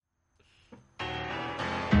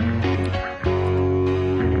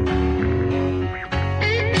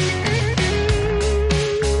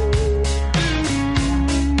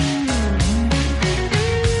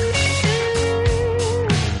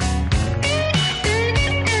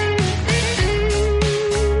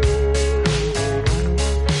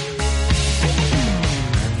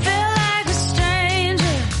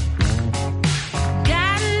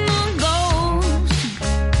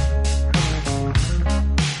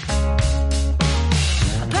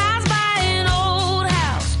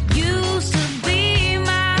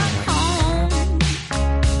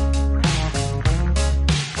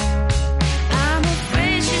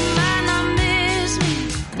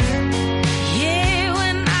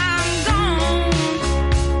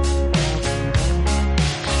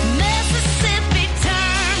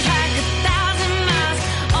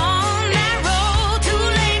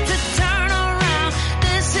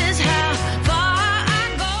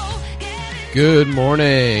Good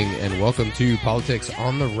morning, and welcome to Politics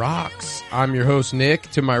on the Rocks. I'm your host, Nick.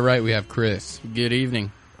 To my right, we have Chris. Good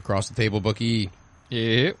evening. Across the table, Bookie.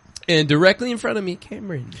 Yep. And directly in front of me,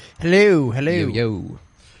 Cameron. Hello. Yo.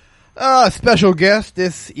 Special guest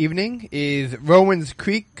this evening is Rowan's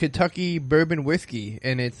Creek Kentucky Bourbon Whiskey,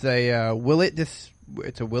 and it's a Willet.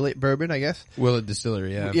 It's a Willet bourbon, I guess. Willet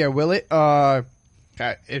Distillery, yeah. Yeah, Willet.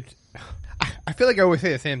 I feel like I always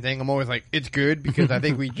say the same thing. I'm always like, it's good because I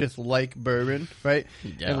think we just like bourbon, right?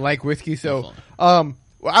 Yeah. And like whiskey. So, Definitely.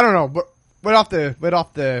 well, I don't know, but right off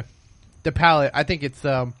the palate, I think it's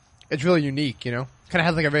really unique. You know, kind of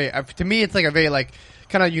has like a very to me, it's like a very like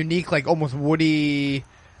kind of unique, like almost woody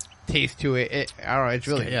taste to it. I don't know. It's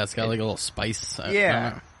really It's got like a little spice. I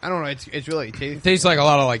don't know. It's really tasty. It tastes like a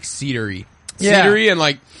lot of like cedary. Yeah. Cedary and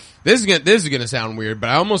like this is gonna sound weird,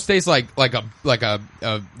 but I almost taste like a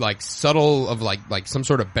subtle of like some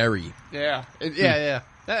sort of berry. Yeah. Yeah.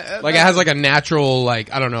 Like it has like a natural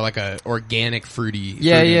like I don't know like a organic fruity.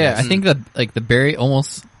 Yeah. fruitiness. I think the berry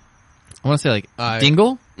almost. I want to say like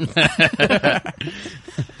dingle.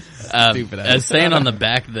 Stupid ass. As saying on the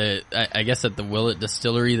back that I guess at the Willet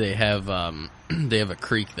Distillery they have a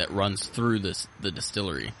creek that runs through the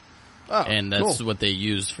distillery, and that's cool. what they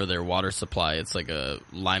use for their water supply. It's like a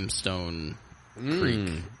limestone creek.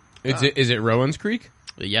 Is it Rowan's Creek?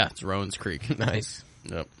 Yeah, it's Rowan's Creek. Nice.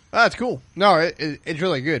 Yep. That's cool. No, it's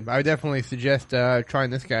really good. I would definitely suggest trying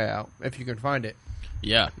this guy out if you can find it.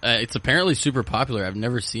 Yeah, it's apparently super popular. I've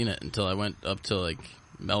never seen it until I went up to like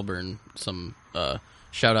Melbourne. Some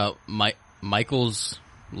shout out Michael's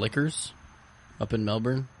Liquors up in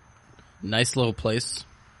Melbourne. Nice little place,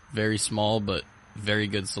 very small but very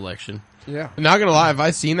good selection. Yeah. Not gonna lie, if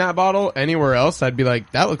I seen that bottle anywhere else, I'd be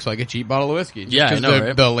like, that looks like a cheap bottle of whiskey. Just Yeah, I 'cause know, the,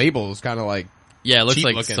 right? the label is kind of like, Yeah, it looks Cheap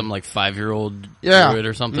like looking. some like 5-year-old Yeah. druid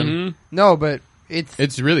or something. No, but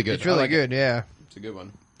it's really good. It's really I like it. good. Yeah. It's a good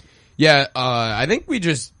one. Yeah, I think we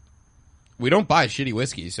don't buy shitty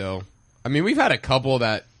whiskey, so I mean we've had a couple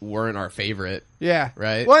that weren't our favorite. Yeah.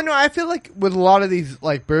 Right? Well, no, I feel like with a lot of these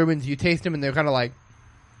like bourbons, you taste them and they're kind of like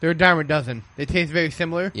they're a dime a dozen. They taste very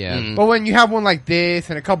similar. Yeah. Mhm. But when you have one like this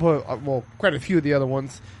and a couple of, quite a few of the other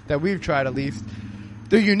ones that we've tried at least,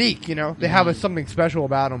 they're unique, you know? They have something special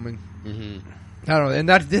about them. And I don't know. And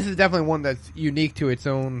this is definitely one that's unique to its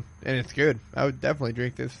own, and it's good. I would definitely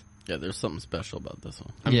drink this. Yeah, there's something special about this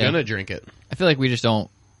one. I'm Yeah. gonna drink it. I feel like we just don't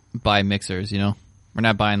buy mixers. You know, we're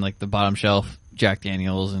not buying like the bottom shelf Jack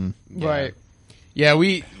Daniels and Right. Yeah,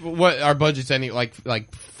 our budget's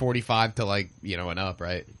like 45 to like, and up,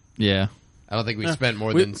 right? yeah, I don't think we spent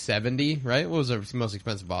more than 70, right? What was our most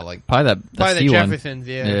expensive bottle? Like, probably that Probably the C one. Jeffersons,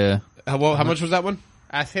 yeah. Yeah, how much was that one?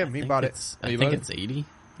 Ask him. He bought it. I you think bought it? it's 80.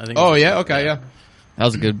 I think. Oh it's- yeah, okay, yeah. that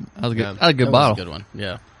was a good. Yeah. That was a That good was bottle. a good one.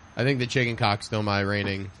 Yeah. I think the chicken cock's still my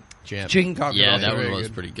reigning champ. Chicken cock. Yeah, also that very one was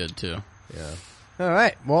good. pretty good too. Yeah. All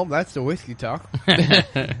right. Well, that's the whiskey talk.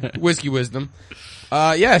 Whiskey wisdom.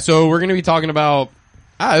 Yeah, so we're gonna be talking about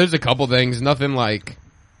there's a couple things, nothing like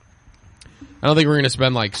I don't think we're gonna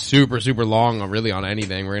spend like super long really on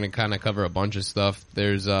anything. We're gonna kinda cover a bunch of stuff.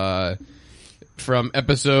 There's from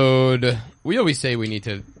episode we always say we need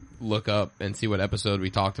to look up and see what episode we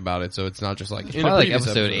talked about it, so it's not just like in a Probably like previous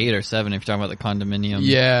episode 8 or 7 if you're talking about the condominium.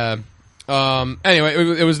 Yeah.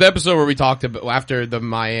 Anyway, it was the episode where we talked about after the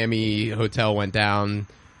Miami hotel went down.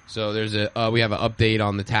 So there's we have an update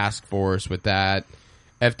on the task force with that.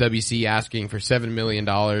 FWC asking for $7 million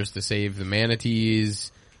to save the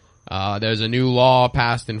manatees. There's a new law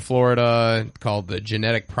passed in Florida called the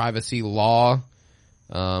Genetic Privacy Law.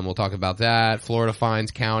 We'll talk about that. Florida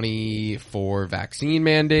fines county for vaccine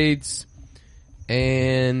mandates.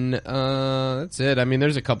 And that's it. I mean,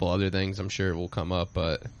 there's a couple other things I'm sure will come up,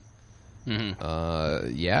 but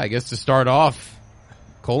yeah, I guess to start off,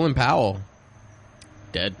 Colin Powell.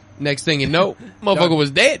 Dead. Next thing you know, motherfucker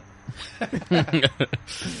was dead.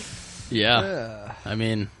 Yeah. I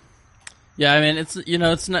mean, it's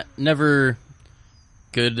it's not never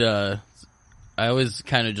good. I always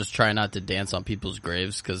kind of just try not to dance on people's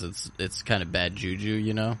graves because it's kind of bad juju,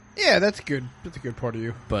 Yeah, that's good. That's a good part of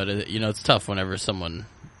you. But it's tough whenever someone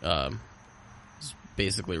is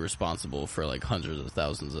basically responsible for like hundreds of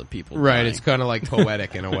thousands of people. Right, dying. it's kind of like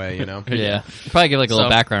poetic in a way, Yeah. Probably give like a little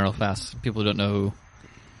So- background real fast. People who don't know who.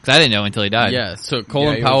 Because I didn't know until he died. Yeah, so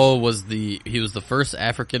Colin he Powell was the first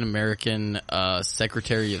African American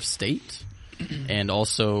Secretary of State and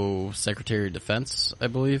also Secretary of Defense, I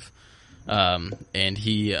believe. And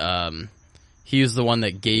he was the one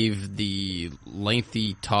that gave the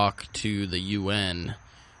lengthy talk to the UN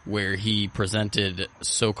where he presented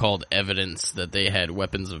so-called evidence that they had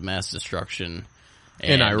weapons of mass destruction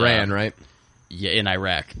in Iran, right? in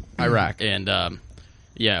Iraq. Iraq. And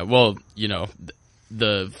yeah, well, you know,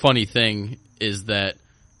 the funny thing is that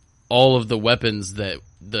all of the weapons that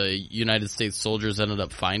the United States soldiers ended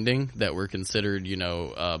up finding that were considered, you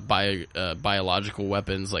know, biological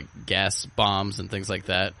weapons like gas bombs and things like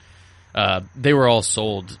that, they were all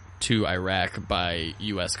sold to Iraq by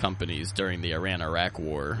U.S. companies during the Iran-Iraq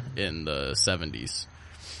War in the 70s.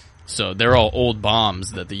 So they're all old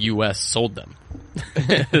bombs that the U.S. sold them.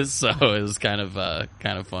 So it was kind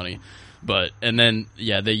of funny. But, and then,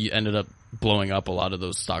 yeah, they ended up blowing up a lot of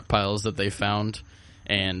those stockpiles that they found.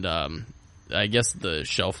 And, I guess the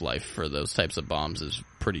shelf life for those types of bombs is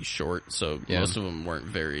pretty short. So most of them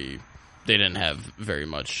they didn't have very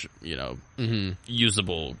much, you know,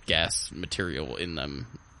 usable gas material in them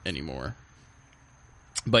anymore.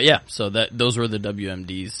 But yeah, so those were the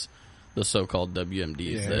WMDs, the so-called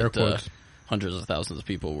WMDs that hundreds of thousands of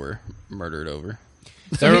people were murdered over.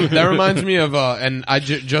 That reminds me of, and I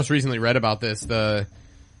just recently read about this, the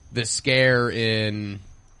scare in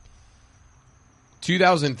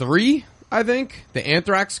 2003, I think, the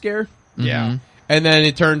anthrax scare. Yeah. And then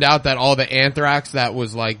it turned out that all the anthrax that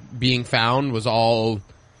was like being found was all,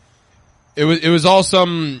 it was all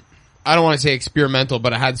some, I don't want to say experimental,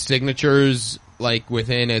 but it had signatures like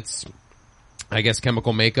within its, I guess,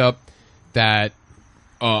 chemical makeup that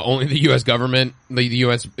only the U.S. government, the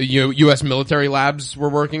U.S. military labs were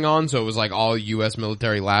working on. So it was like all U.S.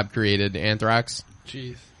 military lab created anthrax.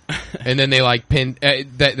 Jeez. And then they like pinned,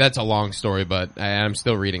 that's a long story, but I'm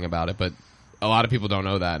still reading about it, but a lot of people don't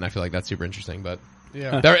know that, and I feel like that's super interesting, but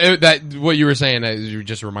Yeah. that what you were saying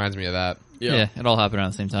just reminds me of that. Yeah, it all happened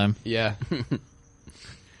around the same time. Yeah.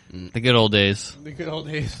 The good old days The good old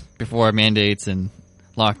days. before mandates and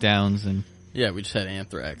lockdowns and Yeah, we just had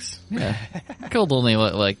anthrax. yeah, killed only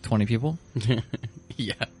like 20 people,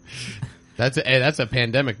 Yeah. That's a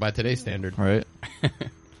pandemic by today's standard. right?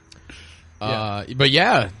 But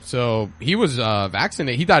yeah, so he was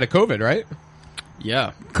vaccinated. He died of COVID, right?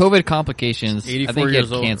 Yeah. COVID complications. 84 I think he years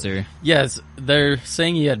had old. cancer. Yes, they're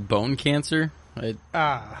saying he had bone cancer. That's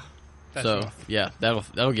So, rough. yeah,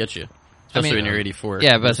 that'll get you. Especially when you're 84.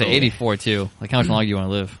 Yeah, but I say years old. 84 too. Like how much longer you want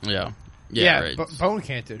to live? Yeah. Yeah, right. Bone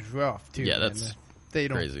cancer is rough too. Yeah, man. that's they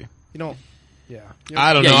don't. crazy. You don't. Yeah.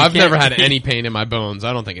 I don't Yeah, know. you I've never can't- had any pain in my bones.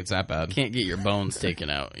 I don't think it's that bad. Can't get your bones taken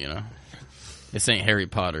out, you know. This ain't Harry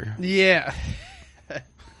Potter. Yeah.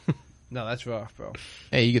 No, that's rough, bro.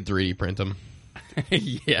 Hey, you could 3D print them.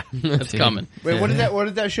 Yeah, that's coming. Wait, what is that? What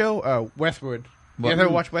is that show? Westwood. You ever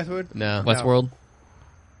watch Westwood? No. Westworld.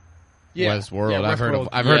 Yeah. Westworld. Yeah, I've heard of. Westworld.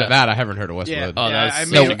 I've heard Yeah. of that. I haven't heard of Westwood. Yeah, Oh, yeah, that's I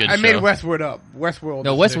such made, a good I made show. Westwood up. Westworld.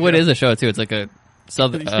 No, is Westwood the is a show too. It's like a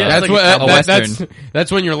southern. That's like what. a Western.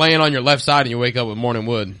 That's when you're laying on your left side and you wake up with morning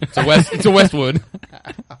wood. It's a west. It's a Westwood.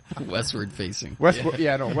 Westward facing. Westwood.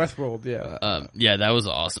 Yeah, no, Westworld. Yeah, Yeah, that was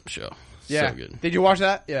an awesome show. yeah. So good. Did you watch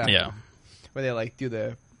that? Yeah, Yeah. Where they like do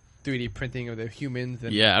the 3D printing of the humans.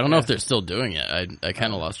 And, Yeah, I don't know if they're still doing it. I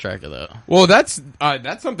kind of lost track of that. Well, that's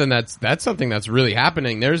something that's really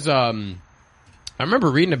happening. There's I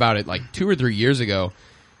remember reading about it like 2 or 3 years ago.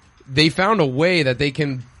 They found a way that they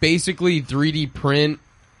can basically 3D print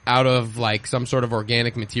out of like some sort of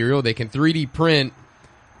organic material. They can 3D print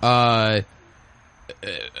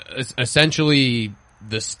essentially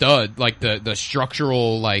the stud, like the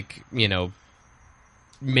structural, like, you know,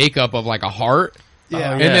 makeup of like a heart.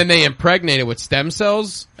 Yeah. And then they impregnate it with stem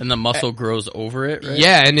cells. And the muscle grows over it, right?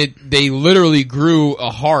 Yeah, and they literally grew a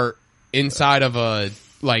heart inside of a,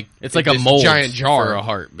 like, It's like a this mold giant jar. for a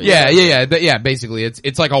heart. But Yeah, basically.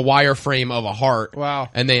 It's like a wireframe of a heart. Wow.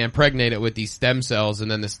 And they impregnate it with these stem cells, and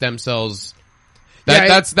then the stem cells,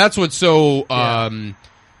 Yeah, that's what's so,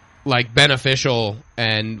 like beneficial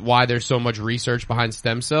and why there's so much research behind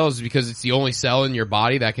stem cells is because it's the only cell in your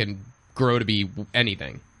body that can grow to be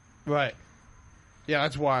anything. Right. Yeah,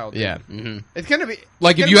 that's wild. Yeah. It's gonna be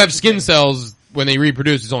Like it's if gonna you be have skin interesting. cells, when they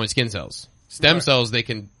reproduce, it's only skin cells. Stem Right. cells, they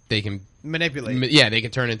can, manipulate. yeah, they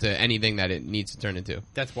can turn into anything that it needs to turn into.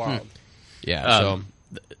 That's wild. Yeah,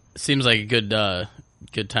 Seems like a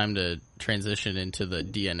good time to transition into the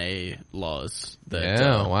DNA laws that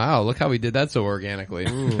yeah, wow, look how we did that so organically.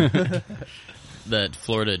 that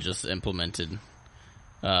Florida just implemented.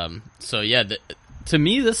 So yeah, to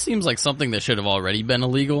me, this seems like something that should have already been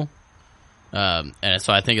illegal. And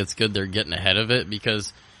so I think it's good they're getting ahead of it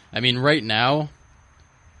because, I mean, right now,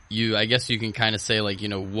 I guess you can kind of say like, you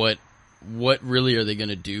know, what really are they going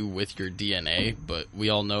to do with your DNA? But we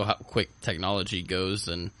all know how quick technology goes,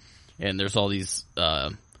 and there's all these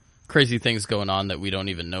crazy things going on that we don't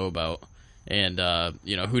even know about. And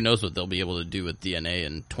you know, who knows what they'll be able to do with DNA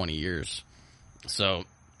in 20 years. So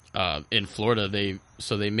in Florida, they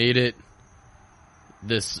made it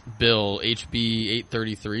this bill, HB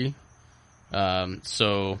 833.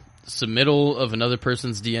 So submittal of another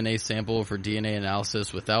person's DNA sample for DNA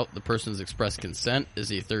analysis without the person's express consent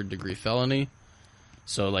is a third-degree felony.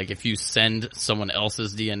 So, like, if you send someone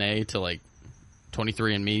else's DNA to, like,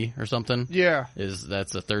 23andMe or something, Yeah.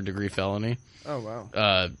 that's a third-degree felony. Oh,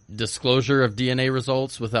 wow. Disclosure of DNA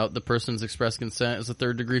results without the person's express consent is a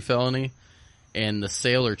third-degree felony. And the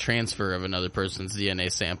sale or transfer of another person's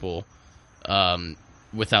DNA sample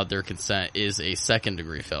without their consent is a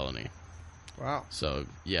second-degree felony. Wow. So,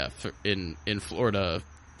 yeah, in Florida,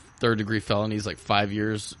 third-degree felonies, like 5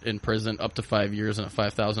 years in prison, up to 5 years, and a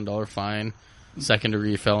 $5,000 fine.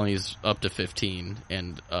 Second-degree felonies, up to 15,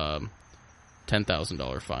 and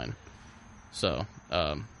 $10,000 fine. So,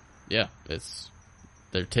 yeah,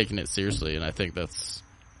 they're taking it seriously, and I think that's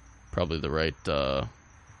probably the right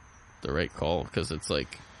call, because it's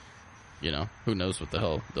like, you know, who knows what the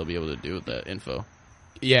hell they'll be able to do with that info.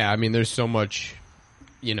 Yeah, I mean, there's so much,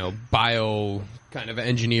 you know, bio kind of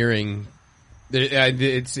engineering.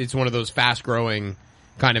 It's one of those fast-growing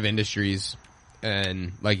kind of industries,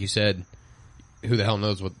 and like you said, who the hell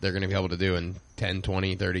knows what they're going to be able to do in 10,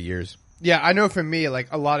 20, 30 years. Yeah, I know for me, like,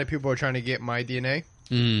 a lot of people are trying to get my DNA.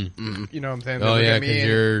 Mm-hmm. You know what I'm saying? Oh, yeah, because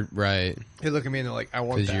you're right. They look at me and they're like, I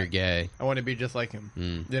want that. Because you're gay. I want to be just like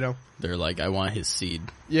him. You know? They're like, I want his seed.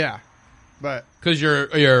 Yeah. But Because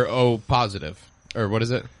you're O positive. Or what is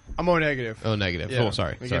it? I'm O negative. O negative. Yeah. Oh,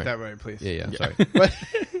 sorry. Let me Sorry. get that right, please. Yeah, sorry. But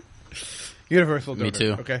universal donor. Me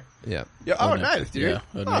too. Okay. Yeah. Yeah. Oh, nice, dude. Yeah,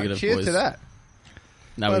 O negative cheers boys. to that.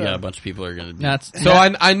 Now we But, got a bunch of people who are going to be... So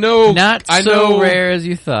I know... Not I so know, rare as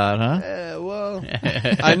you thought, huh? Well,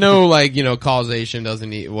 I know, like, you know, causation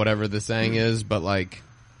doesn't eat whatever the saying is, but, like...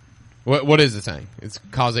 What is the saying? It's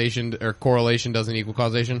causation or correlation doesn't equal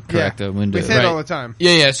causation? Correcto mundo. we say it Right. all the time.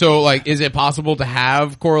 Yeah. So, like, is it possible to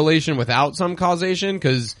have correlation without some causation?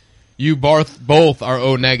 Because you both are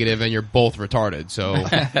O negative and you're both retarded. So,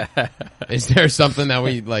 is there something that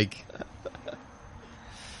we like?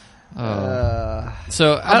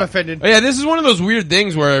 So I'm offended. Oh, yeah, this is one of those weird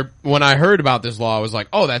things where when I heard about this law, I was like,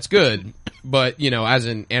 "Oh, that's good." But you know, as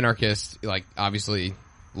an anarchist, like obviously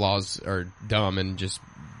laws are dumb and just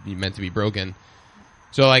meant to be broken.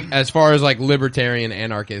 So, like, as far as like libertarian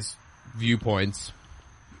anarchist viewpoints,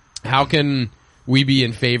 how can we be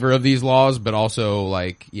in favor of these laws, but also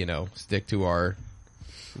like you know stick to our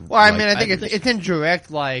Well, I like, mean, I think it's in direct,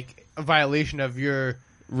 like, a violation of your...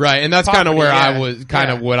 right? And that's kind of Property, where yeah. I was, kind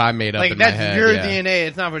of Yeah. what I made up Like, in my that's head. your yeah. DNA.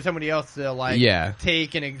 It's not for somebody else to, like, Yeah.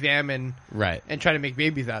 take and examine Right. and try to make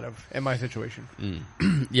babies out of, in my situation.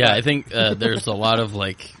 Yeah, I think there's a lot of,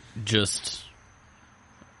 like, just...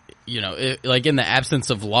 You know, like in the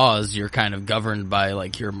absence of laws, you're kind of governed by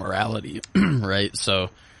like your morality, right?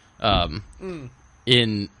 So,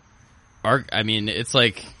 in our, I mean, it's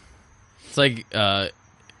like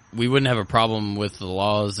we wouldn't have a problem with the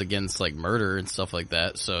laws against like murder and stuff like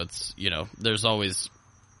that. So it's, you know, there's always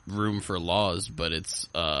room for laws, but it's,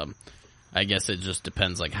 I guess it just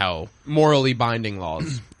depends like how Morally binding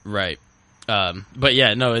laws. right. But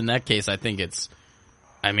yeah, no, in that case, I think it's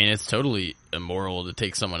totally immoral to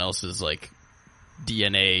take someone else's like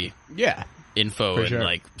DNA Yeah. info For and sure.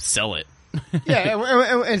 like sell it.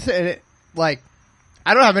 Yeah, like,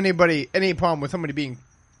 I don't have any problem with somebody being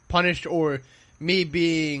punished or me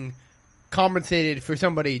being compensated for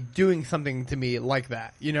somebody doing something to me like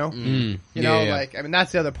that, you know? You know, Yeah. like, I mean,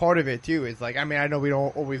 that's the other part of it, too, is like, I mean, I know we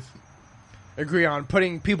don't always agree on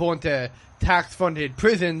putting people into tax-funded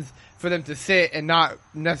prisons for them to sit and not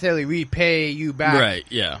necessarily repay you back. Right,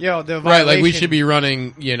 yeah. You know, the Right, like we violation- should be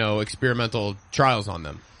running, you know, experimental trials on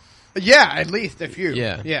them. Yeah, at least a few.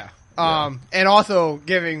 Yeah. Yeah. And also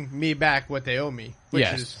giving me back what they owe me, which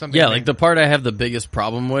Yes. is something. Yeah, like the part I have the biggest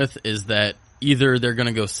problem with is that either they're going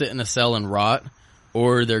to go sit in a cell and rot,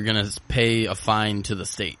 or they're going to pay a fine to the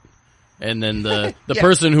state. And then the Yeah.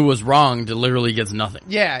 person who was wronged literally gets nothing.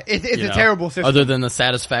 Yeah, it's you a know, terrible system. Other than the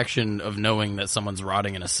satisfaction of knowing that someone's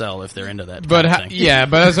rotting in a cell if they're into that But kind of thing. yeah,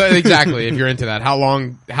 but that's exactly if you're into that. How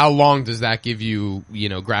long does that give you, you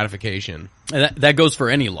know, gratification? And that goes for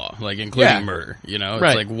any law, like including Yeah. murder. You know, it's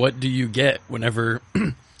Right. like what do you get whenever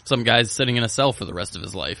some guy's sitting in a cell for the rest of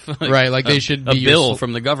his life? Right, like they should a be your bill sl-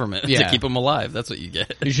 from the government Yeah. to keep him alive. That's what you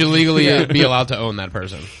get. You should legally be allowed to own that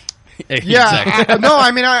person. yeah, Exactly. no,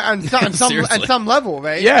 I mean, on some Seriously. at some level,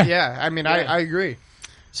 right? Yeah. yeah. I mean, I agree.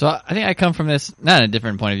 So I think I come from this, not a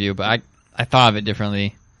different point of view, but I thought of it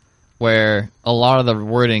differently, where a lot of the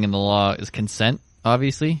wording in the law is consent,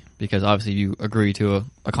 obviously, because obviously you agree to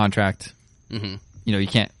a contract, Mm-hmm. you know, you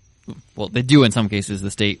can't, well, they do in some cases,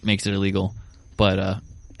 the state makes it illegal, but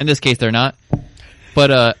in this case they're not.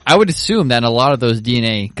 But I would assume that in a lot of those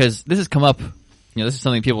DNA, because this has come up, this is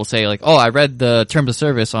something people say, like, oh, I read the terms of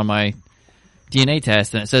service on my DNA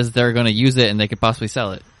test, and it says they're going to use it and they could possibly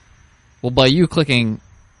sell it. Well, by you clicking,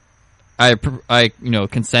 I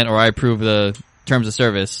consent or I approve the terms of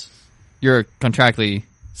service, you're contractually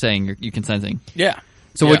saying you're consenting. Yeah.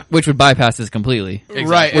 So which would bypass this completely. Exactly.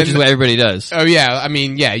 Right. Which is what everybody does. Oh yeah, I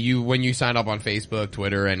mean, yeah, when you sign up on Facebook,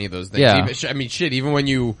 Twitter, any of those things. Yeah. Even when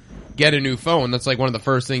you get a new phone, that's like one of the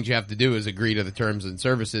first things you have to do is agree to the terms and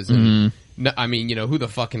services. And who the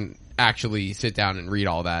fuck can actually sit down and read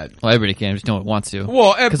all that? Well, everybody can, just no one wants to.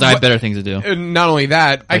 Well, because I have better things to do. And not only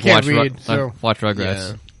that, I can't read, so watch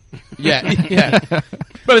Rugrats. Yeah.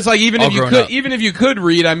 But it's like even All grown up. if you could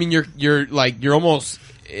read, I mean, you're almost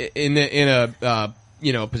in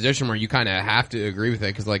a position where you kind of have to agree with it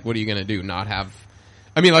because, like, what are you going to do? Not have?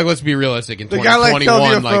 I mean, like, let's be realistic. In the guy like 2021,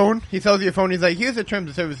 sells you a phone. He sells you a phone. He's like, "Here's the terms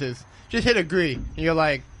of services. Just hit agree." And you're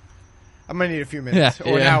like, "I'm gonna need a few minutes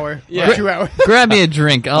or an hour or 2 hours." Grab me a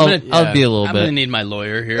drink. I'll be a little I'm bit. gonna need my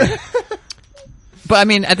lawyer here. But I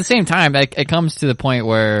mean, at the same time, it comes to the point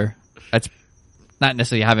where that's not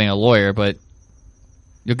necessarily having a lawyer, but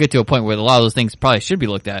you'll get to a point where a lot of those things probably should be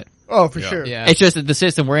looked at. Oh, for sure. Yeah. It's just that the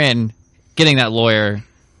system we're in, getting that lawyer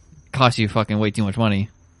costs you fucking way too much money.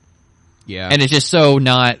 Yeah. And it's just so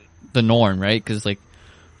not the norm, right? Because, like,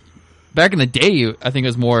 back in the day, I think it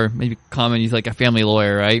was more maybe common to use, like, a family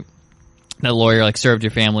lawyer, right? That lawyer, like, served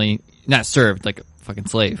your family. Not served, like a fucking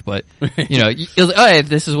slave, but, it was like, oh, hey,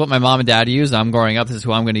 this is what my mom and dad use. I'm growing up. This is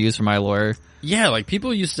who I'm going to use for my lawyer. Yeah, like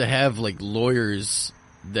people used to have like lawyers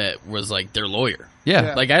that was like their lawyer.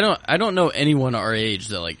 Yeah. Like I don't know anyone our age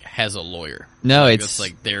that like has a lawyer. No, Like, it's that's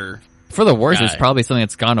like their for the worse. guy. It's probably something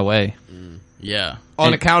that's gone away. yeah.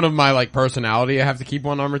 On account of my like personality, I have to keep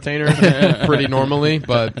one on retainer pretty normally,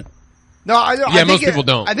 but No, I don't. Yeah, I think most people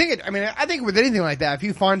don't. I think with anything like that, if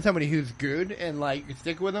you find somebody who's good and like you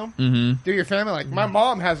stick with them through your family, like my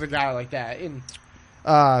mom has a guy like that, and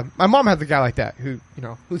my mom has a guy like that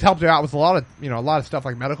who's helped her out with a lot of stuff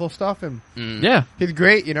like medical stuff, and Yeah. he's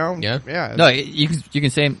great. Yeah. No, you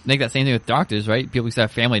can make that same thing with doctors, right? People used to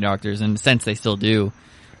have family doctors, and in a sense they still do.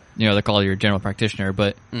 They're called your general practitioner,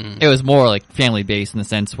 but it was more like family based in the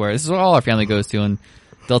sense where this is what all our family goes to, and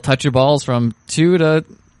they'll touch your balls from 2 to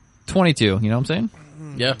 22. You know what I'm saying?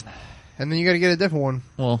 Yeah. And then you got to get a different one.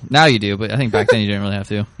 Well, now you do, but I think back then you didn't really have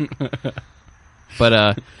to.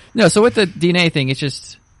 But no. So with the DNA thing, it's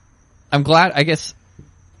just I'm glad. I guess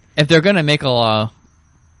if they're going to make a law,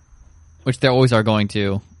 which they always are going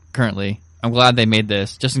to currently, I'm glad they made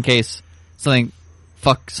this just in case some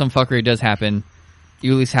fuckery does happen.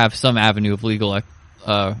 You at least have some avenue of legal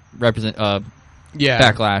backlash.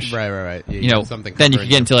 Right. Something then you covering can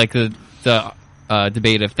get into like the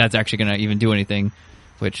debate if that's actually going to even do anything,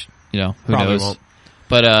 which who Probably knows. won't.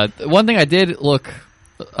 But one thing I did look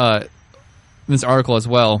in this article as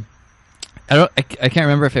well. I can't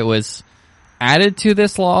remember if it was added to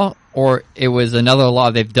this law or it was another law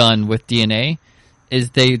they've done with DNA. Is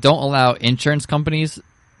they don't allow insurance companies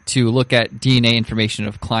to look at DNA information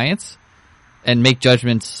of clients and make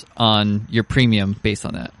judgments on your premium based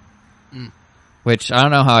on that. Which I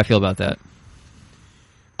don't know how I feel about that.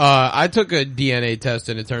 I took a DNA test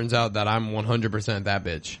and it turns out that I'm 100% that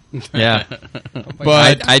bitch. Yeah.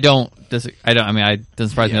 But I don't. I mean, it doesn't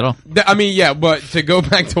surprise me at all. I mean, yeah, but to go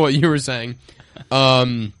back to what you were saying,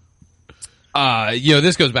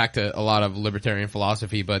 this goes back to a lot of libertarian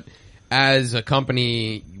philosophy, but as a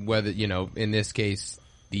company, whether, in this case,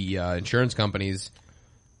 the insurance companies,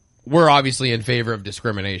 we're obviously in favor of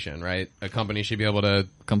discrimination, right? A company should be able to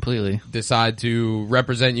Completely. decide to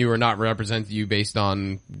represent you or not represent you based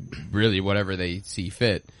on really whatever they see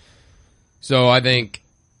fit. So I think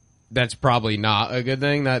that's probably not a good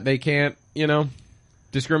thing that they can't,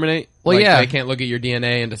 discriminate. Well, Like, yeah. They can't look at your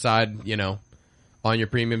DNA and decide, on your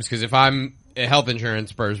premiums. Because if I'm a health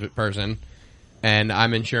insurance person and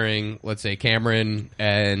I'm insuring, let's say, Cameron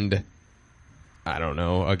and, I don't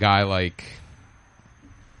know, a guy like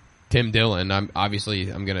Tim Dillon, I'm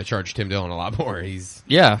going to charge Tim Dillon a lot more. He's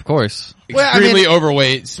Yeah, of course. Well, I extremely mean-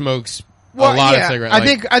 overweight, smokes a lot of cigarettes.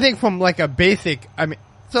 I think from like a basic,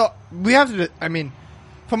 so we have to,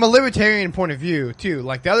 from a libertarian point of view too,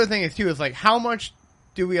 like the other thing is too, is like how much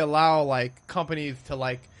do we allow like companies to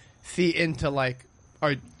like see into like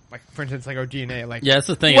our, like for instance, like our DNA, like Yeah, that's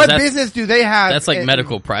the thing. what That's business do they have? that's like in-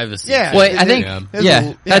 medical privacy. Yeah. Well, I think,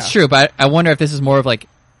 Yeah. that's true, but I wonder if this is more of like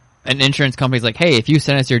an insurance company's like, hey, if you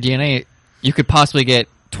send us your DNA, you could possibly get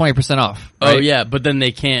 20% off. Oh right? yeah, but then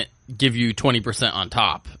they can't give you 20% on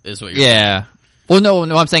top. Is what you're saying. Yeah. Well, no,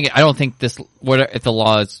 I'm saying I don't think this, if the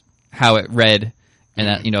law is how it read in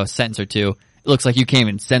that, a sentence or two, it looks like you can't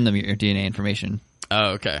even send them your DNA information.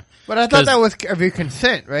 Oh, okay. But I thought that was of your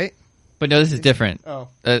consent, right? But no, this is different. Oh.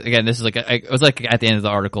 Again, this is like it was like at the end of the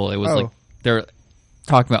article. It was Oh. like they're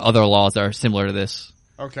talking about other laws that are similar to this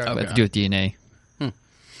Okay. that have to do with DNA.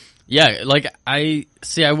 Yeah, like I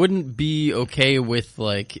wouldn't be okay with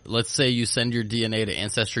like, let's say you send your DNA to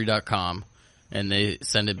Ancestry.com and they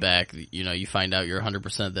send it back, you know, you find out you're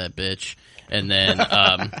 100% that bitch, and then,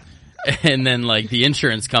 and then like the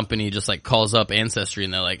insurance company just like calls up Ancestry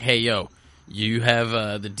and they're like, hey yo, you have,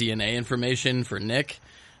 the DNA information for Nick?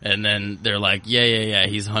 And then they're like, yeah,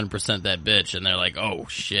 he's 100% that bitch, and they're like, oh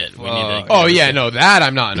shit, we need to. Oh yeah, no, that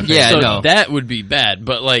I'm not in a favor. Yeah, So no. that would be bad,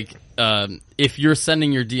 but like, if you're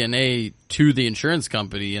sending your DNA to the insurance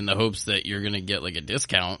company in the hopes that you're going to get like a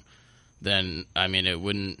discount, then I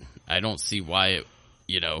mean, I don't see why it,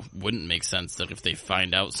 you know, wouldn't make sense that if they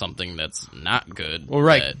find out something that's not good. Well,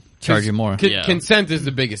 right. that- Charge you more. Yeah. Consent is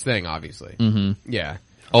the biggest thing, obviously. Mm-hmm. Yeah.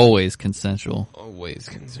 Always consensual. Always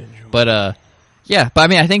consensual. But yeah. But I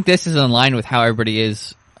mean, I think this is in line with how everybody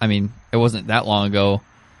is. I mean, it wasn't that long ago.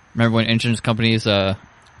 Remember when insurance companies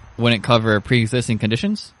wouldn't cover pre-existing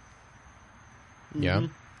conditions? Yeah.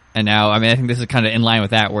 And now, I mean, I think this is kind of in line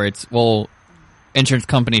with that, where it's, well, insurance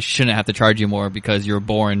companies shouldn't have to charge you more because you were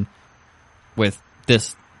born with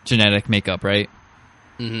this genetic makeup, right?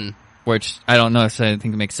 Mhm. Which I don't know if I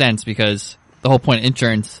think it makes sense, because the whole point of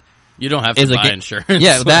insurance You don't have to is buy a insurance.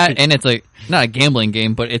 yeah, that, Like, and it's like not a gambling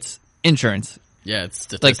game, but it's insurance. yeah,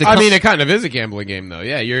 it's Like the I mean, it kind of is a gambling game, though.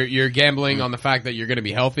 Yeah, you're gambling on the fact that you're going to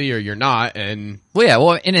be healthy or you're not, and Well, yeah,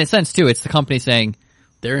 well, in a sense too, it's the company saying,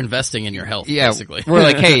 they're investing in your health, yeah, basically. we're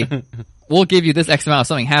like, hey, we'll give you this X amount if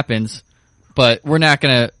something happens, but we're not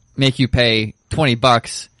gonna make you pay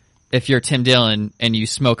 $20 if you're Tim Dillon and you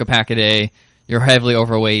smoke a pack a day, you're heavily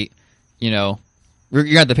overweight, you know, you're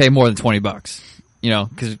gonna have to pay more than $20, you know,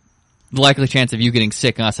 because the likely chance of you getting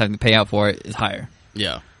sick and us having to pay out for it is higher.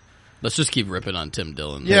 Yeah. Let's just keep ripping on Tim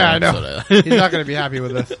Dillon. Yeah, I know. So, He's not going to be happy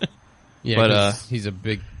with this. yeah, But, 'cause he's a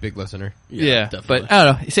big listener. definitely. but I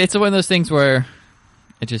don't know. It's one of those things where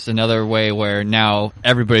it's just another way where now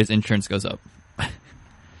everybody's insurance goes up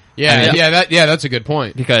Yeah, I mean, that's a good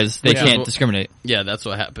point. because they Yeah. can't discriminate. Yeah, that's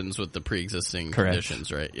what happens with the pre-existing Correct.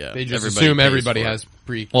 conditions, right? Yeah, They just Everybody assume pays everybody for it. has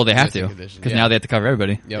pre. Well, they have to, conditions. because Yeah. now they have to cover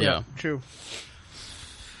everybody. Yep. Yeah. True.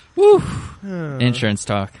 Insurance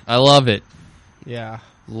talk. I love it. Yeah.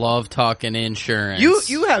 Love talking insurance.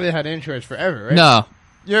 You haven't had insurance forever, right? No,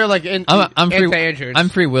 You're like I'm free. anti-insurance. I'm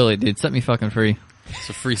free Willy, dude. Set me fucking free. It's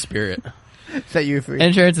a free spirit. Set you free.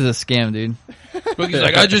 Insurance is a scam, dude. But he's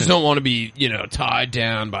like, I just don't want to be, tied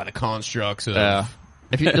down by the constructs of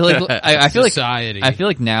If you like, I feel like society. I feel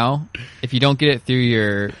like now, if you don't get it through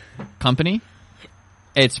your company,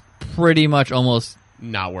 it's pretty much almost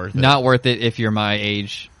not worth it. not worth it if you're my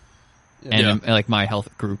age and like my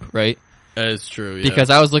health group, right? It's true. Yeah. Because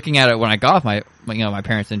I was looking at it when I got off my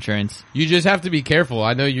parents' insurance. You just have to be careful.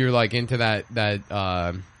 I know you're like into that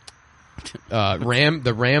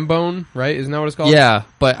the ram bone, right? Isn't that what it's called? Yeah,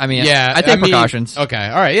 but I mean, Yeah, I take mean, precautions. Okay,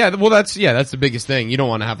 all right, yeah. Well, that's the biggest thing. You don't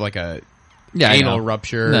want to have like a Yeah, I anal know.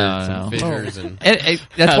 rupture, No, or some no. fissures, and That's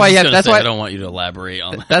I why. was Yeah, gonna that's say, why. I don't want you to elaborate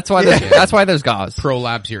on that. That's why. That's why there's gauze.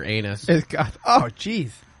 prolapse your anus. It's got, oh,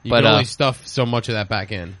 jeez. You But, can only stuff so much of that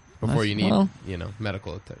back in before That's- you need, well,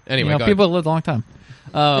 medical attention. Anyway, You know, go people ahead. live a long time.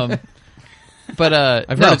 But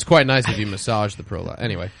I've no, heard it's quite nice if you massage the prolapse.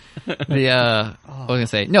 Anyway, I was gonna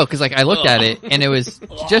say no, because like I looked at it and it was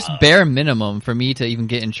just bare minimum for me to even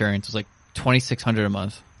get insurance. It was like $2,600 a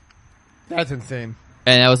month, That's insane.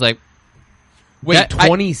 and I was like, wait, That- I-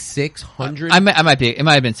 2,600? I might be. It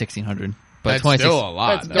might have been 1,600, but That's 26. still a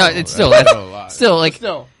lot. That's- though. no, it's still- That's that's- a lot. Still, like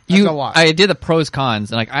Still, that's a lot. I did the pros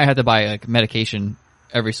cons, and like I had to buy like medication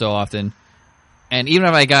every so often, and even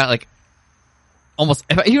if I got like almost,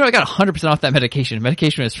 even if I got 100% off that medication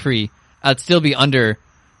was free, I'd still be under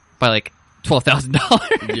by like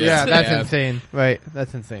 $12,000. yeah, that's Yeah. insane. Right,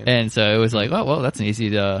 that's insane. And so it was like, oh well, that's an easy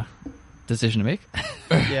decision to make.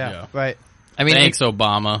 Yeah, right. I mean, Thanks,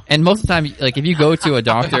 Obama. and most of the time, like if you go to a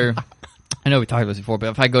doctor, I know we talked about this before, but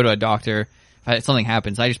if I go to a doctor, if something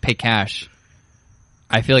happens, I just pay cash.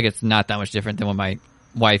 I feel like it's not that much different than what my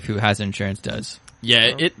wife, who has insurance, does.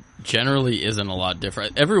 Yeah, it generally isn't a lot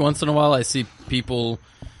different. Every once in a while, I see people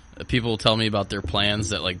tell me about their plans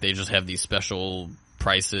that like they just have these special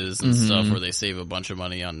prices and stuff where they save a bunch of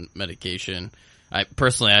money on medication. I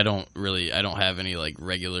personally, I don't have any like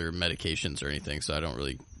regular medications or anything, so I don't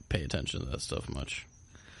really pay attention to that stuff much.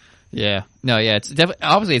 Yeah, no, yeah, it's definitely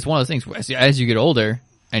obviously it's one of those things. As you get older,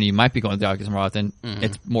 and you might be going to doctors more often,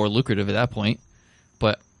 it's more lucrative at that point.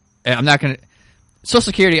 But I'm not gonna. Social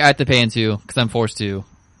Security I have to pay into because I'm forced to,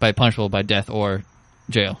 punishable by death or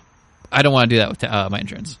jail. I don't want to do that with my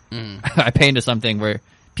insurance. I pay into something where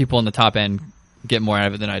people in the top end get more out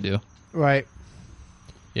of it than I do. Right.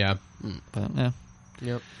 Yeah. But, yeah.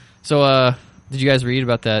 Yep. So, did you guys read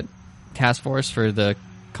about that task force for the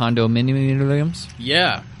condominiums?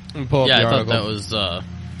 Yeah. Pull up Yeah, the I thought article. that was,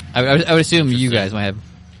 I would assume you Interesting. guys might have.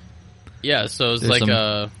 yeah, so it's There's like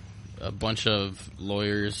some- a bunch of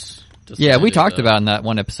lawyers. Yeah, we decided, talked about in that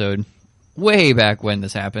one episode, way back when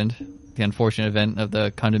this happened, the unfortunate event of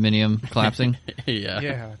the condominium collapsing. Yeah.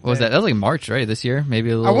 Yeah. What was that? That was like March, right? This year, maybe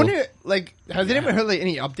a little. I wonder, like, has anyone heard like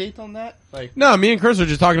any updates on that? Like, No, me and Chris were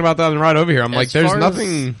just talking about that on the ride over here. I'm like, As there's far as,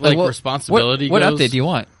 nothing. like what- responsibility What goes. update do you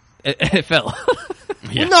want? It fell.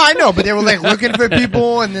 Yeah. no, I know, but they were like looking for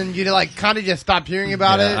people, and then you like kind of just stopped hearing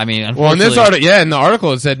about it. I mean, Well, in this unfortunately- article, in the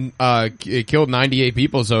article it said it killed 98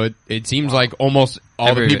 people, so it seems like almost all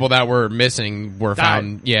Every- the people that were missing were Died.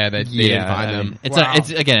 found. Yeah, that they didn't find I them. mean, it's Wow.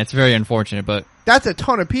 it's very unfortunate, but That's a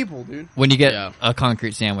ton of people, dude. when you get Yeah. a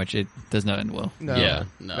concrete sandwich, it does not end well. No. Yeah,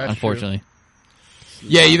 no. That's Unfortunately,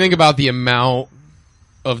 Yeah, you think about the amount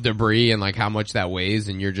of debris and like how much that weighs,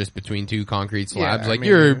 and you're just between two concrete slabs. I like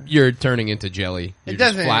mean, you're turning into jelly. You're It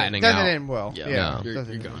just doesn't. flattening doesn't out. end well. Yeah, Yeah, no. it you're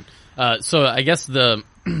doesn't. gone. So I guess the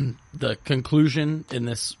the conclusion in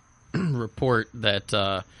this report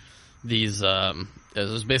that these it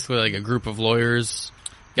was basically like a group of lawyers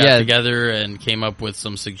got Yeah. together and came up with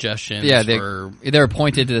some suggestions. yeah, for, they're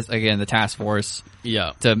appointed to this again, the task force,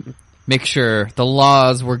 yeah, to make sure the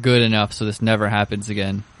laws were good enough so this never happens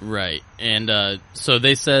again. right. And so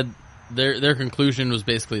they said their conclusion was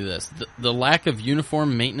basically this: the lack of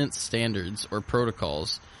uniform maintenance standards or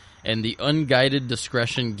protocols, and the unguided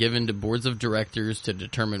discretion given to boards of directors to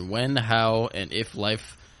determine when, how, and if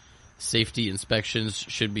life safety inspections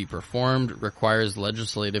should be performed requires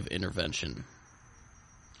legislative intervention.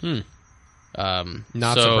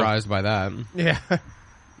 Not so, surprised by that. Yeah.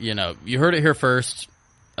 You know, you heard it here first.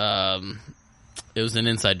 It was an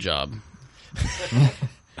inside job.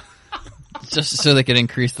 Just so they could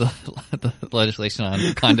increase the legislation on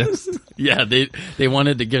condos. Yeah, they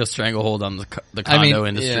wanted to get a stranglehold on the I condo mean,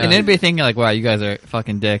 industry. yeah. and they'd be thinking like, wow, you guys are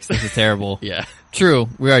fucking dicks. This is terrible. Yeah. True,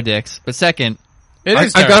 we are dicks. But second, It our,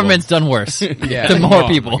 is our terrible. government's done worse Yeah. to more Oh,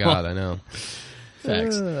 people. My God, I know.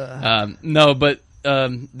 Facts. No, but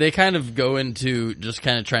they kind of go into just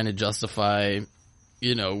kind of trying to justify,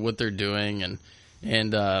 you know, what they're doing,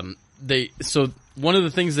 and so one of the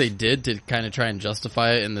things they did to kind of try and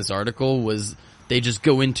justify it in this article was they just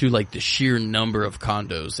go into like the sheer number of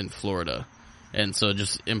condos in Florida, and so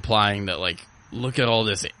just implying that like, look at all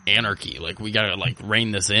this anarchy, like we gotta like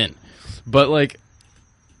rein this in, but like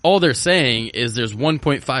all they're saying is there's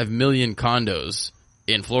 1.5 million condos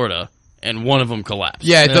in Florida, and one of them collapsed.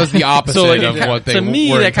 Yeah, it does the opposite So like, of what they to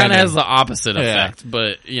me, were that kind of intending. has the opposite Yeah. effect.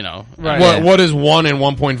 But you know, Right. What is 1 in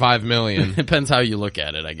 1.5 million? depends how you look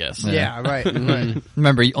at it, I guess. Yeah. Right. Right.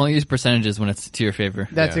 Remember, you only use percentages when it's to your favor.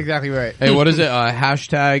 That's Yeah. exactly right. Hey, what is it?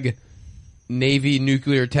 Hashtag Navy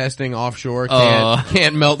nuclear testing offshore Oh.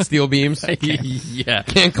 can't melt steel beams. Yeah,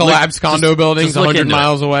 Can't collapse condo buildings just look 100 into it.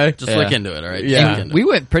 miles away. Just Yeah. look into it, all right? Yeah. Just look into We it.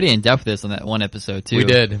 went pretty in depth with this on that one episode too. We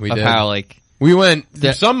did. Of how like We went.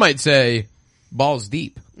 That- Some might say balls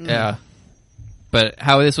deep. yeah, but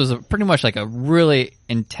how this was pretty much like a really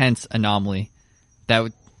intense anomaly that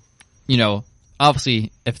would, you know,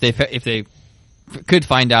 obviously if they could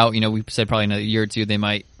find out, you know, we said probably in a year or two they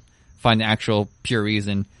might find the actual pure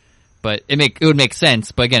reason, but it would make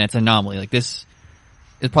sense. But again, it's an anomaly. Like this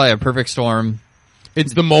is probably a perfect storm.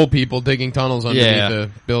 It's the mole people digging tunnels underneath Yeah.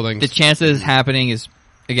 the buildings. The chances happening is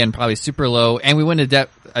again probably super low, and we went into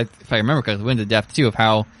depth. If I remember correctly, we went into depth too of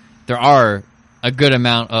how there are a good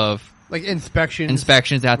amount of Like inspections.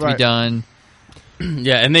 inspections that have to Right. be done.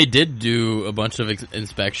 Yeah, and they did do a bunch of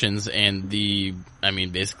inspections, and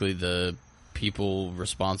basically the people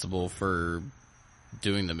responsible for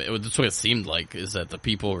doing them. That's what it seemed like, is that the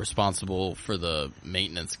people responsible for the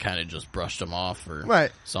maintenance kind of just brushed them off or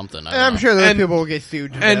Right. something. I And don't I'm know. sure those And- people will get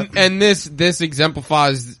sued. to death. and this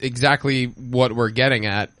exemplifies exactly what we're getting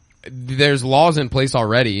at. There's laws in place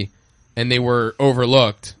already, and they were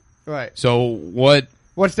overlooked. Right. So what?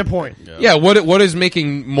 What's the point? Yeah, what is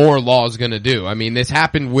making more laws going to do? I mean, this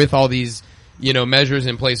happened with all these, measures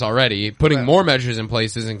in place already. Putting Right. more measures in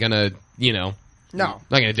place isn't going to, No. not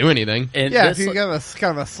going to do anything. And Yeah, that's if you like- got a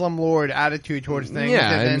kind of a slumlord attitude towards things,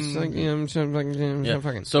 Yeah, and it's then like, I'm just fucking, Yeah.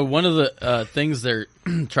 fucking. So one of the things they're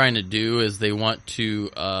trying to do is they want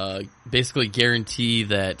to basically guarantee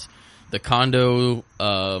that the condo,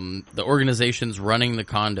 the organizations running the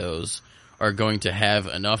condos are going to have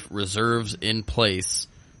enough reserves in place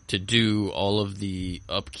to do all of the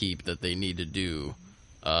upkeep that they need to do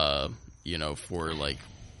for like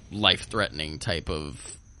life-threatening type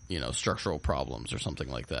of, structural problems or something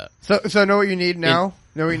like that. So know what you need now?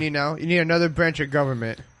 Know what you need now? You need another branch of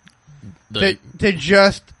government The to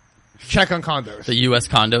just check on condos. the U.S.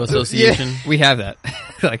 Condo Association. We have that.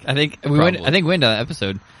 I think we went. Probably. I think we went to that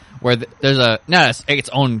episode where there's not its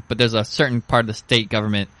own, but there's a certain part of the state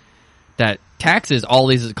government that taxes all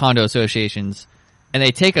these condo associations, and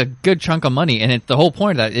they take a good chunk of money. And the whole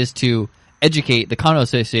point of that is to educate the condo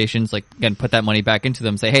associations, like again, put that money back into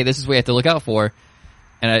them. Say, hey, this is what you have to look out for.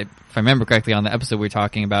 And if I remember correctly, on the episode we were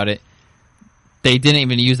talking about it, they didn't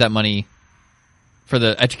even use that money for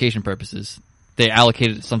the education purposes. They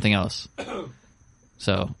allocated it to something else.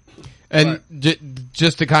 So, And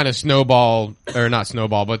just to kind of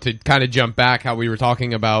but to kind of jump back, how we were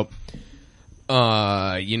talking about,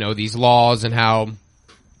 these laws and how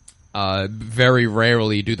very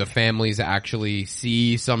rarely do the families actually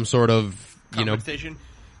see some sort of,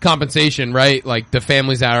 compensation, right? Like the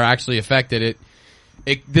families that are actually affected.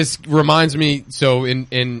 This reminds me. So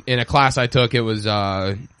in a class I took, it was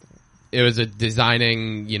a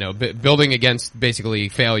designing, building against basically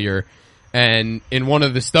failure. And in one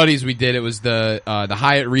of the studies we did, it was the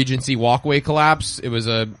Hyatt Regency walkway collapse. It was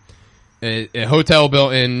a hotel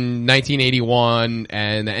built in 1981,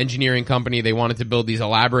 and the engineering company, they wanted to build these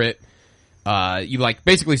elaborate,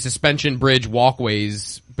 basically suspension bridge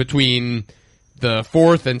walkways between the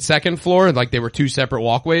 4th and 2nd floor. Like they were two separate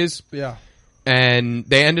walkways. Yeah. And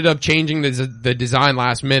they ended up changing the design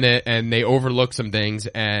last minute, and they overlooked some things.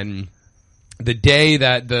 And the day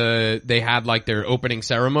that they had like their opening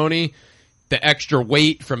ceremony, the extra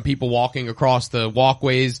weight from people walking across the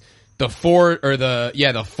walkways, the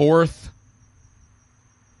 4th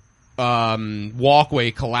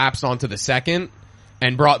walkway collapsed onto the 2nd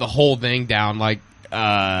and brought the whole thing down. Like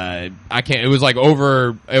it was like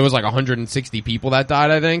 160 people that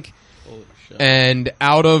died, I think. And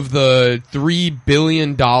out of the $3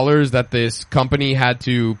 billion that this company had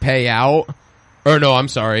to pay out, or no, I'm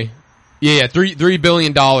sorry. Yeah, $3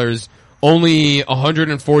 billion, only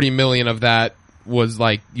 140 million of that was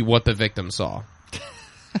like what the victim saw.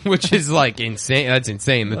 Which is like insane. That's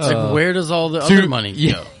insane. That's Like, where does all the other money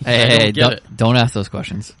go? hey, get it. don't ask those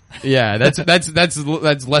questions. yeah, that's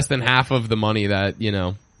less than half of the money that,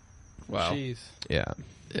 Wow. Jeez. yeah.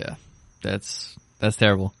 Yeah, that's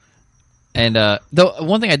terrible. And though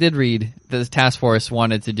one thing I did read that this task force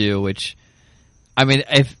wanted to do, which I mean,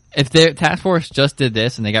 if their task force just did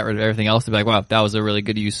this and they got rid of everything else, they'd be like, wow, that was a really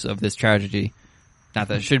good use of this tragedy. Not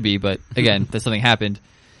that it should be, but again, that something happened.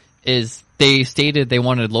 Is they stated they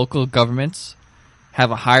wanted local governments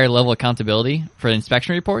have a higher level of accountability for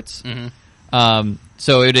inspection reports. Mm-hmm.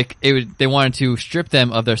 So they wanted to strip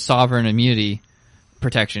them of their sovereign immunity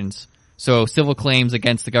protections. So civil claims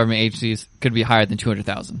against the government agencies could be higher than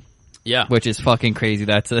 200,000. Yeah. Which is fucking crazy.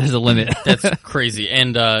 There's a limit. That's crazy.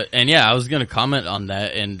 And yeah, I was going to comment on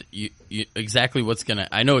that, and you I know exactly what's going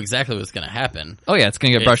to happen. Oh yeah, it's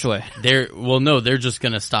going to get brushed away. They're just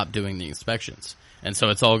going to stop doing the inspections. And so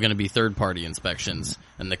it's all going to be third-party inspections,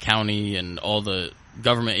 and the county and all the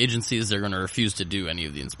government agencies, they're going to refuse to do any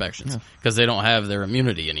of the inspections because they don't have their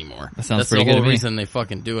immunity anymore. That sounds That's pretty the good whole to me. reason they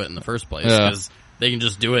fucking do it in the first place, because they can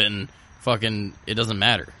just do it and fucking it doesn't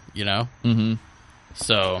matter, Mm-hmm.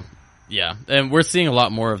 So, yeah. And we're seeing a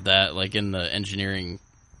lot more of that, like in the engineering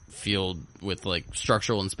field with like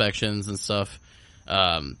structural inspections and stuff.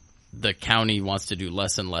 The county wants to do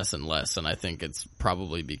less and less and less, and I think it's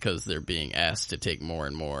probably because they're being asked to take more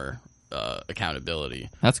and more accountability.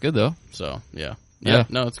 That's good though. So, yeah. Yeah.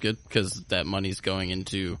 No, it's good because that money's going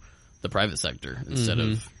into the private sector instead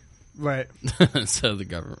of Right. instead of the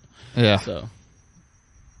government. Yeah. So,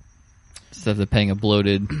 Instead of paying a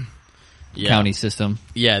bloated yeah. county system.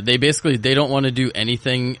 Yeah, they don't want to do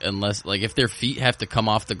anything unless, like, if their feet have to come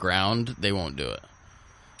off the ground, they won't do it.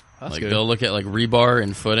 That's like, good. they'll look at, like, rebar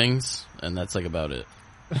and footings, and that's, like, about it.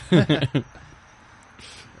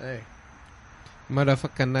 Hey.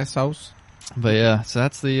 Motherfucking nice house. But yeah, so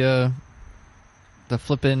that's the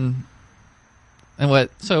flipping. And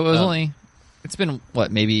what? So it was it's been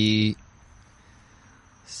what, maybe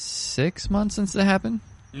 6 months since it happened?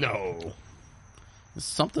 No.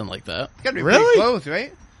 Something like that. It's gotta be Really? pretty close,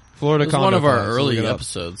 right? Florida It was condo one of our files, early look it up.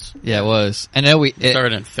 episodes. Yeah, it was. I know It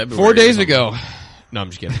started in February. 4 days or something. ago. No, I'm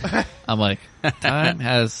just kidding. I'm like, time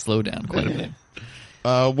has slowed down quite a bit.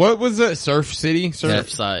 What was it? Surf City?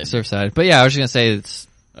 Surfside. Surfside. But yeah, I was just gonna say it's.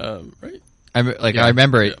 Right? I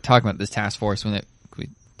remember talking about this task force when we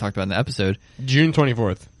talked about it in the episode. June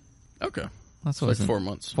 24th. Okay. That's Like what 4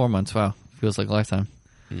 months. 4 months. Wow, feels like a lifetime.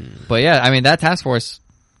 But yeah, I mean that task force.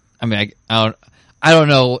 I mean, I don't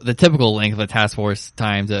know the typical length of a task force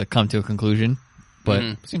time to come to a conclusion, but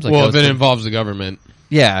it seems like well, that if was it good. involves the government.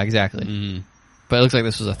 Yeah, exactly. But it looks like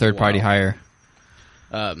this was a third party hire.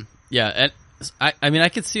 Yeah, and I mean, I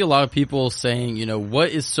could see a lot of people saying, you know, what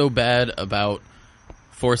is so bad about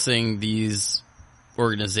forcing these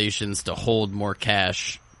organizations to hold more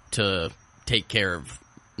cash to take care of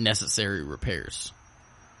necessary repairs?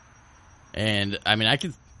 And I mean,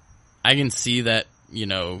 I can see that, you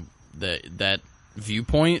know, that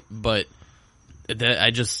viewpoint, but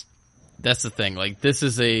that's the thing. Like, this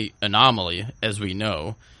is a anomaly, as we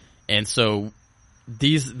know, and so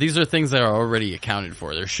these are things that are already accounted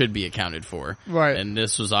for. There should be accounted for, Right. And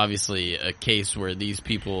this was obviously a case where these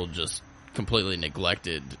people just completely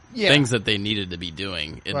neglected Yeah. things that they needed to be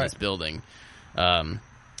doing in Right. this building.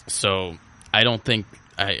 So I don't think.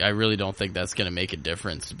 I really don't think that's going to make a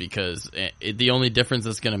difference, because the only difference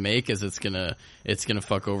it's going to make is it's going to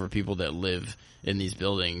fuck over people that live in these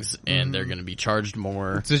buildings, and they're going to be charged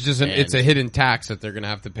more. It's just it's a hidden tax that they're going to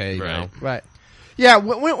have to pay. You know? Right. Yeah,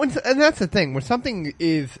 and that's the thing. When something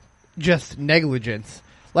is just negligence,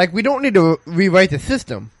 like, we don't need to rewrite the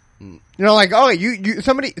system. You know, like, oh,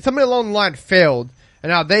 somebody along the line failed,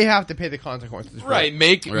 and now they have to pay the consequences. Right.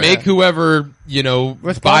 Make whoever, you know,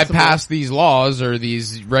 Responsible. bypass these laws or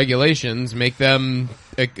these regulations, make them,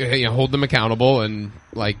 you know, hold them accountable. And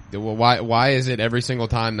like, why is it every single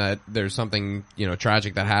time that there's something, you know,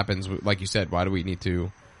 tragic that happens, like you said, why do we need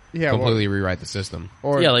to completely rewrite the system?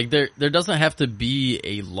 Or Yeah, like there doesn't have to be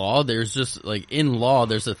a law. There's just, like, in law,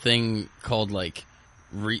 there's a thing called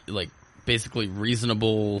basically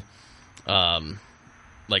reasonable,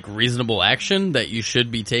 reasonable action that you should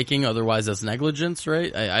be taking. Otherwise, that's negligence,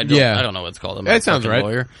 right? I don't know what it's called. I'm not That sounds a right.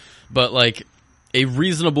 lawyer, but like, a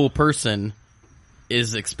reasonable person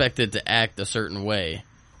is expected to act a certain way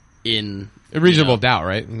in A reasonable doubt,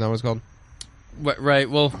 right? Isn't that what it's called? Right.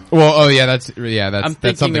 Well, that's I'm that's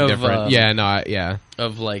something thinking of, different.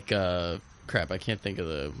 of like crap, I can't think of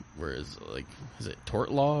the words. Like, is it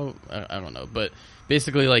tort law? I don't know, but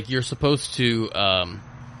basically, like, you're supposed to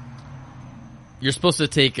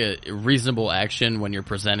take a reasonable action when you're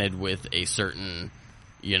presented with a certain,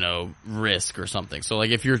 you know, risk or something. So,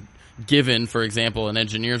 like, if you're given, for example, an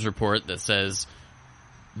engineer's report that says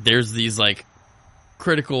there's these, like,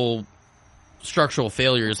 critical structural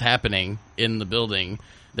failures happening in the building,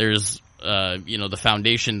 there's you know, the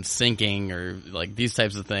foundation sinking, or like these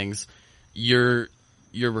types of things, you're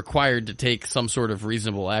required to take some sort of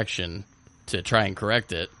reasonable action to try and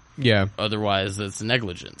correct it. Yeah. Otherwise, it's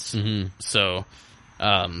negligence. So,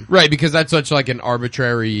 Right, because that's such like an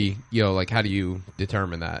arbitrary, you know, like, how do you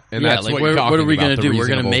determine that? And yeah, that's like, what you're what talking are we going to do? We're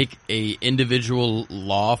going to make a individual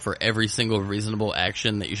law for every single reasonable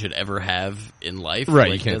action that you should ever have in life.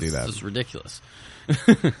 Right, Like, you can't do that's that. just ridiculous.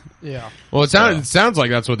 yeah, Well, it sounds like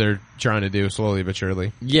that's what they're trying to do, slowly but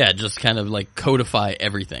surely. Yeah, just kind of like codify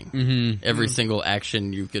everything. Every single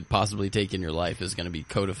action you could possibly take in your life is going to be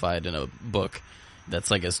codified in a book that's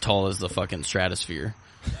like as tall as the fucking stratosphere.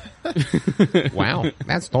 Wow,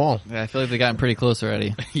 that's tall. Yeah, I feel like they've gotten pretty close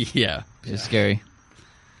already. Yeah. Which is scary.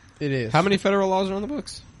 it is. How many federal laws are on the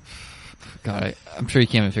books? God, I'm sure you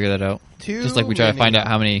can't even figure that out. Too Just like we try to many. find out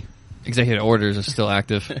how many executive orders are still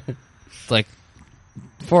active. It's like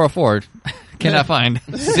 404. Cannot find.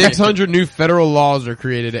 600 new federal laws are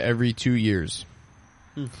created every 2 years.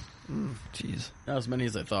 Jeez. Not as many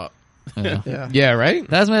as I thought. Yeah. Yeah. Yeah, right?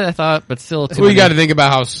 That's what I thought, but still too Well, you many. got to think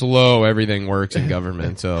about how slow everything works in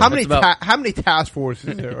government. So How many about- how many task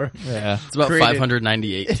forces there are? Yeah. It's about Created.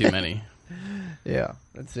 598 too many. Yeah,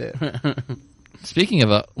 that's it. Speaking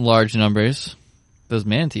of large numbers, those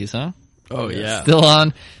manatees, huh? Oh, yeah. Still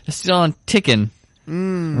on ticking. We're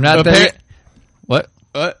not But there par- yet. What?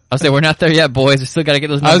 I'll say we're not there yet, boys. We still got to get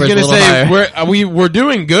those I was numbers going to a little say higher. we're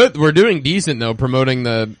doing good. We're doing decent though, promoting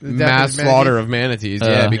the mass manatees. slaughter of manatees.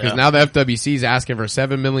 Yeah, because Yeah. now the FWC is asking for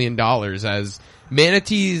 $7 million as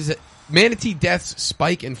manatee deaths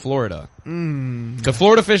spike in Florida. The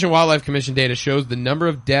Florida Fish and Wildlife Commission data shows the number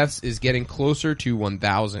of deaths is getting closer to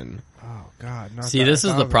 1,000. Oh God! Not See, that this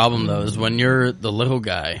is the 1,000. problem, though, is when you're the little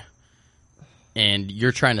guy and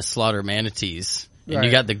you're trying to slaughter manatees and Right.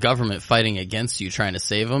 you got the government fighting against you trying to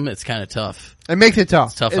save them, it's kind of tough. It makes it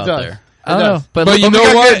tough. It's tough it out does. there. I don't know. But But you we know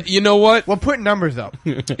got what? good- You know what? Well, putting numbers up.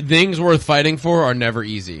 Things worth fighting for are never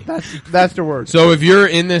easy. That's the word. So if you're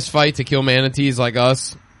in this fight to kill manatees like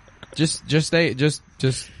us, just stick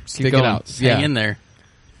it going. out. Just hang in there.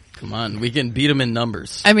 Come on, we can beat them in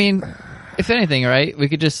numbers. I mean, if anything, right? We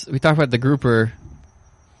talked about the grouper.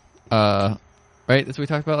 Right? That's what we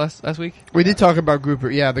talked about last week. We did talk about grouper.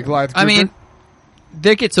 Yeah, the Goliath. I Grouper. mean,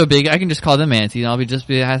 they get so big, I can just call them manatee, and I'll be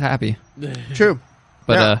happy. true.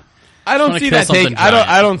 But Yeah. I don't wanna see kill that something I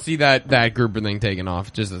giant. don't see that grouper thing taking off.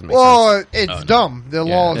 It just doesn't make sense. Well, it's dumb. The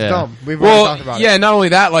law is Yeah. dumb. We've already talked about yeah, it. not only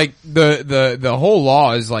that, like the whole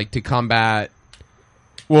law is like to combat.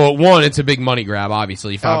 Well, one, it's a big money grab.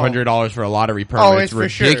 Obviously, $500 for a lottery permit. Oh, it's it's for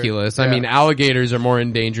sure. ridiculous. I Yeah. mean, alligators are more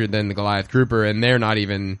endangered than the Goliath grouper, and they're not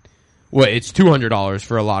even. What? It's $200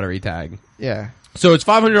 for a lottery tag. Yeah. So it's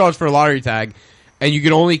 $500 for a lottery tag, and you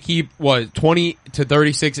can only keep 20 to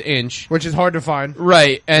 36 inch. Which is hard to find.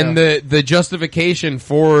 Right, and Yeah. the justification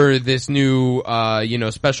for this new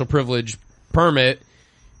special privilege permit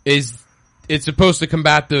is it's supposed to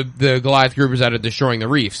combat the Goliath groupers that are destroying the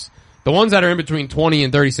reefs. The ones that are in between 20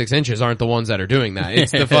 and 36 inches aren't the ones that are doing that.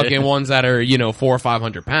 It's the fucking ones that are 400 or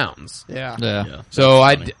 500 pounds. Yeah. Yeah. Yeah. So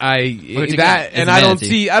That's funny. Which that again, is and a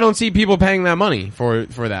manatee. I don't see people paying that money for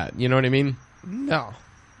that. You know what I mean? No.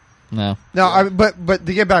 No. No, but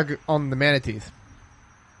to get back on the manatees.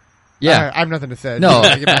 Yeah. I have nothing to say. No.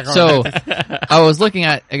 To get back on So manatees. I was looking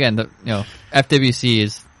at again. FWC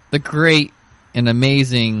is the great and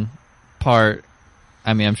amazing part.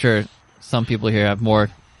 I mean, I'm sure some people here have more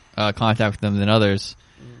contact with them than others.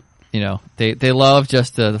 They love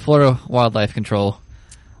just the Florida Wildlife Control.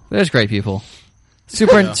 There's great people,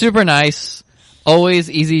 super nice, always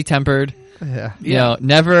easy tempered. Yeah.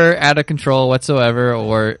 Never out of control whatsoever,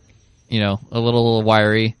 or a little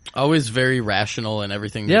wiry. Always very rational in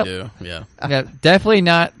everything Yep. they do. Yeah. Yeah, definitely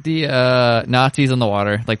not the Nazis on the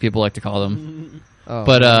water, like people like to call them. Oh,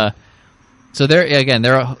 But so they're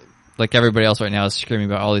like everybody else right now is screaming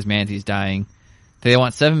about all these manatees dying. They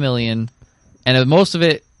want $7 million, and most of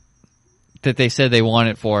it that they said they want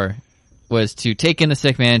it for was to take in the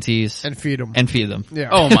sick manatees and feed them. and feed them. Yeah.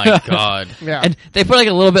 Oh my god. yeah. And they put like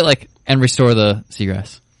a little bit and restore the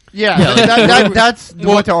seagrass. yeah. That's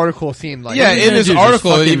what the article seemed like. Yeah, What are you in gonna this do, just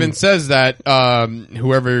article, it fucking- even says that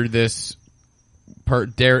whoever this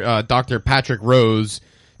Dr. Patrick Rose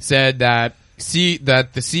said that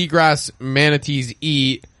the seagrass manatees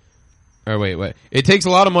eat. Or wait. It takes a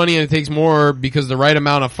lot of money and it takes more because the right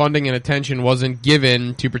amount of funding and attention wasn't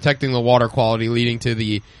given to protecting the water quality, leading to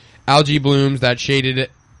the algae blooms that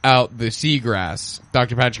shaded out the seagrass.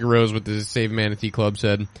 Dr. Patrick Rose with the Save Manatee Club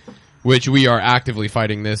said, which we are actively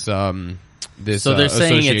fighting this this So they're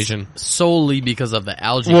saying association. it's solely because of the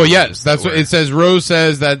algae. Well, blooms, yes, that's what or- it says. Rose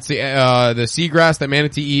says that's the seagrass that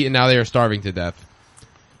manatee eat, and now they are starving to death.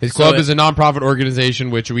 His club is a nonprofit organization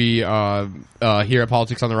which we here at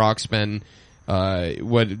Politics on the Rocks spend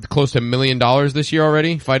close to $1 million this year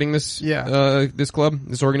already fighting this this club,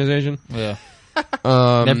 this organization. Yeah,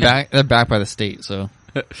 Um, they're backed by the state, so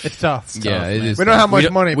It's tough. yeah, it is. We don't have we much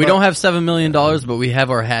don't, money. we but don't have $7 million, but we have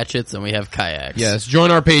our hatchets and we have kayaks. Yes, join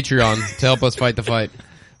our Patreon to help us fight the fight.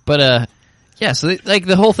 But so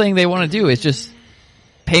the whole thing they want to do is just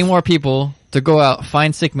pay more people to go out,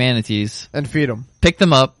 find sick manatees, and feed them. pick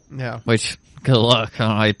them up. Yeah. Which good luck. I don't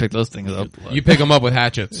know how you pick those things up. You pick them up with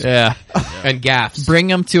hatchets Yeah. and gaffs. Bring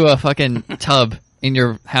them to a fucking tub in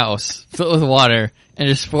your house, fill it with water, and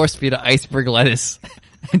just force feed an iceberg lettuce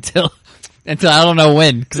until I don't know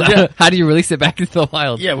when. Cause how do you release it back into the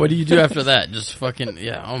wild? Yeah, what do you do after that? Just fucking,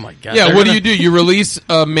 oh my god. Yeah, They're what do gonna- you do? You release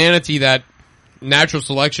a manatee that natural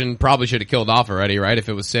selection probably should have killed off already, right? If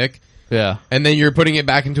it was sick. Yeah. And then you're putting it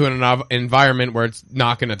back into an environment where it's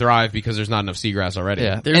not going to thrive because there's not enough seagrass already.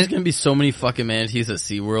 Yeah. There's And- gonna be so many fucking manatees at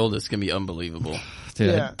SeaWorld, it's gonna be unbelievable. Dude,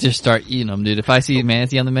 Yeah. just start eating them, dude. If I see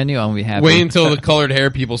manatee on the menu, I'm gonna be happy. Wait until the colored hair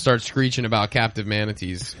people start screeching about captive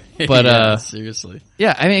manatees. But, Yeah, seriously.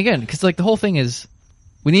 Yeah, I mean, again, because the whole thing is,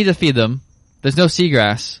 we need to feed them. There's no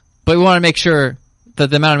seagrass, but we want to make sure that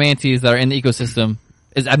the amount of manatees that are in the ecosystem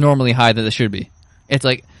is abnormally high that it should be. It's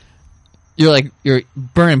you're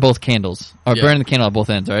burning both candles, or Yeah. burning the candle at both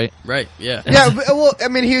ends, right? Right, yeah. Yeah, but, well, I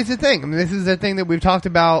mean, here's the thing. I mean, this is the thing that we've talked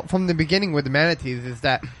about from the beginning with the manatees is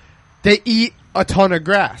that they eat a ton of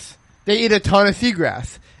grass. They eat a ton of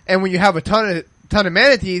seagrass. And when you have a ton of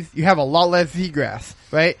manatees, you have a lot less seagrass,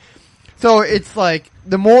 right? So it's like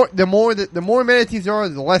the more manatees there are,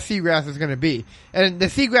 the less seagrass is going to be. And the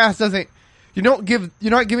seagrass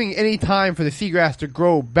you're not giving any time for the seagrass to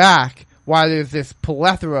grow back while there's this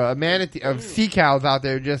plethora of sea cows out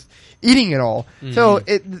there just eating it all. So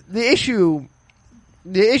the issue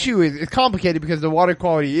is complicated because the water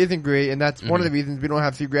quality isn't great, and that's one of the reasons we don't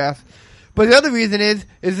have seagrass. But the other reason is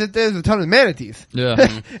that there's a ton of manatees. Yeah. And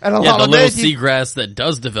a Yeah, lot the of little manatees seagrass that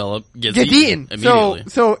does develop gets eaten. immediately.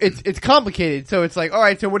 So it's complicated. So it's like, all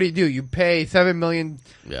right, so what do? You pay $7 million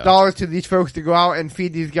Yeah. to these folks to go out and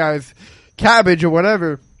feed these guys cabbage or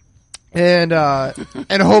whatever, and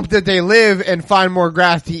hope that they live and find more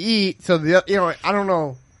grass to eat. So I don't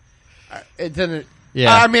know.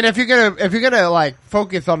 Yeah. I mean, if you're gonna like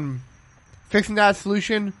focus on fixing that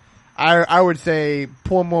solution, I would say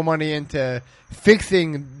pour more money into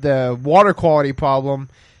fixing the water quality problem,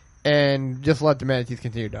 and just let the manatees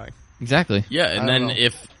continue dying. Exactly. Yeah, and I don't then know.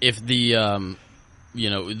 if the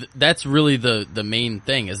that's really the main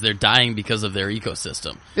thing is they're dying because of their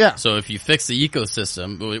ecosystem. Yeah. So if you fix the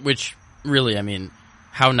ecosystem, which really, I mean,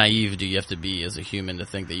 how naive do you have to be as a human to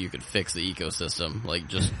think that you could fix the ecosystem? Like,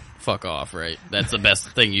 just fuck off, right? That's the best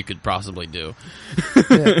thing you could possibly do.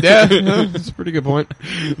 Yeah, that's a pretty good point.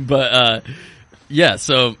 But yeah,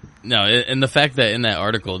 so no, and the fact that in that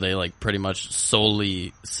article they like pretty much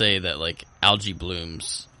solely say that like algae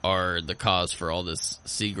blooms are the cause for all this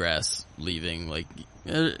seagrass leaving, like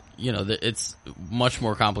it's much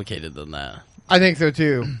more complicated than that. I think so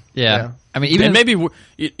too. Yeah. I mean, even And maybe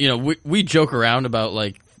we joke around about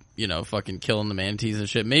like fucking killing the manatees and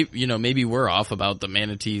shit. Maybe we're off about the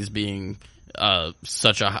manatees being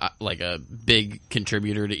such a big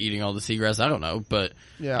contributor to eating all the seagrass. I don't know, but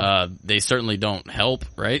they certainly don't help,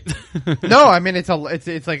 right? No, I mean it's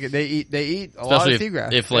like they eat a lot Especially of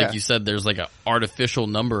seagrass. if like you said, there's like an artificial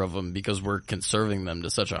number of them because we're conserving them to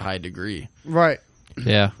such a high degree. right.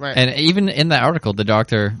 Yeah. Right. And even in that article, the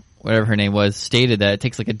doctor, whatever her name was, stated that it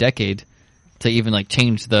takes like a decade to even like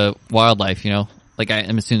change the wildlife, Like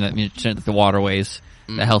I'm assuming that means the waterways,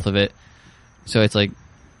 the health of it. So it's like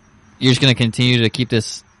you're just going to continue to keep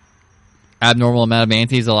this abnormal amount of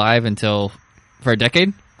manatees alive for a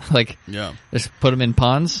decade? Like, Yeah. just put them in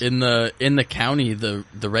ponds? In the county, the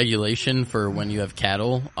regulation for when you have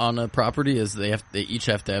cattle on a property is they each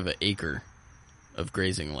have to have an acre of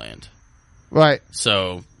grazing land. Right.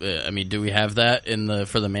 So, I mean, do we have that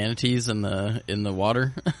for the manatees in the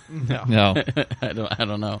water? No. I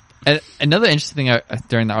don't know. And another interesting thing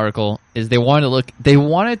during the article is they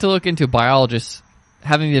wanted to look into biologists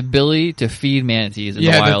having the ability to feed manatees in the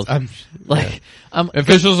wild.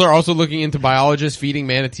 Officials are also looking into biologists feeding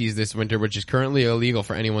manatees this winter, which is currently illegal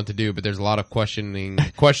for anyone to do, but there's a lot of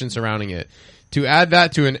questions surrounding it. To add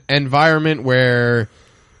that to an environment where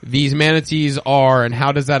these manatees are, and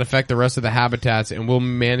how does that affect the rest of the habitats, and will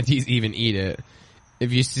manatees even eat it?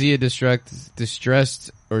 If you see a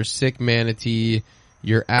distressed or sick manatee,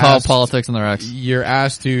 you're Call asked politics on the rocks. You're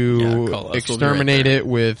asked Yeah, call to us. We'll be exterminate right there. it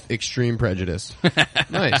with extreme prejudice.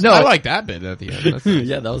 Nice. No. I like that bit at the end. That's nice.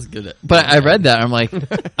 Yeah, that was good. But I read that, I'm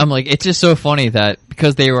like, it's just so funny that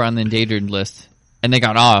because they were on the endangered list and they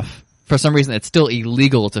got off, for some reason it's still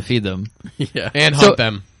illegal to feed them. Yeah. And So- hunt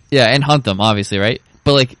them. Yeah, and hunt them, obviously, right?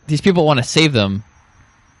 But like, these people want to save them,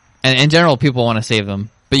 and in general, people want to save them,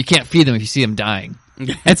 but you can't feed them if you see them dying.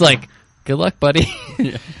 It's like, good luck, buddy.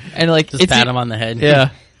 And like, Just it's pat them on the head. Yeah.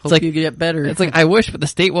 Hope you get better. It's like, I wish, but the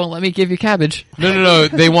state won't let me give you cabbage. No.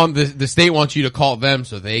 They want the state wants you to call them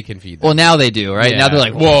so they can feed them. Well, now they do, right? Yeah. Now they're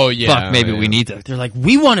like, Whoa, yeah, fuck, maybe yeah. we need to. They're like,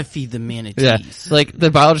 we want to feed the manatees. Yeah. Like, the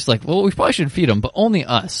biologist's like, well, we probably should feed them, but only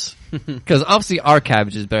us. Because obviously our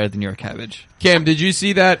cabbage is better than your cabbage. Cam, did you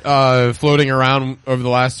see that floating around over the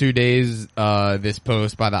last 2 days? This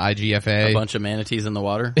post by the IGFA. A bunch of manatees in the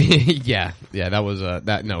water yeah, that was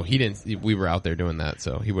that. No, he didn't. We were out there doing that,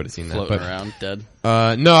 so he would have seen that. floating But around, dead.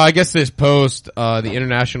 no, I guess this post, the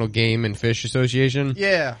International Game and Fish Association.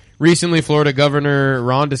 Yeah. Recently, Florida Governor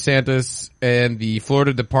Ron DeSantis and the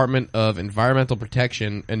Florida Department of Environmental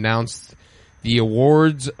Protection announced the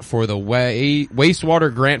awards for the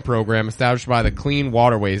wastewater grant program established by the Clean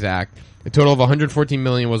Waterways Act. A total of $114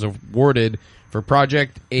 million was awarded for a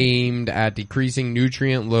project aimed at decreasing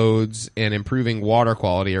nutrient loads and improving water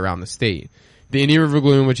quality around the state. The Indian River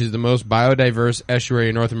Lagoon, which is the most biodiverse estuary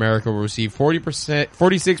in North America, will receive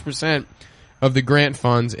 46% of the grant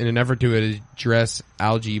funds in an effort to address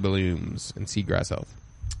algae blooms and seagrass health.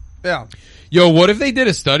 Yeah. Yo, what if they did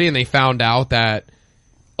a study and they found out that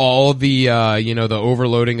all the, the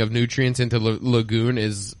overloading of nutrients into lagoon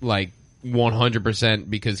is like 100%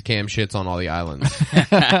 because Cam shits on all the islands.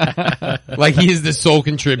 Like he is the sole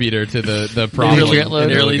contributor to the problem. Nutrient load.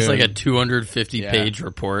 And in they the released like a lagoon. 250 page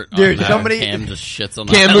report. Dude, on somebody- Cam just shits on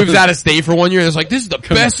the Cam island. moves out of state for 1 year and it's like, this is the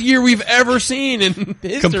best year we've ever seen in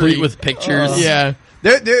history. complete with pictures. Yeah.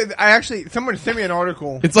 Someone sent me an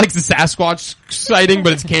article. It's like the Sasquatch sighting,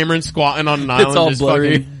 but it's Cameron squatting on an island all just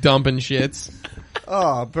blurry. fucking dumping shits.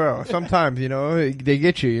 Oh, bro. Sometimes they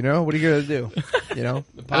get you. What are you gonna do? The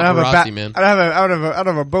paparazzi, man. I don't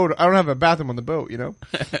have a boat. I don't have a bathroom on the boat.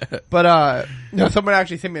 But someone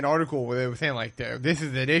actually sent me an article where they were saying like, this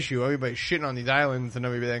is an issue. Everybody's shitting on these islands and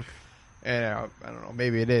everything. And I don't know.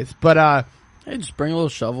 Maybe it is. But Hey, just bring a little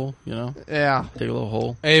shovel, yeah, dig a little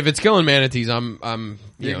hole. Hey, if it's killing manatees, I'm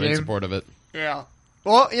You in game? support of it. yeah.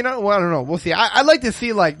 Well, I don't know. We'll see. I'd like to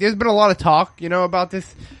see, like, there's been a lot of talk, about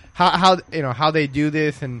this, how how they do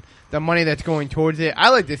this and the money that's going towards it. I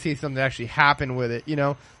like to see something actually happen with it,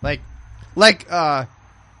 like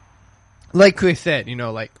Chris said,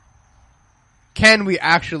 like, can we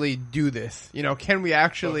actually do this? Can we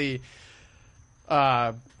actually,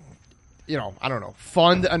 I don't know,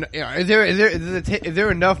 fund? Is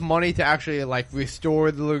there enough money to actually like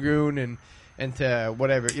restore the lagoon and to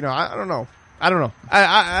whatever? I don't know. I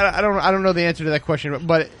don't know the answer to that question,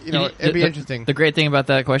 but it'd be interesting. The great thing about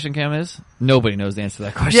that question, Cam, is nobody knows the answer to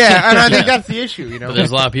that question. Yeah, and I think that's the issue. But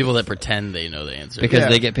there's a lot of people that pretend they know the answer because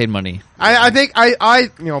they get paid money. I think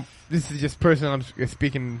this is just personal. I'm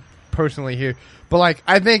speaking personally here, but like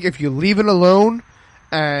I think if you leave it alone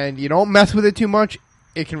and you don't mess with it too much,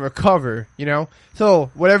 it can recover.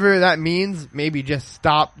 So whatever that means, maybe just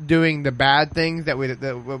stop doing the bad things that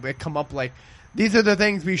we come up like. These are the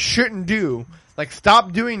things we shouldn't do. Like,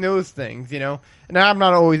 stop doing those things, And I'm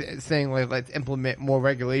not always saying, like, let's implement more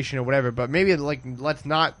regulation or whatever, but maybe, like, let's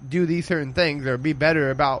not do these certain things or be better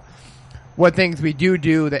about what things we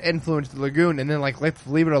do that influence the lagoon, and then, like, let's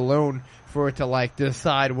leave it alone for it to, like,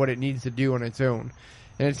 decide what it needs to do on its own.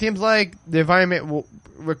 And it seems like the environment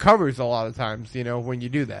recovers a lot of times, when you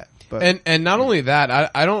do that. But And not only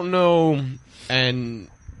that, I don't know, and...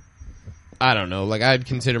 I don't know. Like, I'd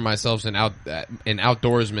consider myself an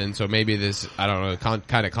outdoorsman, so maybe this, I don't know,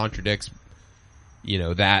 kind of contradicts,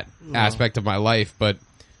 that aspect of my life. But,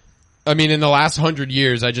 I mean, in the last 100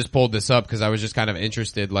 years, I just pulled this up because I was just kind of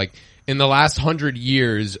interested. Like, in the last 100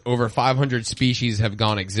 years, over 500 species have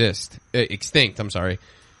gone extinct. I'm sorry.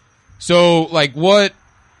 So, like, what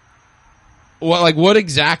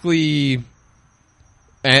exactly?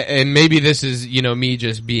 And maybe this is, me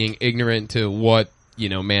just being ignorant to what.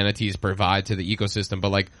 Manatees provide to the ecosystem, but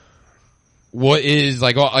like, what is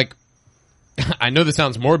like, I know this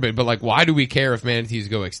sounds morbid, but like, why do we care if manatees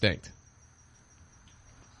go extinct?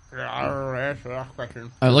 I don't know, answer that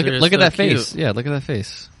question. Look at that face. Yeah, look at that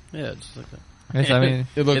face. Yeah, just like that. Yes, I mean,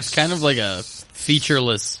 It's kind of like a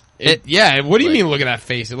featureless. Yeah, what do you mean look at that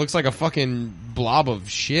face? It looks like a fucking blob of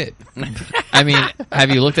shit. I mean,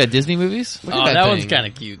 have you looked at Disney movies? Look Oh, at that thing. one's kind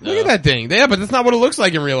of cute. Look at that thing. Yeah, but that's not what it looks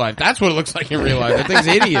like in real life. That's what it looks like in real life. That thing's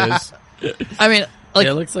hideous. I mean, like,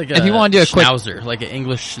 it looks like if you want to do a quick schnauzer, like an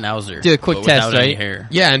English schnauzer. Do a quick but test, without any right? Hair.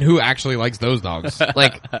 Yeah, and who actually likes those dogs?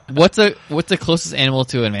 like, what's the closest animal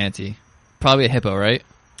to a manatee? Probably a hippo, right?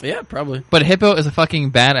 Yeah, probably. But a hippo is a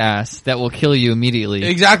fucking badass that will kill you immediately.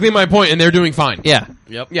 Exactly my point, and they're doing fine. Yeah,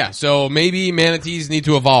 Yep. Yeah, so maybe manatees need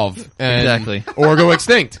to evolve. Exactly. Or go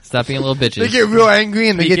extinct. stop being little bitches. They get real angry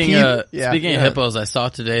and they get teeth. Speaking of hippos, I saw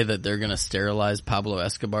today that they're gonna sterilize Pablo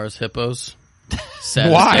Escobar's hippos.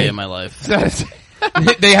 Saddest Why? day of my life.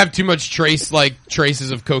 They have too much traces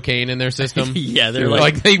of cocaine in their system. Yeah, they're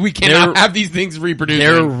we cannot have these things reproducing.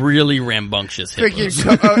 They're really rambunctious hippos.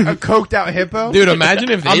 Freaking a coked out hippo. Dude,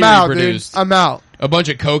 imagine if they I'm out, dude. reproduced I'm out. a bunch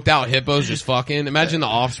of coked out hippos just fucking. Imagine the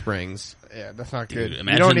offsprings. Yeah, that's not good. Dude, You don't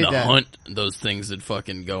imagine need the that. hunt those things would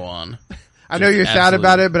fucking go on. I know Just you're sad absolute-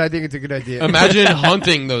 about it, but I think it's a good idea. Imagine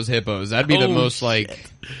hunting those hippos. That'd be the Oh, most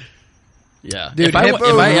like Yeah, Dude, if I hippos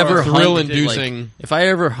ever are hunt, thrill-inducing. like, if I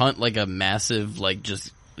ever hunt like a massive, like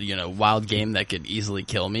just wild game that could easily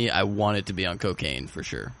kill me, I want it to be on cocaine for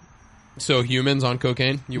sure. so humans on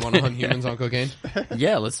cocaine. You want to hunt humans on cocaine?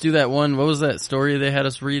 Yeah, let's do that one. What was that story they had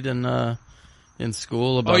us read in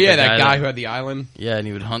school about? Oh yeah, the that guy who had the island. yeah, and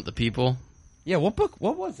he would hunt the people. Yeah, what book?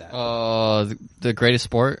 What was that? The greatest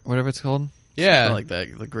sport, whatever it's called. Yeah, Something like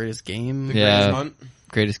that. The greatest game. the Yeah. greatest hunt.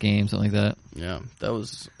 Greatest game, something like that. Yeah, that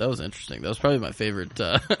was interesting. That was probably my favorite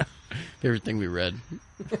favorite thing we read.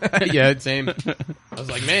 Yeah, same. I was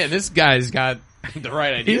like, man, this guy's got the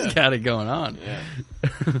right idea. He's got it going on.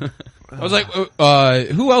 Yeah. I was like,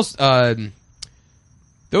 who else? There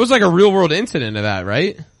was like a real world incident of that,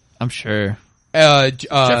 right? I'm sure.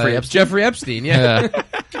 Jeffrey Epstein? Jeffrey Epstein, yeah. Yeah.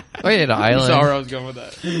 Oh yeah, the You island. saw where I was going with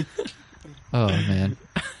that. Oh man.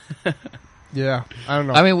 Yeah, I don't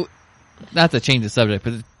know. I mean, not to change the subject,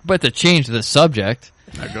 but to change the subject.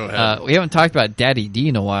 Go ahead. We haven't talked about Daddy D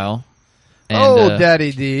in a while. And,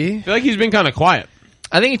 Daddy D. I feel like he's been kind of quiet,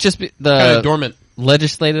 I think it's just kind the of dormant.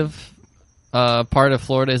 legislative part of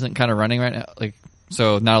Florida isn't kind of running right now. Like,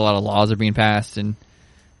 so not a lot of laws are being passed, and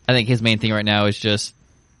I think his main thing right now is just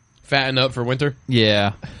Fatten up for winter.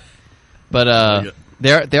 yeah. But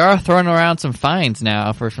they are throwing around some fines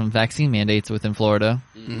now for some vaccine mandates within Florida.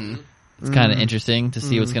 Mm-hmm. It's kind of interesting to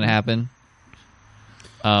see what's going to happen.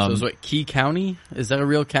 So is what, Key County? Is that a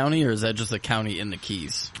real county, or is that just a county in the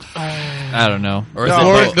Keys? I don't know. Or is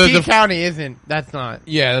No, it both? Key County isn't. That's not.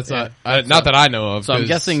 Yeah, that's not not that I know of. So I'm 'cause-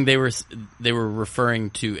 guessing they were referring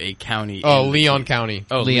to a county. Oh, in the Leon Keys. County.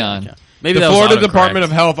 Oh, Leon. County. Maybe The that was Florida autocorrect. Department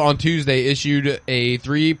of Health on Tuesday issued a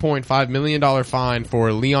 $3.5 million fine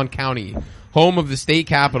for Leon County, home of the state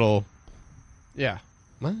capital. Yeah.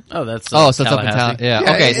 Oh, that's So it's up in town. Tallahassee. Yeah.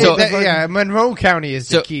 Okay. So Monroe County is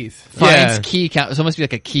So- the Keys. finds Yeah. Key County. So it must be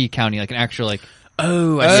like a Key County, like an actual like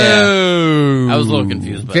Oh, I Oh. I was a little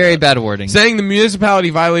confused. By very that. bad wording. Saying the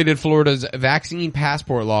municipality violated Florida's vaccine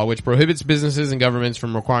passport law, which prohibits businesses and governments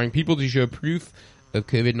from requiring people to show proof of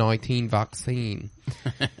COVID-19 vaccine.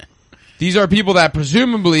 These are people that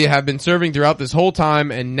presumably have been serving throughout this whole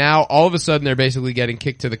time, and now all of a sudden they're basically getting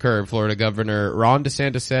kicked to the curb, Florida Governor Ron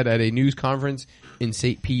DeSantis said at a news conference in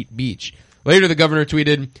St. Pete Beach. Later, the governor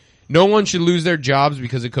tweeted, "No one should lose their jobs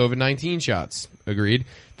because of COVID-19 shots." Agreed.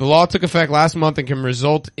 The law took effect last month and can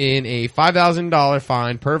result in a $5,000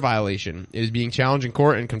 fine per violation. It is being challenged in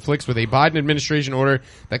court and conflicts with a Biden administration order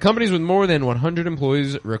that companies with more than 100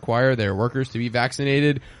 employees require their workers to be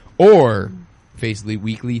vaccinated or face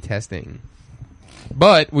weekly testing.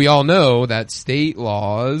 But we all know that state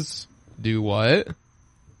laws do what?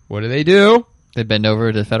 What do they do? They bend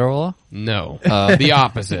over to federal law. No. The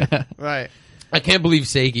opposite. Right. I can't believe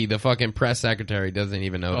Sakey, the fucking press secretary, doesn't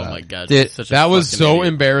even know Oh that. my god, Dude, she's such a That was fucking so idiot.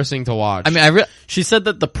 embarrassing to watch. I mean, She said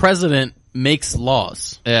that the president makes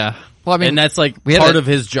laws, yeah. Well, I mean, and that's like we had part a- of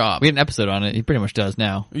his job. we had an episode on it. He pretty much does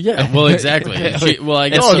now. Yeah, well, exactly. I guess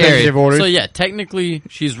It's scary. So yeah, technically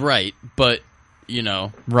she's right, but you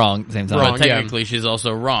know, Wrong at the same time. Wrong. but technically she's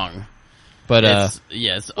also wrong. But It's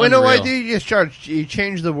Well, you know what? unreal. You just you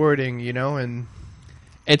change the wording, and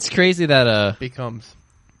it's crazy that becomes.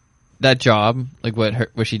 that job, like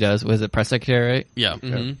what she does, was it press secretary, right? Yeah,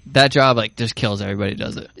 That job like just kills everybody who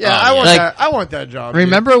does it. Yeah, Oh, I want yeah. that. I want that job. dude.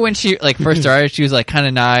 Remember when she like first started, she was like kind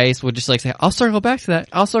of nice, would just like say, "I'll circle back to that.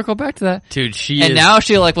 I'll circle back to that." dude, she And is, now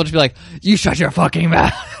she like will just be like, "You shut your fucking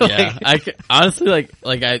mouth." yeah, honestly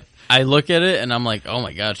like I look at it and I'm like, oh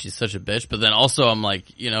my god, she's such a bitch. But then also I'm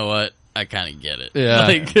like, you know what? I kind of get it. Yeah.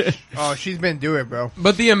 Like, Oh, she's been doing it, bro.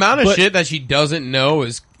 But the amount of But- shit that she doesn't know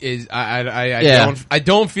is Yeah. I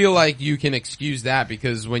don't feel like you can excuse that,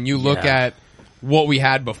 because when you look Yeah. at what we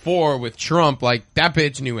had before with Trump, like that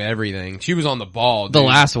bitch knew everything. She was on the ball. The dude.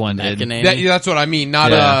 last one did. McEnany. That's what I mean.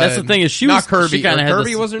 Not Yeah. That's the thing is she not was Kirby. She kind Or of had Kirby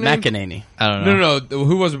this was her name. McEnany. I don't know. No.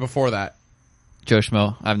 Who was it before that? Joe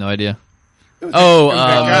Schmo. I have no idea. Oh, that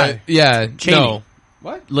guy. Yeah, Cheney. no.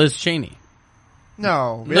 What? Liz Cheney.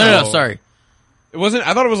 No, No, sorry. It wasn't.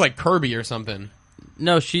 I thought it was like Kirby or something.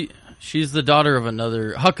 No, she's the daughter of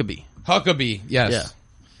another Huckabee. Huckabee. Yes.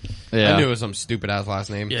 Yeah. I knew it was some stupid ass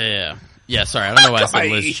last name. Yeah, sorry, I don't know why I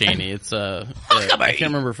said Liz Cheney. It's I can't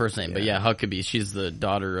remember her first name, but yeah, Huckabee. She's the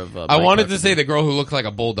daughter of. I wanted to say the girl who looked like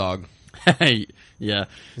a bulldog. Yeah,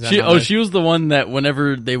 that not right? she was the one that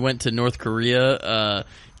whenever they went to North Korea,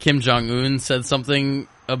 Kim Jong Un said something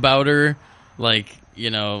about her, like,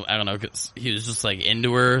 you know, I don't know, 'cause he was just like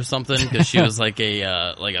into her or something, because she was like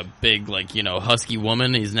a big, like, you know, husky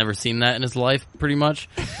woman. He's never seen that in his life, pretty much.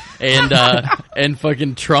 And and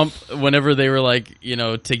fucking Trump, whenever they were like, you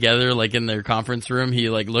know, together, like in their conference room, he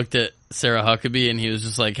like looked at Sarah Huckabee and he was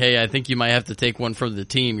just like, "Hey, I think you might have to take one for the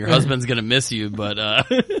team. Your husband's gonna miss you, but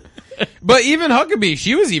But even Huckabee,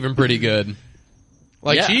 she was even pretty good.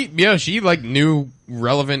 Like Yeah. she like knew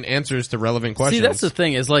relevant answers to relevant questions. See, that's the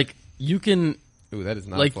thing is like you can Ooh, that is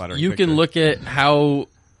not a like flattering you picture. can look at how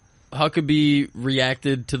Huckabee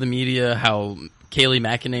reacted to the media, how Kayleigh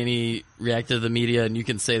McEnany reacted to the media, and you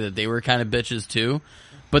can say that they were kind of bitches too.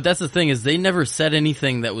 But that's the thing is they never said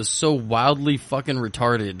anything that was so wildly fucking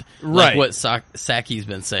retarded, like Right. what Saki's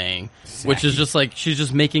been saying, which is just like she's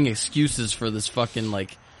just making excuses for this fucking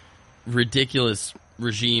like ridiculous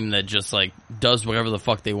regime that just like does whatever the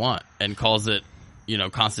fuck they want and calls it, you know,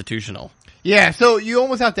 constitutional. Yeah, so you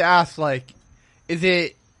almost have to ask, like, is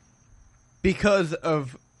it because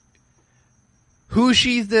of who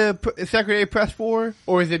she's the secretary of press for,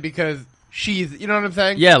 or is it because she's, you know what I'm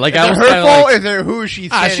saying? Yeah, like, is I it was her kinda fault, like- or is it who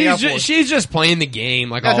she's standing up for? she's just playing the game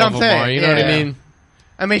like That's all what of I'm them are. saying, You know what I yeah. mean?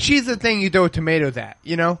 I mean, she's the thing you throw tomatoes at,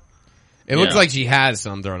 you know? It looks Yeah. like she has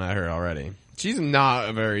some thrown at her already. She's not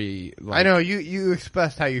a very. Like, I know, you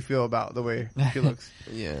expressed how you feel about the way she looks.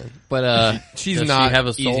 Yeah, But she's Does she not have a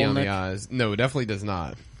easy soul, on the Nick? eyes. No, definitely does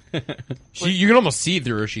not. You can almost see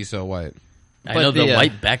through her. She's so white. I But know the the,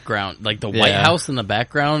 white background, like the White Yeah. House in the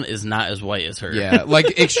background is not as white as her. Yeah,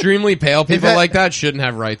 like extremely pale people that- like that shouldn't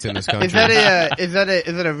have rights in this country. Is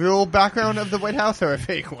that a real background of the White House or a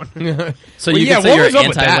fake one? So Well, you yeah, can say what you're was up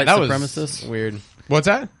with that? anti-white That was supremacist? weird. What's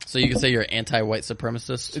that? So you can say you're anti-white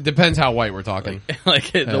supremacist. It depends how white we're talking.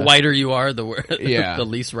 Like the whiter you are, Yeah. the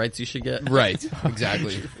least rights you should get. Right.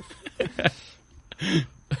 Exactly.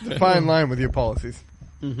 Fine line with your policies.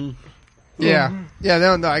 Mm-hmm. Yeah,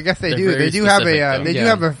 yeah. No. I guess they They're do. very They do have specific, a. though. They do Yeah.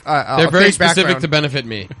 have a. They're very fake specific background. to benefit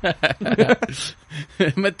me.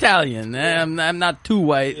 I'm Italian. I'm not too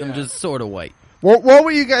white. I'm just sort of white. What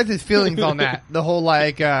were you guys' feelings on that? The whole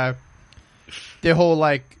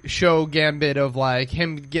show gambit of like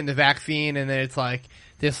him getting the vaccine, and then it's like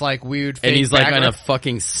this like weird. Fake And he's like on background. a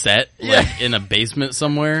fucking set, like in a basement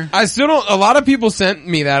somewhere. I still don't. A lot of people sent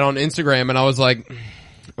me that on Instagram, and I was like,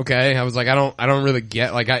 okay. I was like, I don't really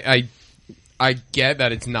get. Like, I get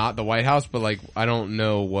that it's not the White House, but like, I don't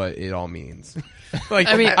know what it all means. Like,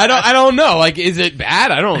 I mean, I don't know. Like, is it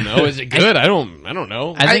bad? I don't know. Is it good? I don't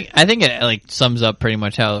know. I think it like sums up pretty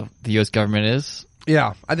much how the U.S. government is.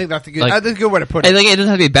 Yeah, I think that's a good. Like- that's a good way to put I it. think it doesn't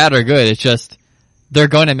have to be bad or good. It's just they're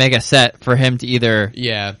going to make a set for him to either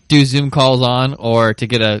Yeah. do Zoom calls on or to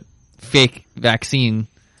get a fake vaccine.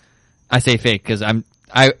 I say fake because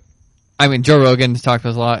I mean Joe Rogan talked about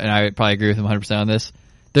this a lot, and I would probably agree with him 100% on this.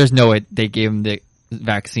 There's no way they gave him the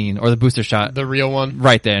vaccine or the booster shot The real one.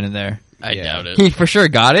 right then and there. I Yeah. doubt it. He for sure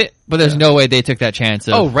got it, but there's no way they took that chance.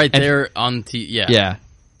 Of, Oh, right and- there on yeah. Yeah.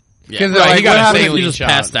 Because Right, he got a He saline just shot.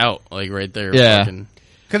 passed out like right there. Yeah. fucking-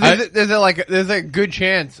 Because there's a good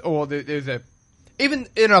chance, or there's a even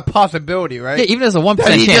in a possibility, right? Yeah, even as a 1% that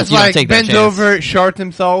chance, he just you don't like take that bends chance. over, sharts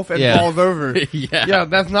himself, and Yeah. falls over. yeah. Yeah,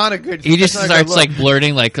 that's not a good. He just that's not a good starts look. like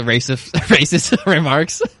blurting like racist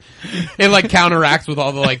remarks. It like counteracts with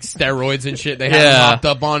all the like steroids and shit they have him Yeah. hopped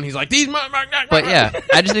up on. He's like, these motherfuckers. But yeah,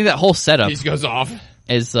 I just think that whole setup He just goes off.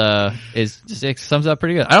 is just it sums up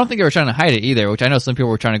pretty good. I don't think they were trying to hide it either, which I know some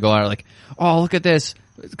people were trying to go out like, oh look at this,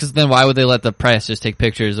 because then why would they let the press just take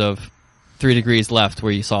pictures of 3 degrees left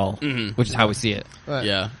where you saw, which is how we see it. Right.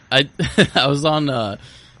 Yeah, I was on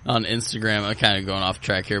Instagram. I'm kind of going off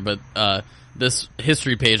track here, but this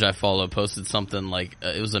history page I follow posted something like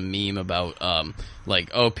it was a meme about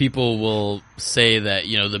like, oh, people will say that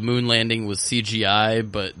the moon landing was CGI,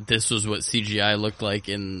 but this was what CGI looked like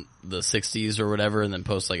in the 60s or whatever, and then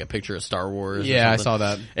post like a picture of Star Wars. Yeah, or I something. saw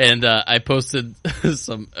that. And I posted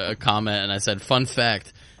some comment, and I said, "Fun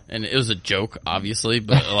fact." And it was a joke, obviously,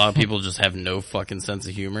 but a lot of people just have no fucking sense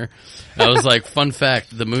of humor. I was like, fun fact,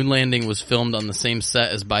 the moon landing was filmed on the same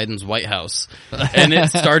set as Biden's White House. And it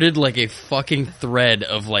started like a fucking thread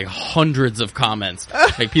of like hundreds of comments.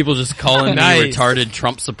 Like people just calling me Nice. retarded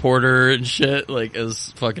Trump supporter and shit. Like it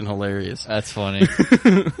was fucking hilarious. That's funny.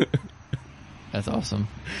 That's awesome.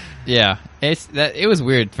 Yeah, it was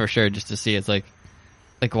weird for sure just to see. It's like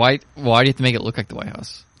why do you have to make it look like the White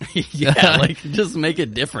House? Yeah, like just make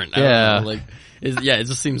it different. I don't Yeah. know, like it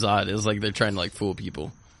just seems odd. It's like they're trying to like fool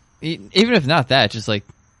people. Even if not that, just like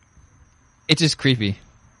it's just creepy.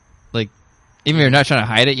 Like even if you're not trying to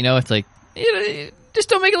hide it, it's like just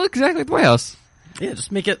don't make it look exactly like the White House. Yeah,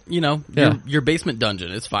 just make it, Yeah. your basement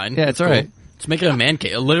dungeon. It's fine. Yeah, it's all right. Just make it a man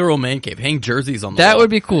cave, a literal man cave. Hang jerseys on the That wall. would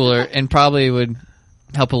be cooler and probably would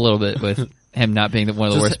help a little bit with him not being one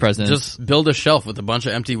of the worst presidents. Just build a shelf with a bunch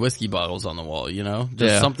of empty whiskey bottles on the wall, Just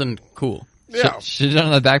Yeah. something cool. Yeah. Should have done it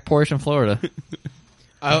on the back porch in Florida.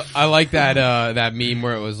 I like that that meme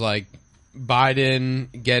where it was like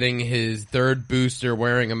Biden getting his third booster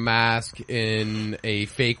wearing a mask in a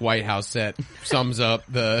fake White House set sums up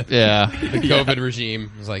the Yeah. COVID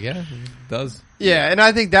regime. I was like, yeah, it does. Yeah, and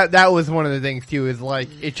I think that was one of the things too. Is like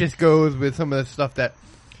it just goes with some of the stuff that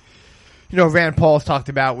Rand Paul's talked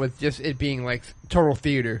about with just it being like total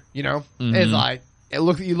theater. It's like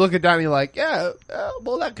you look at that and you're like, yeah,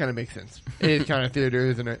 well that kind of makes sense. It is kind of theater,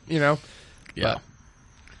 isn't it? Yeah.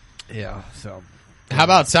 Yeah. So How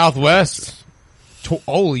about Southwest?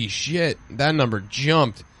 Holy shit, that number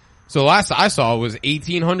jumped. So last I saw was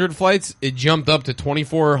 1,800 flights. It jumped up to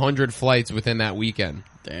 2,400 flights within that weekend.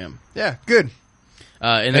 Damn. yeah, good.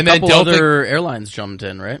 And And a then couple Delta- other airlines jumped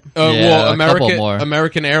in, right? Yeah, a couple more.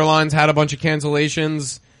 American Airlines had a bunch of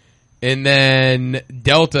cancellations, and then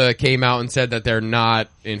Delta came out and said that they're not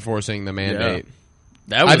enforcing the mandate.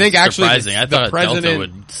 That was I think actually surprising. I the thought Delta president-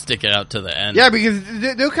 would stick it out to the end. Yeah, because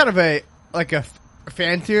they're kind of a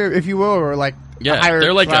fancier, if you will, or like Yeah, a higher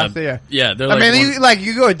they're like class. a yeah. they're I like mean,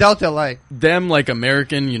 you go to Delta, like them like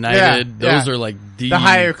American, United. Yeah, those yeah. are like the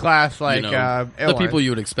higher class, like the airlines. people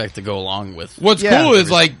you would expect to go along with. What's Yeah. cool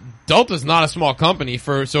is like Delta's not a small company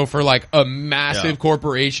for like a massive Yeah.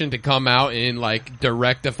 corporation to come out in like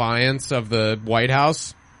direct defiance of the White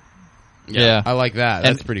House. Yeah. I like that. And-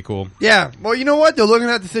 That's pretty cool. Yeah. Well, you know what? They're looking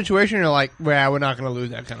at the situation and they're like, well, we're not going to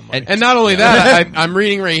lose that kind of money. And not only that, I'm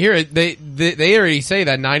reading right here. They already say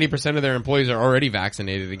that 90% of their employees are already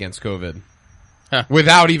vaccinated against COVID, Huh.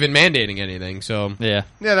 without even mandating anything. So, Yeah.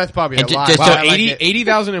 yeah, that's probably And a lot. just- wow, But I like 80 it.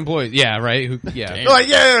 80,000 employees. Yeah, right. Yeah, Damn. They're like,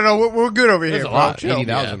 yeah, no, we're good over here. that's a bro. lot. Chill.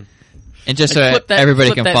 80,000. And just Like, so flip that, everybody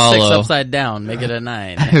flip can that follow. 6 upside down, make it a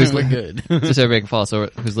 9. We're good. Just so everybody can follow. So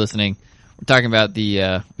who's listening? We're talking about we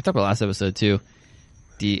talked about last episode too.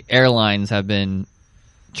 The airlines have been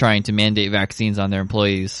trying to mandate vaccines on their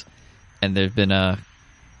employees, and there's been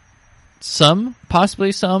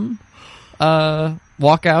possibly some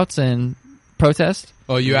walkouts and protests.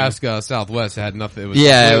 Oh, you ask Southwest. It had nothing. It was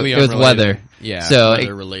Yeah, completely it was unrelated. weather. Yeah. So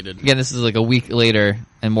Weather related. again, this is like a week later,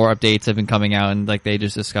 and more updates have been coming out, and like they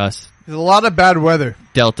just discussed, There's a lot of bad weather.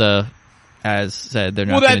 Delta has said they're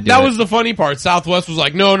not Well, going to do that it. was the funny part. Southwest was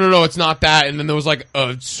like, no, it's not that. And then there was like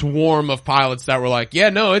a swarm of pilots that were like, yeah,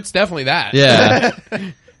 no, it's definitely that. Yeah.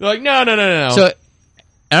 They're like, no. So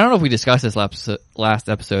I don't know if we discussed this last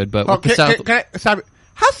episode, but Oh, with the South, can I stop it?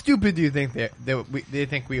 How stupid do you think they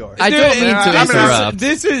think we are? I don't mean to interrupt.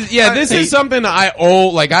 This is something I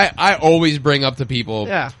always bring up to people.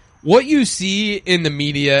 Yeah. What you see in the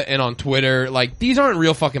media and on Twitter, like, these aren't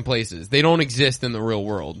real fucking places. They don't exist in the real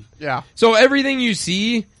world. Yeah. So everything you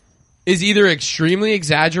see is either extremely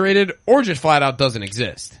exaggerated or just flat out doesn't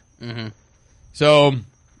exist. Mm-hmm. So,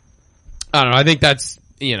 I don't know. I think that's,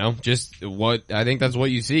 just I think that's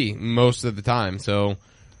what you see most of the time. So, All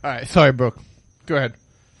right. Sorry, Brooke. Go ahead.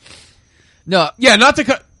 no, yeah, not to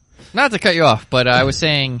cut you off, but I was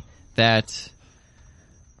saying that.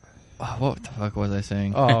 Oh, what the fuck was I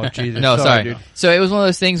saying? Oh, Jesus. No, sorry. dude. So it was one of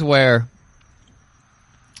those things where,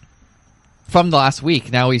 from the last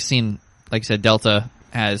week, now we've seen, like I said, Delta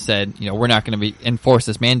has said, we're not going to enforce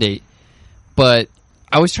this mandate. But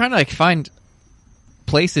I was trying to find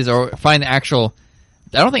places or find the actual.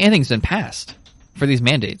 I don't think anything's been passed for these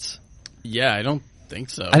mandates. Yeah, I don't think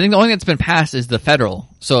so. I think the only thing that's been passed is the federal.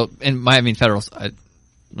 So, federal.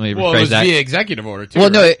 Let me well, it rephrase was that. via executive order too. Well,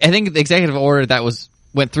 no, right? I think the executive order that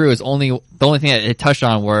went through is the only thing that it touched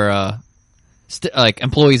on were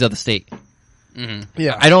employees of the state. Mm-hmm.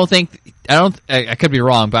 Yeah. I could be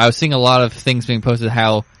wrong, but I was seeing a lot of things being posted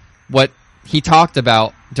how what he talked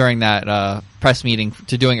about during that press meeting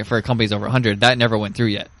to doing it for companies over 100 that never went through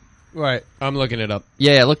yet. Right. I'm looking it up.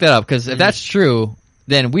 Yeah, look that up because if that's true,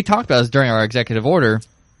 then we talked about this during our executive order,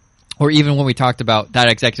 or even when we talked about that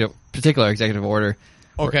particular executive order.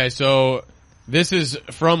 Okay, so this is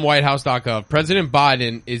from WhiteHouse.gov. President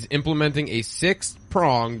Biden is implementing a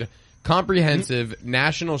 6-pronged, comprehensive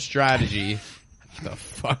national strategy. The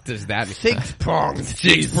fuck does that mean? 6 prongs.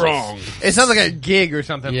 6-pronged. It sounds like a gig or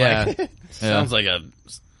something. Yeah. Like. Sounds like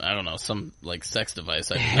I don't know, some sex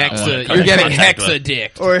device. I You're getting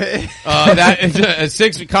hexa-dicked. Or That is a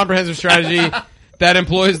 6 comprehensive strategy that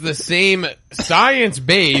employs the same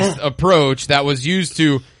science-based approach that was used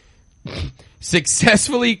to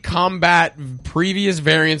successfully combat previous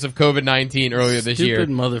variants of COVID-19 earlier this year. Stupid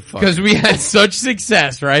motherfucker. Because we had such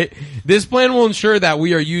success, right? This plan will ensure that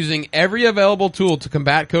we are using every available tool to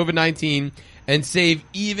combat COVID-19 and save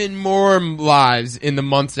even more lives in the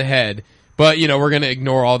months ahead. But, we're going to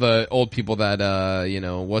ignore all the old people that,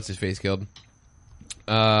 what's his face killed.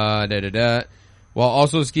 While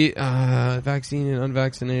also vaccine and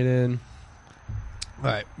unvaccinated.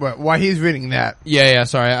 right. While he's reading that, Yeah,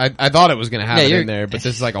 sorry. I thought it was going to have it you're- in there, but this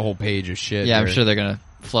is like a whole page of shit. Yeah, I'm here. sure they're gonna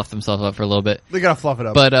fluff themselves up for a little bit. they gotta fluff it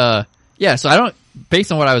up. But so I don't.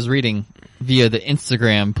 Based on what I was reading via the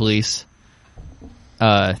Instagram police,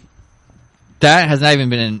 that has not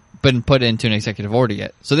even been put into an executive order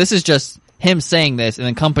yet. So this is just him saying this, and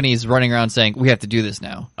then companies running around saying we have to do this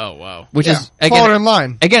now. Oh, wow. Which yeah, is fall in again,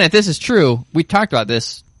 line. if this is true, we talked about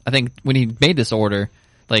this. I think when he made this order,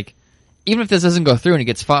 like even if this doesn't go through and it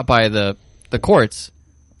gets fought by the courts,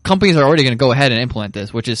 companies are already going to go ahead and implement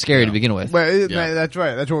this, which is scary to begin with. Yeah. That's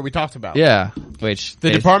right. That's what we talked about. Yeah, which The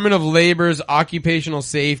Department of Labor's Occupational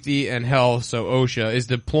Safety and Health, so OSHA, is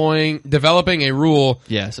developing a rule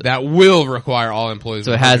Yeah, so- that will require all employees.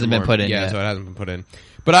 So it with hasn't 100 been put in Yeah, yet. so it hasn't been put in.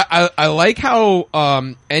 But I like how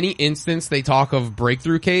any instance they talk of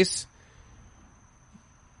breakthrough case,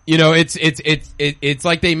 it's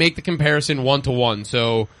like they make the comparison 1-to-1.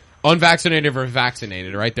 So unvaccinated versus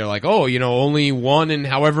vaccinated, right? They're like, only 1 in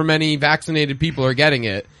however many vaccinated people are getting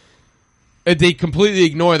it. They completely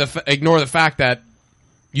ignore the fact that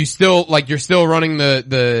you're still running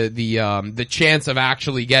the chance of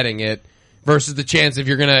actually getting it versus the chance if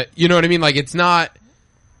you're gonna, you know what I mean? Like it's not,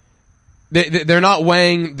 they're not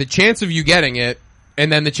weighing the chance of you getting it and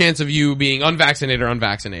then the chance of you being unvaccinated or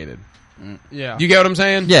unvaccinated. Yeah. You get what I'm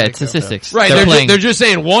saying? Yeah, it's statistics. Right, They're playing. they're just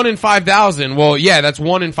saying 1 in 5,000. Well, yeah, that's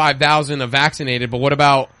 1 in 5,000 of vaccinated, but what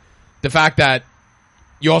about the fact that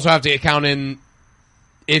you also have to account in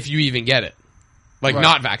if you even get it? Like, Right.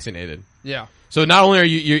 not vaccinated. Yeah. So not only are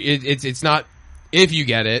it's not if you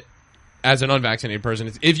get it as an unvaccinated person,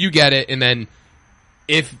 it's if you get it, and then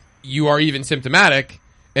if you are even symptomatic,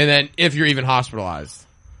 and then if you're even hospitalized,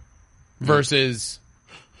 versus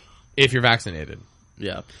if you're vaccinated.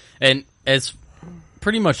 Yeah, and as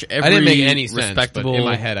pretty much every I didn't make any sense, respectable but in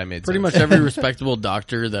my head I made pretty sense. much every respectable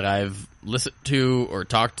doctor that I've listened to or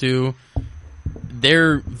talked to,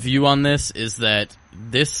 their view on this is that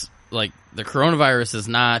this, like, the coronavirus is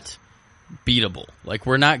not beatable. Like,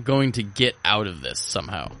 we're not going to get out of this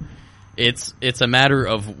somehow. It's a matter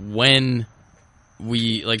of when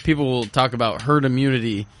we, like, people will talk about herd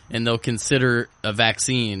immunity and they'll consider a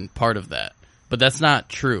vaccine part of that. But that's not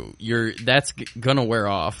true. That's gonna wear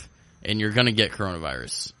off, and you're gonna get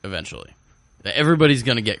coronavirus eventually. Everybody's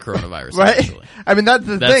gonna get coronavirus Right? eventually. I mean, that's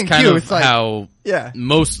the That's thing, kind too. of It's like, how yeah.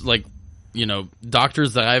 most, like,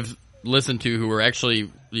 doctors that I've listened to who are actually,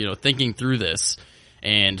 thinking through this,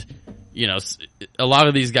 and, a lot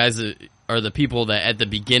of these guys are the people that at the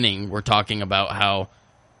beginning were talking about how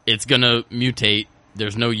it's gonna mutate.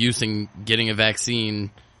 There's no use in getting a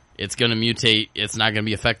vaccine. It's going to mutate. It's not going to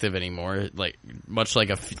be effective anymore. Like, much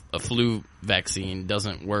like a flu vaccine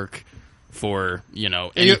doesn't work for,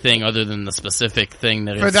 anything other than the specific thing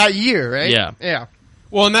that For it's... that year, right? Yeah. Yeah.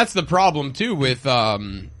 Well, and that's the problem too with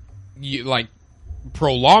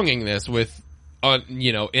prolonging this with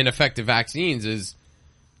ineffective vaccines is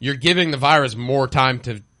you're giving the virus more time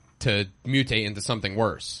to mutate into something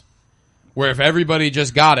worse. Where if everybody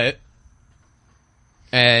just got it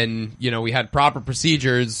and we had proper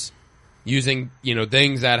procedures using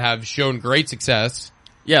things that have shown great success,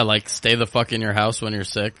 Yeah, like, stay the fuck in your house when you're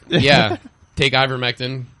sick. yeah, take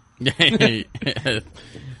ivermectin.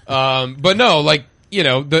 But no, like,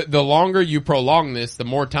 the longer you prolong this, the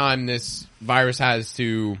more time this virus has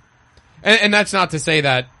to, and that's not to say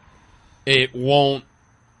that it won't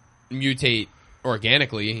mutate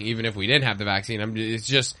organically, even if we didn't have the vaccine. It's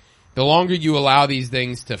just, the longer you allow these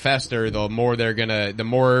things to fester, the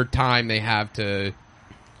more time they have to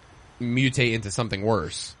mutate into something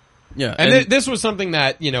worse. Yeah. And this was something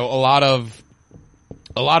that, a lot of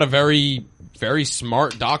very, very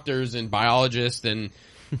smart doctors and biologists and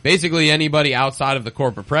basically anybody outside of the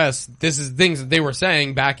corporate press, this is things that they were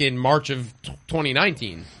saying back in March of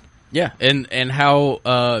 2019. Yeah, and how,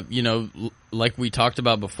 like we talked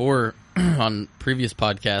about before on previous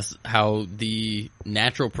podcasts, how the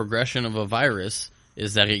natural progression of a virus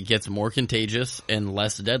is that it gets more contagious and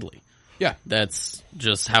less deadly. Yeah. That's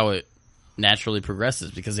just how it naturally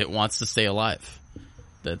progresses because it wants to stay alive.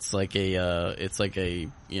 That's like it's like a,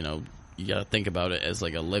 you gotta think about it as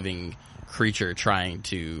like a living creature trying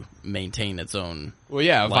to maintain its own. Well,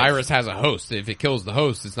 yeah, a life. virus has a host. If it kills the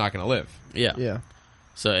host, it's not going to live. Yeah. Yeah.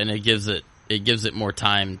 So, and it gives it more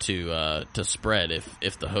time to spread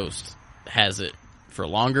if the host has it for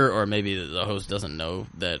longer, or maybe the host doesn't know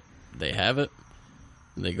that they have it.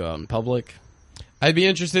 They go out in public. I'd be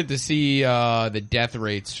interested to see the death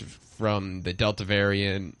rates from the Delta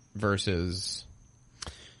variant versus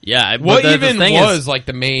What even was like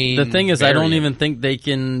the main. The thing is, I don't variant. even think they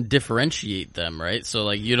can differentiate them, right? So,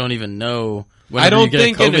 like, you don't even know. I don't you get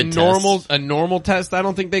think a in COVID a normal test, I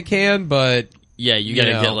don't think they can. But yeah, you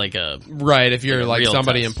gotta know, get like a right if you're a like real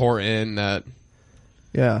somebody test. important that.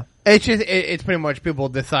 Yeah. It's just, it's pretty much people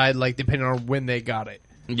decide, like, depending on when they got it.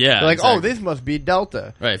 yeah, They're like, exactly. oh, this must be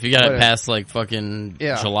Delta. right. If you got it Whatever. past like fucking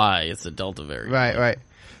Yeah. July, it's a Delta variant. Right.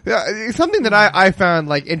 Yeah, something that I found,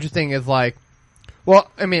 like, interesting is, like, well,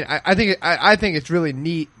 I mean, I think it's really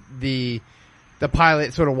neat, the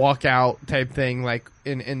pilot sort of walkout type thing, like,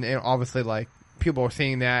 in obviously, like, people are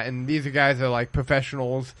seeing that, and these are guys that are, like,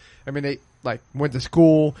 professionals. I mean, they, like, went to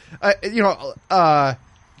school. Like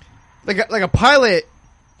a pilot,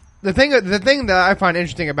 the thing that I find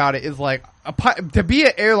interesting about it is, like, to be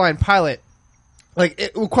an airline pilot, like,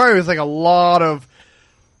 it requires, like, a lot of,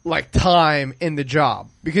 like, time in the job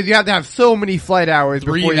because you have to have so many flight hours.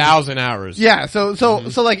 3,000 hours. Yeah. So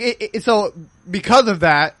like, so because of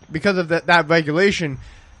that regulation,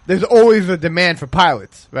 there's always a demand for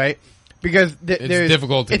pilots, right? Because It's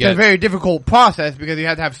difficult to it's get. a very difficult process because you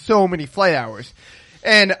have to have so many flight hours.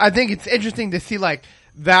 And I think it's interesting to see, like,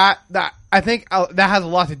 that I think that has a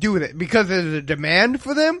lot to do with it because there's a demand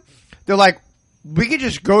for them. They're like, we could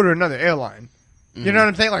just go to another airline. You know what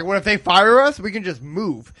I'm saying? Like, what if they fire us? We can just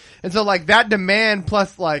move. And so, like, that demand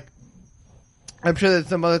plus, like, I'm sure there's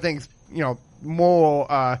some other things,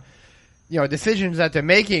 more, decisions that they're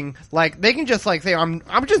making, like they can just like say, I'm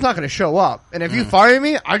just not going to show up, and if you fire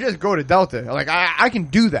me, I just go to Delta. Like I can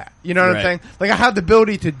do that. You know what I'm saying? Like I have the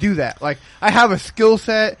ability to do that. Like I have a skill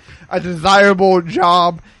set, a desirable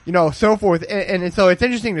job, so forth. And so it's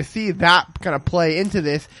interesting to see that kind of play into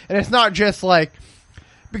this. And it's not just like,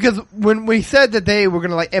 because when we said that they were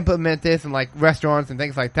going to like implement this in like restaurants and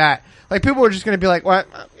things like that, like people were just going to be like, well,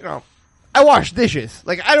 I wash dishes.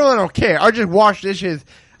 Like I don't care. I'll just wash dishes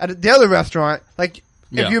at the other restaurant, like,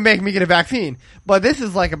 if you make me get a vaccine. But this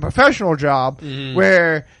is like a professional job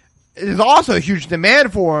where there's also a huge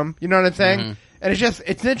demand for them, you know what I'm saying? And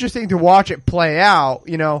it's interesting to watch it play out,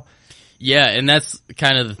 Yeah, and that's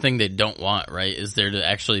kind of the thing they don't want, right? Is there to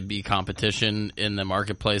actually be competition in the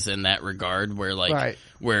marketplace in that regard where, like,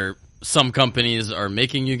 where some companies are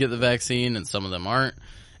making you get the vaccine and some of them aren't.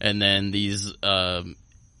 And then these,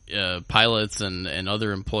 pilots and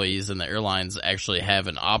other employees in the airlines actually have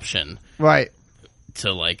an option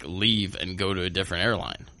to like leave and go to a different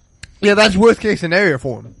airline. Yeah, that's worst case scenario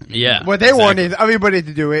for them. Yeah, what they want is everybody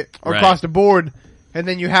to do it across the board, and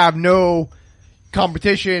then you have no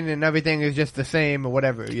competition and everything is just the same or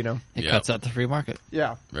whatever, It cuts out the free market.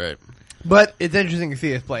 Yeah, right. But it's interesting to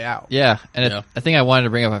see this play out. Yeah, and I think I wanted to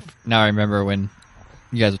bring up. Now I remember when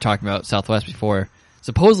you guys were talking about Southwest before.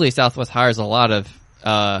 Supposedly Southwest hires a lot of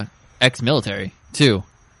ex-military too.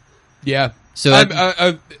 Yeah. So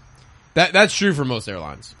that's true for most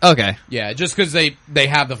airlines. Okay. Yeah, just because they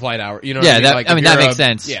have the flight hour. You know. Yeah, what I mean? that makes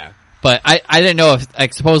sense. Yeah. But I didn't know if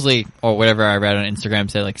like supposedly or whatever I read on Instagram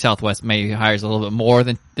said like Southwest maybe hires a little bit more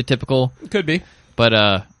than the typical. Could be. But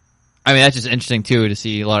I mean that's just interesting too to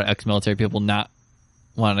see a lot of ex-military people not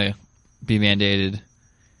want to be mandated.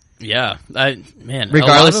 Yeah,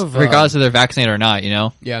 regardless if they're vaccinated or not,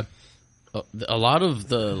 Yeah. A lot of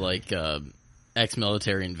the like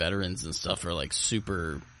ex-military and veterans and stuff are like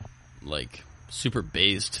super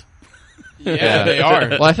based. Yeah, they are.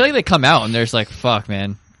 Well, I feel like they come out and there's like, fuck,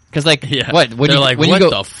 man. Because like, what? When they're you, like, when what you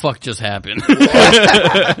go, the fuck just happened?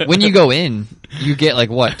 when you go in, you get like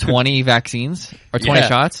what, 20 vaccines or 20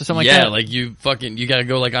 shots or something like that. Yeah, like you gotta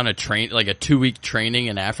go like on a train, like a 2-week training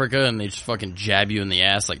in Africa, and they just fucking jab you in the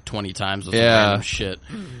ass like 20 times with some random shit.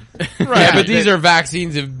 Right, but these are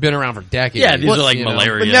vaccines that have been around for decades. Yeah, these are like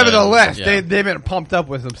malaria. But nevertheless, they've been pumped up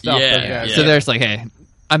with some stuff. Yeah. So there's like, hey,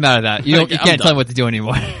 I'm out of that. You can't tell me what to do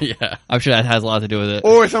anymore. Yeah. I'm sure that has a lot to do with it.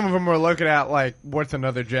 Or some of them are looking at like, what's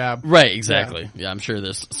another jab? Right, exactly. Yeah, I'm sure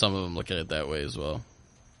there's some of them look at it that way as well.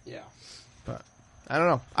 Yeah. But I don't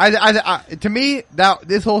know. I to me,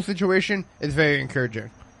 this whole situation is very encouraging.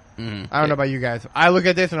 I don't know about you guys. I look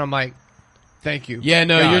at this and I'm like, thank you. Yeah,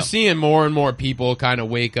 no, God. you're seeing more and more people kind of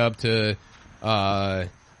wake up to,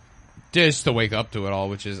 just to wake up to it all,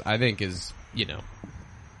 which is, I think is,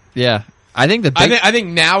 Yeah. I think I think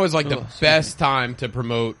now is like the best time to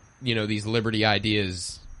promote, these liberty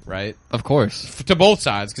ideas, right? Of course. To both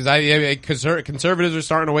sides, because conservatives are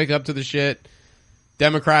starting to wake up to the shit.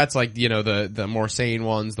 Democrats, like, the more sane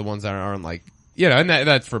ones, the ones that aren't like, and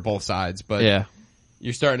that's for both sides, but yeah,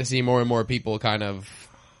 you're starting to see more and more people kind of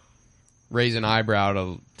raise an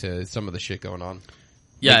eyebrow to some of the shit going on.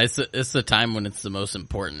 Yeah, it's the time when it's the most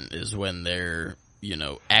important is when they're,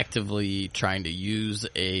 actively trying to use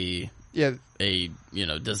a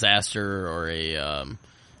disaster or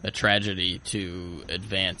a tragedy to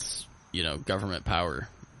advance, government power.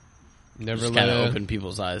 Never just let kind of open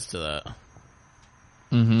people's eyes to that.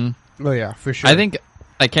 Mm-hmm. Oh yeah, for sure. I think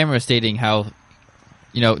Cameron was stating how,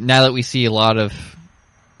 now that we see a lot of,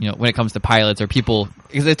 when it comes to pilots or people,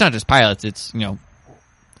 because it's not just pilots, it's, who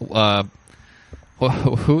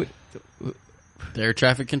The air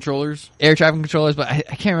traffic controllers? Air traffic controllers, but I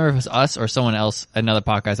can't remember if it was us or someone else, another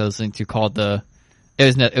podcast I was listening to called it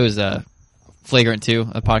was Flagrant 2,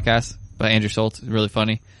 a podcast by Andrew Schultz. Really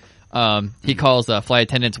funny. He calls flight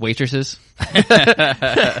attendants waitresses.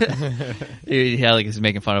 He's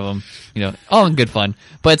making fun of them, all in good fun.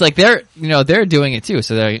 But it's like they're doing it too.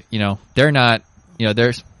 So they're not,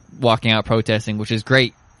 they're walking out protesting, which is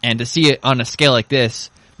great. And to see it on a scale like this,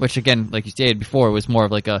 which again, like you stated before, was more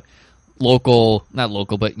of like a not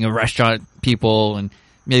local, but restaurant people and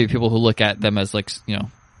maybe people who look at them as like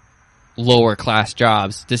lower class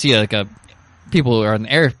jobs. To see like people who are in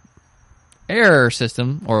the air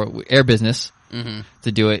system or air business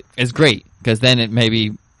to do it is great, because then it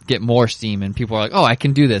maybe get more steam and people are like, oh, I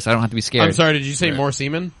can do this. I don't have to be scared. I'm sorry, did you say more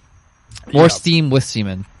semen? More steam with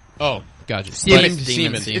semen. Oh, gotcha.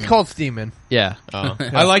 Steamin'. It's called steaming. Yeah.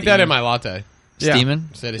 I like that in my latte. Yeah. Steamin'?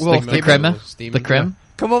 The creme? Steamin'. The creme?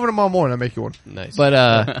 Come over tomorrow morning, I'll make you one. Nice.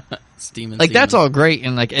 But Steamin'. like that's all great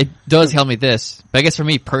and like it does help me this. But I guess for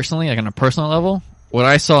me personally, like on a personal level, what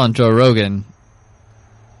I saw on Joe Rogan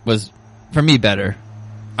was, for me, better.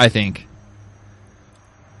 I think.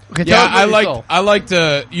 Okay, Yeah, tell us what you saw. I liked.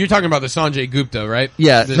 You're talking about the Sanjay Gupta, right?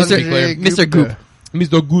 Yeah, Just to be clear. Mr. Goop.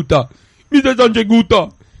 Mr. Gupta. Mr. Sanjay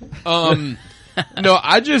Gupta. No,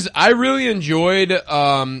 I really enjoyed,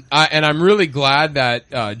 and I'm really glad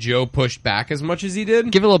that Joe pushed back as much as he did.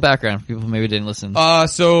 Give a little background for people who maybe didn't listen.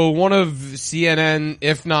 So one of CNN,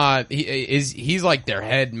 if not, he's like their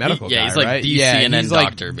head medical guy, he's like right? the CNN he's like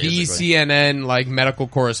doctor, the basically. CNN like medical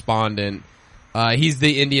correspondent. He's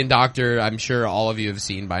the Indian doctor. I'm sure all of you have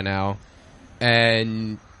seen by now,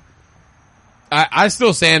 and I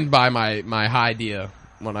still stand by my high idea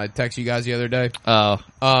when I text you guys the other day.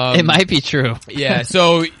 It might be true. Yeah,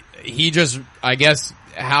 so he just, I guess,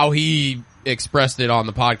 how he expressed it on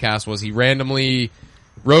the podcast was he randomly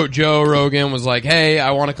wrote Joe Rogan, was like, hey,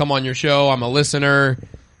 I want to come on your show. I'm a listener.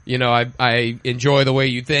 You know, I enjoy the way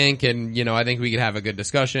you think, and, you know, I think we could have a good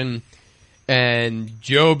discussion. And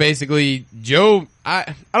Joe basically,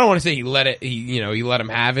 I don't want to say he let him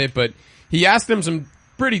have it, but he asked him some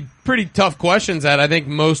pretty tough questions that I think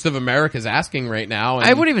most of America's asking right now. And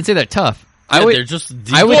I wouldn't even say they're tough. Yeah, I would. they're just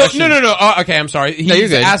deep I would- well, questions. no. Okay, I'm sorry. No, you're He's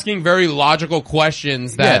good. asking very logical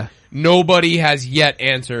questions that Yeah. nobody has yet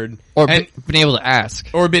answered or and, been able to ask.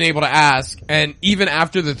 or been able to ask. And even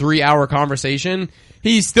after the 3-hour conversation,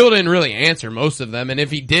 he still didn't really answer most of them. And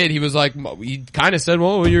if he did, he was like, he kind of said,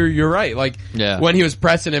 "Well, you're right." Like Yeah. when he was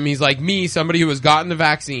pressing him, he's like, "Me, somebody who has gotten the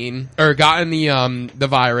vaccine or gotten the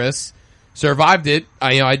virus, survived it.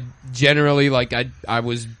 I generally I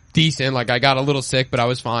was decent. Like I got a little sick, but I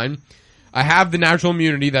was fine. I have the natural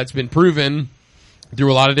immunity that's been proven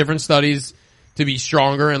through a lot of different studies to be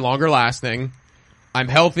stronger and longer lasting. I'm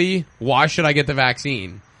healthy. Why should I get the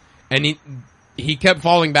vaccine?" And he kept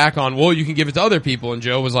falling back on, well, you can give it to other people. And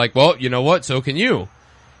Joe was like, well, you know what? So can you.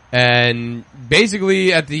 And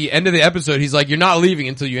basically at the end of the episode, he's like, you're not leaving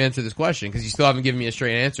until you answer this question because you still haven't given me a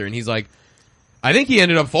straight answer. And he's like, I think he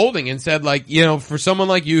ended up folding and said, like, you know, for someone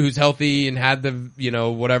like you who's healthy and had the, you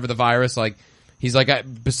know, whatever the virus, like, he's like,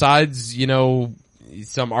 besides, you know,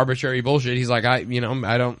 some arbitrary bullshit, he's like,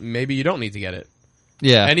 maybe you don't need to get it.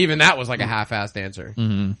 Yeah. And even that was like a half-assed answer.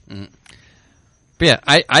 Mm-hmm. But yeah,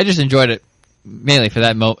 I just enjoyed it mainly for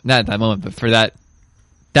that not that moment, but for that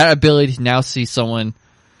ability to now see someone,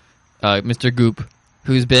 Mr. Goop,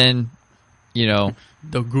 who's been, you know,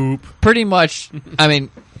 The Goop. pretty much, I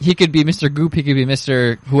mean, he could be Mr. Goop, he could be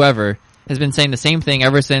Mr. whoever, has been saying the same thing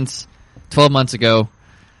ever since 12 months ago,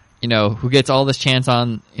 you know, who gets all this chance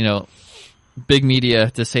on, you know, big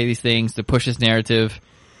media to say these things, to push this narrative,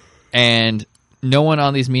 and no one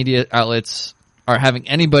on these media outlets are having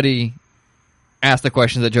anybody ask the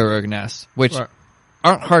questions that Joe Rogan asked, which Right.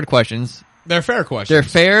 aren't hard questions. They're fair questions. They're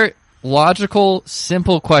fair, logical,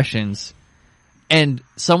 simple questions. And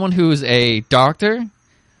someone who's a doctor,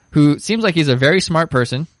 who seems like he's a very smart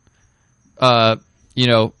person, you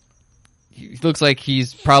know, he looks like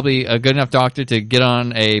he's probably a good enough doctor to get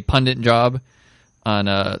on a pundit job on,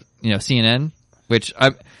 you know, CNN, which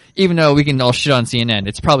even though we can all shit on CNN,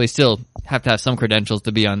 it's probably still have to have some credentials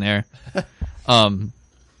to be on there.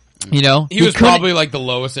 You know, He was couldn't- probably like the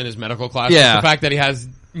lowest in his medical class. Yeah. The fact that he has,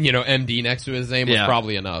 you know, MD next to his name was Yeah.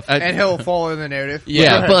 probably enough. And he'll follow the narrative.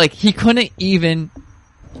 Yeah, but like he couldn't even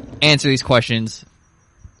answer these questions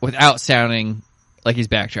without sounding like he's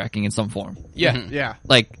backtracking in some form. Yeah. Yeah.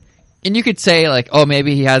 Like, and you could say like, oh,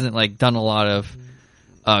 maybe he hasn't like done a lot of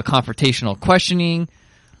confrontational questioning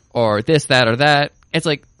or this, that, or that. It's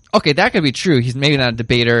like, okay, that could be true. He's maybe not a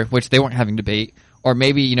debater, which they weren't having debate. Or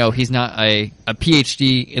maybe, you know, he's not a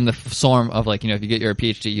PhD in the form of like, you know, if you get your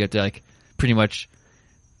PhD, you have to like pretty much,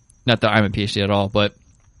 not that I'm a PhD at all, but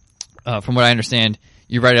from what I understand,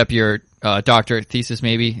 you write up your doctorate thesis,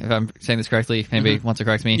 maybe, if I'm saying this correctly, if anybody wants to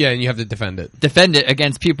correct me. Yeah, and you have to defend it. Defend it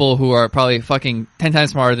against people who are probably fucking 10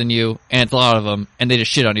 times smarter than you, and it's a lot of them, and they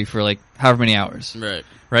just shit on you for like however many hours. Right.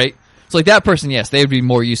 Right? So like that person, yes, they would be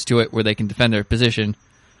more used to it where they can defend their position.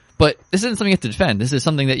 But this isn't something you have to defend. This is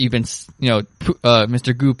something that you've been, you know,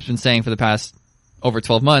 Mr. Goop's been saying for the past over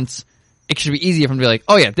 12 months. It should be easier for him to be like,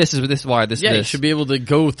 oh yeah, this is why, this is Yeah, you this. should be able to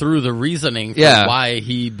go through the reasoning for Yeah. why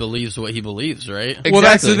he believes what he believes, right? Well,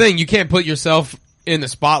 that's the Exactly. thing. You can't put yourself in the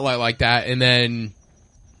spotlight like that and then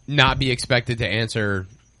not be expected to answer,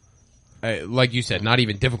 like you said, not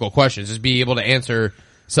even difficult questions. Just be able to answer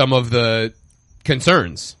some of the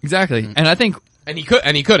concerns. Exactly. And I think, And he couldn't.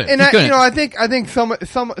 And He I, couldn't. you know, I think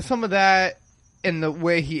some of that in the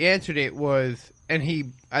way he answered it was, and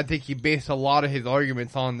I think he based a lot of his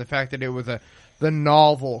arguments on the fact that it was the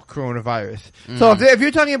novel coronavirus. So if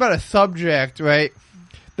you're talking about a subject, right,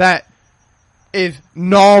 that is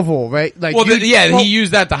novel, right? Like, Well, he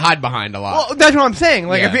used that to hide behind a lot. Well, that's what I'm saying.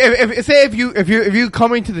 Like, Yeah. if you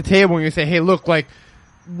coming to the table and you say, "Hey, look, like,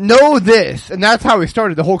 know this," and that's how we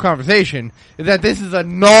started the whole conversation, is that this is a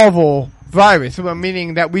novel virus,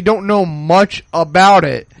 meaning that we don't know much about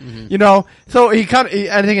it. You know, so I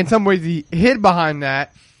think in some ways he hid behind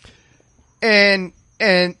that, and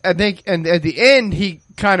I think, and at the end he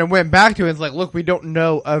kind of went back to it. It's like, look, we don't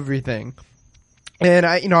know everything. And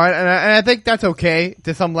I think that's okay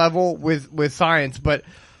to some level with science, but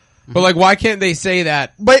like, why can't they say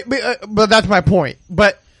that? But that's my point.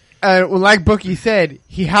 But like Bookie said,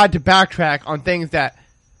 he had to backtrack on things that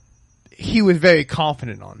he was very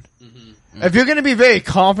confident on. If you're going to be very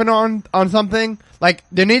confident on something, like,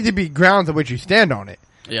 there needs to be grounds on which you stand on it.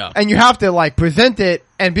 Yeah. And you have to, like, present it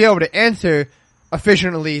and be able to answer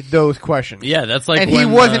efficiently those questions. Yeah, that's like and when, he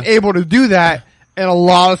wasn't able to do that in a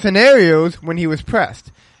lot of scenarios when he was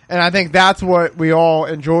pressed. And I think that's what we all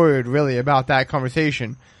enjoyed really about that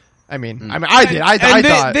conversation. I mean, I did. I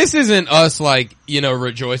thought this isn't us, like,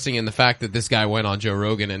 rejoicing in the fact that this guy went on Joe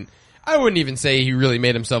Rogan, and I wouldn't even say he really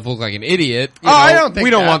made himself look like an idiot. I don't think we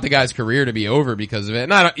don't that. want the guy's career to be over because of it.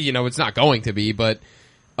 Not, it's not going to be, but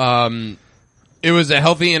it was a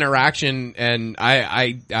healthy interaction, and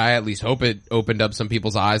I at least hope it opened up some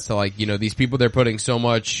people's eyes to, like, these people they're putting so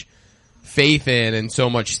much faith in and so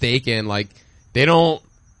much stake in, like, they don't.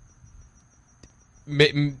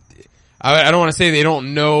 I don't want to say they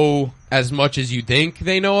don't know as much as you think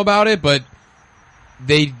they know about it, but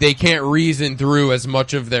they can't reason through as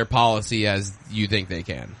much of their policy as you think they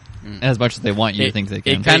can. As much as they want you to think they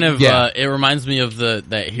can. It kind of Yeah. it reminds me of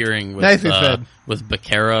that hearing with Nicely said. with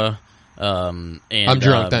Becerra, and I'm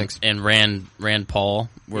drunk, thanks. and Rand Paul,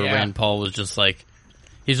 where Yeah. Rand Paul was just like,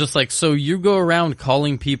 he's just like, so you go around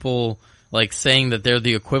calling people, like, saying that they're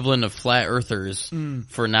the equivalent of flat earthers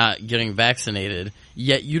for not getting vaccinated,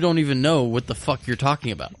 yet you don't even know what the fuck you're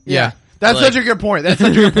talking about. Yeah. That's Like- such a good point. That's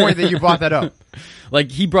such a good point that you brought that up.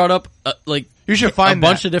 Like, he brought up like You should a find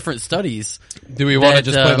bunch that. of different studies. Do we want to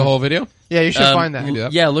That, just play the whole video? Yeah, you should find that. do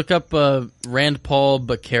that. Yeah, look up Rand Paul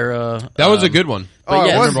Becerra. That was a good one. But Oh, it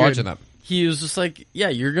yeah, I was remember good. watching that. he was just like, yeah,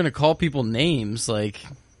 you're gonna call people names, like,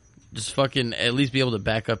 just fucking at least be able to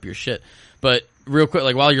back up your shit. But real quick,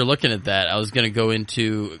 like, while you're looking at that, I was gonna go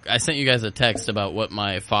into, I sent you guys a text about what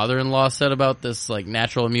my father-in-law said about this, like,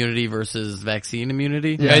 natural immunity versus vaccine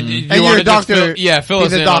immunity. Yeah. Do you And want you're to a just doctor. fill He's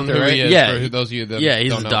us a in doctor, on who right? he is Yeah. for those of you that Yeah,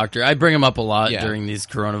 he's don't a know. doctor. I bring him up a lot Yeah. during these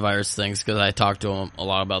coronavirus things because I talk to him a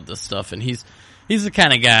lot about this stuff, and he's the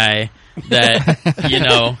kind of guy that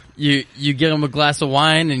you get him a glass of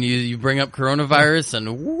wine and you bring up coronavirus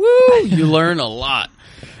and woo, you learn a lot.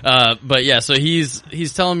 But yeah, so he's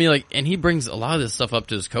telling me, like, and he brings a lot of this stuff up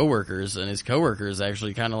to his coworkers, and his coworkers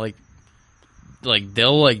actually kind of like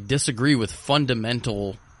they'll, like, disagree with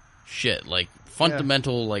fundamental shit, like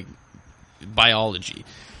fundamental like biology.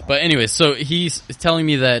 But anyway, so he's telling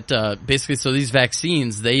me that basically, so these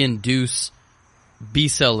vaccines, they induce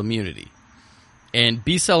B-cell immunity. And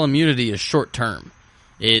B-cell immunity is short term.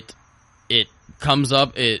 It comes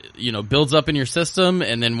up, it builds up in your system,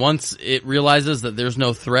 and then once it realizes that there's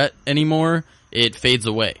no threat anymore, it fades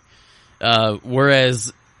away.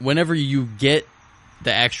 Whereas whenever you get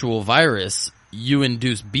the actual virus, you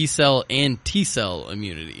induce B-cell and T-cell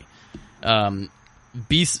immunity.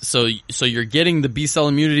 So you're getting the B-cell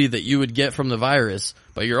immunity that you would get from the virus,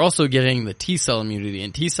 but you're also getting the T-cell immunity,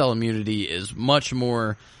 and T-cell immunity is much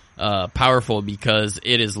more powerful because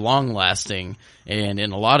it is long lasting, and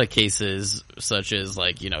in a lot of cases, such as,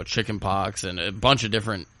 like, chickenpox and a bunch of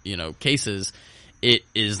different, cases, it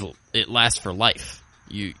lasts for life.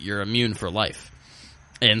 You're immune for life.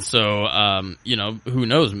 And so, who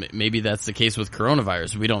knows? Maybe that's the case with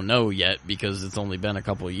coronavirus. We don't know yet because it's only been a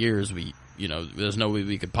couple of years. There's no way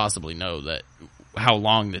we could possibly know that how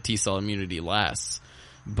long the T-cell immunity lasts.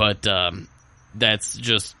 But that's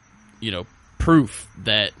just, proof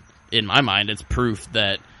that, in my mind, it's proof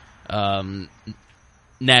that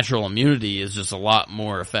natural immunity is just a lot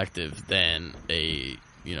more effective than a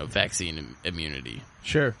vaccine immunity.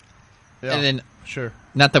 Sure. Yeah. And then, Sure.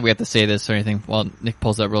 not that we have to say this or anything while Nick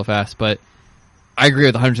pulls up real fast, but I agree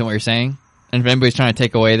with 100% what you're saying. And if anybody's trying to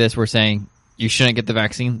take away this, we're saying you shouldn't get the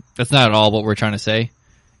vaccine. That's not at all what we're trying to say.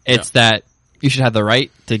 It's that you should have the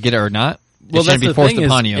right to get it or not. It Well, shouldn't that's be the forced thing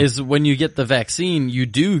upon you. is when you get the vaccine, you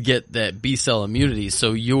do get that B-cell immunity.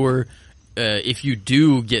 So if you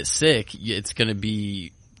do get sick, it's going to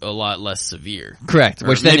be a lot less severe. Correct. Or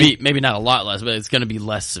Which then maybe not a lot less, but it's going to be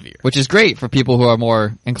less severe. which is great for people who are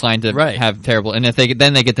more inclined to Right. have terrible. And if they get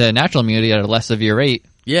the natural immunity at a less severe rate,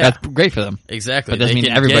 Yeah. that's great for them. Exactly. But it doesn't They mean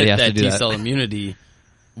can everybody get has to do that. T-cell immunity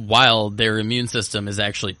while their immune system is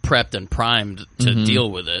actually prepped and primed to deal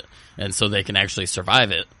with it, and so they can actually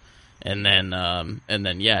survive it, and then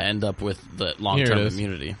end up with the long-term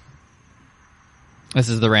immunity. This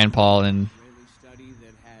is the Rand Paul and.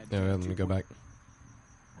 Let me go back.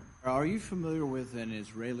 Are you familiar with an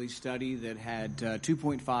Israeli study that had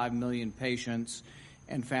 2.5 million patients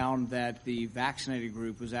and found that the vaccinated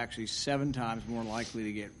group was actually 7 times more likely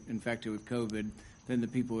to get infected with COVID than the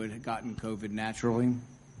people who had gotten COVID naturally?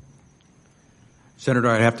 Senator,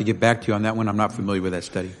 I'd have to get back to you on that one. I'm not familiar with that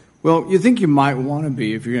study. Well, you think you might want to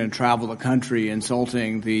be if you're going to travel the country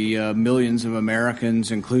insulting the millions of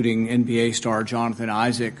Americans, including NBA star Jonathan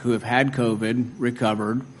Isaac, who have had COVID,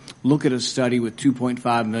 recovered, look at a study with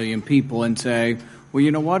 2.5 million people and say, well,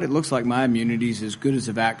 you know what? It looks like my immunity is as good as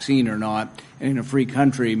a vaccine or not. And in a free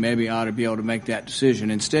country, maybe I ought to be able to make that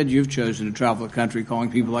decision. Instead, you've chosen to travel the country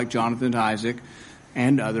calling people like Jonathan Isaac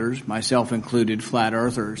and others, myself included, flat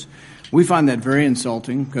earthers. We find that very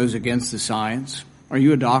insulting, goes against the science. Are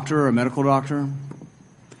you a doctor or a medical doctor?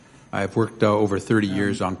 I've worked over 30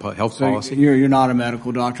 years on health policy. You're not a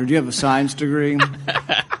medical doctor. Do you have a science degree?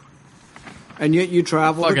 And yet you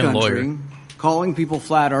travel the country calling people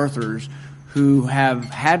flat earthers who have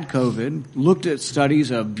had COVID, looked at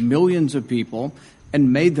studies of millions of people,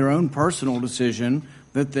 and made their own personal decision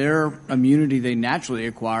that their immunity they naturally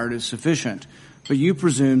acquired is sufficient. But you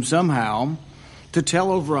presume somehow to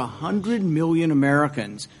tell over 100 million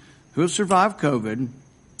Americans who have survived COVID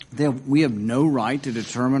that we have no right to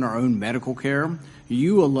determine our own medical care.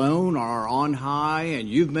 You alone are on high, and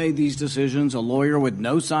you've made these decisions, a lawyer with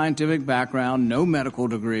no scientific background, no medical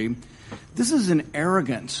degree. This is an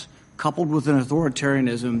arrogance coupled with an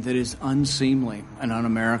authoritarianism that is unseemly and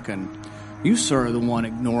un-American. You, sir, are the one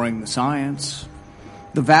ignoring the science.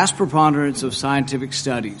 The vast preponderance of scientific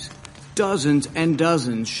studies, dozens and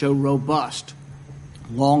dozens, show robust,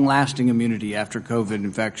 long-lasting immunity after COVID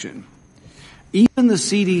infection. Even the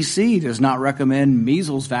CDC does not recommend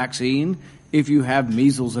measles vaccine if you have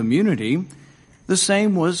measles immunity. The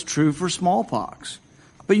same was true for smallpox.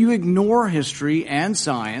 But you ignore history and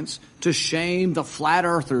science to shame the flat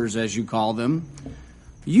earthers, as you call them.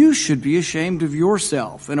 You should be ashamed of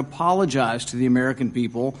yourself and apologize to the American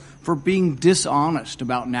people for being dishonest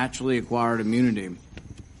about naturally acquired immunity.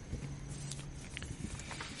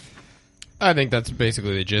 I think that's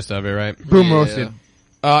basically the gist of it, right? Boom roasted.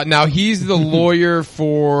 Now he's the lawyer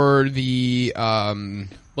for the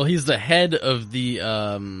Well, he's the head of the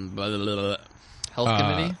Health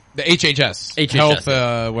committee? the HHS, HHS,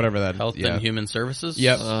 Health, whatever that. Health yeah. and Human Services.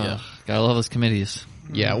 Yep. Yeah. Gotta love those committees.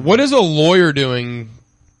 Yeah. What is a lawyer doing,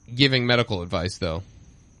 giving medical advice though?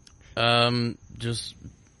 Just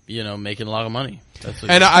making a lot of money. That's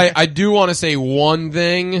And I do want to say one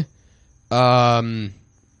thing.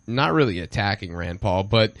 Not really attacking Rand Paul,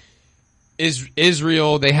 but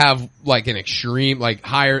Israel, they have like an extreme, like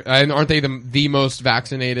higher, and aren't they the most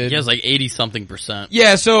vaccinated? he has like 80-something%.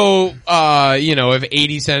 Yeah, so, if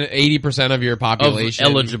 80% of your population.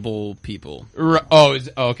 Of eligible people.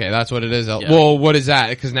 Okay, that's what it is. Yeah. Well, what is that?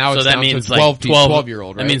 Because now it's So that down means to 12 like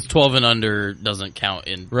 12-year-old, right? That means 12 and under doesn't count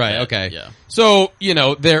in. Right, that. okay. Yeah. So,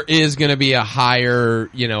 there is going to be a higher,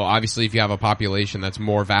 obviously if you have a population that's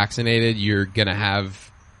more vaccinated, you're going to have,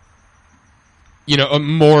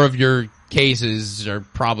 more of your cases are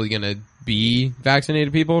probably going to be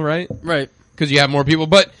vaccinated people, right? Right. Because you have more people.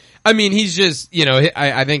 But, I mean, he's just,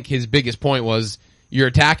 I think his biggest point was you're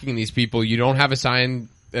attacking these people. You don't have a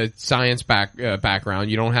science background.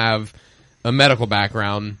 You don't have a medical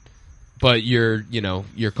background. But you're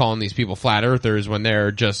calling these people flat earthers when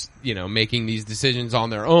they're just, making these decisions on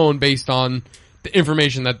their own based on the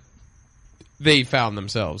information that they found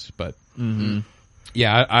themselves. But,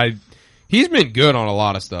 yeah, he's been good on a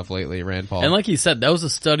lot of stuff lately, Rand Paul. And like he said, that was a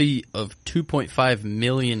study of 2.5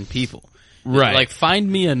 million people. Right. Like, find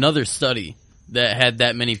me another study that had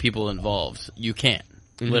that many people involved. You can't.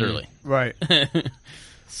 Literally. Right.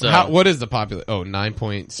 So what is the population? Oh, 9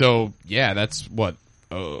 point. So, yeah, that's what?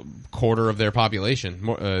 A quarter of their population.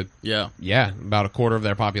 More, yeah. Yeah, about a quarter of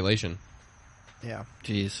their population. Yeah.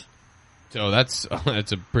 Jeez. So that's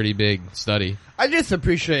a pretty big study. I just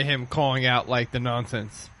appreciate him calling out like the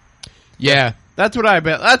nonsense. Yeah. That's what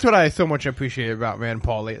I so much appreciate about Rand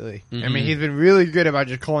Paul lately. I mean, he's been really good about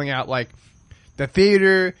just calling out like the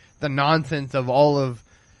theater, the nonsense of all of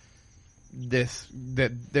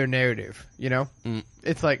their narrative,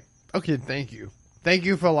 It's like, okay, thank you. Thank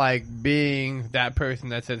you for like being that person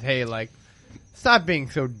that says, hey, like, stop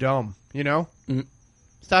being so dumb,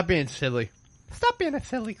 Stop being silly. Stop being a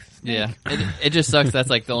silly snake. Yeah. It just sucks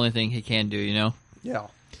that's like the only thing he can do, Yeah.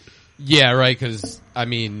 Yeah, right, because, I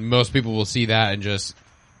mean, most people will see that and just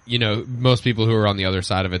you know, most people who are on the other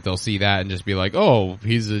side of it, they'll see that and just be like, "Oh,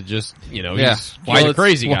 he's he's a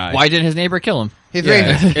crazy guy. Why didn't his neighbor kill him? He's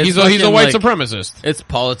Yeah. racist. he's a fucking, white like, supremacist." It's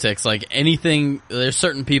politics. Like anything, there's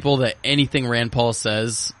certain people that anything Rand Paul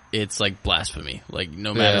says, it's like blasphemy. Like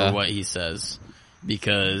no matter what he says,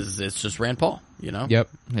 because it's just Rand Paul, you know? Yep.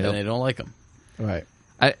 And they don't like him. Right.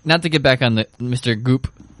 Not to get back on the Mr.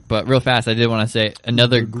 Goop, but real fast, I did want to say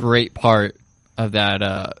another great part of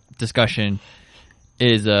that discussion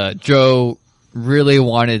is Joe really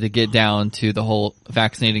wanted to get down to the whole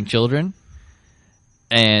vaccinating children,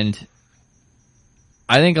 and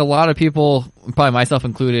I think a lot of people, probably myself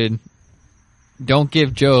included, don't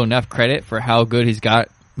give Joe enough credit for how good he's gotten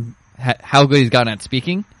at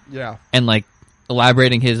speaking. Yeah. And like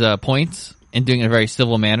elaborating his points and doing it in a very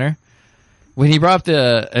civil manner. When he brought up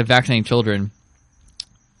the vaccinating children,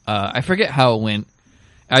 I forget how it went.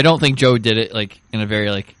 I don't think Joe did it like in a very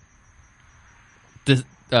like this.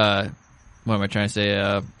 What am I trying to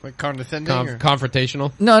say? Like condescending. or?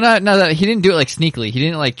 Confrontational. No, not that. He didn't do it like sneakily. He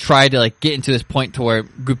didn't like try to like get into this point to where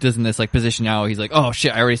Gupta's in this like position now. He's like, oh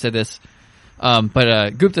shit, I already said this.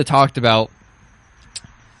 But Gupta talked about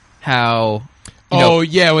how.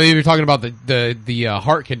 Yeah, well, you were talking about the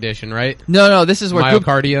heart condition, right? No, this is where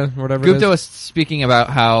myocardia, or whatever. Gupta was speaking about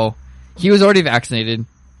how he was already vaccinated,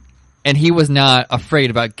 and he was not afraid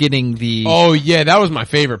about getting the. Oh yeah, that was my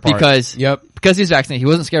favorite part. Because because he's vaccinated, he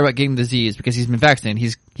wasn't scared about getting the disease because he's been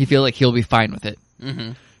vaccinated. He feels like he'll be fine with it.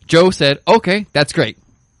 Mm-hmm. Joe said, "Okay, that's great,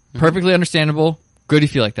 perfectly understandable. Good, you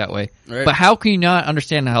feel like that way. Right. But how can you not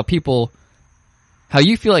understand how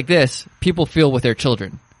you feel like this? People feel with their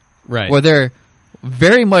children, right? Where they're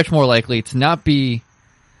very much more likely to not be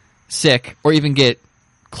sick or even get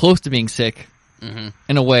close to being sick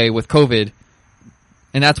in a way with COVID.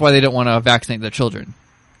 And that's why they don't want to vaccinate their children,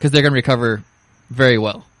 because they're going to recover very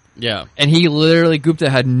well. Yeah. And he literally, Gupta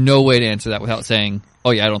had no way to answer that without saying,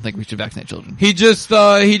 oh yeah, I don't think we should vaccinate children. He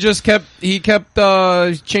kept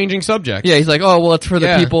changing subjects. Yeah, he's like, oh, well, it's for the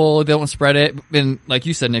Yeah. people, they don't spread it. And like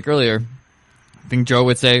you said, Nick, earlier, I think Joe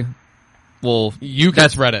would say, well, You can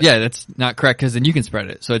spread it. yeah, that's not correct, because then you can spread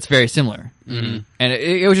it. So it's very similar. Mm-hmm. And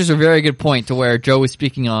it was just a very good point to where Joe was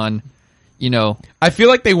speaking on, you know, I feel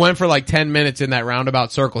like they went for like 10 minutes in that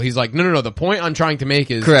roundabout circle. He's like, no. The point I'm trying to make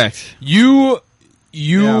is correct. You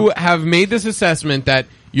have made this assessment that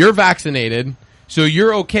you're vaccinated, so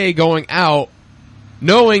you're okay going out,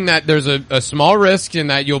 knowing that there's a small risk and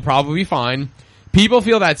that you'll probably be fine. People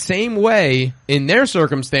feel that same way in their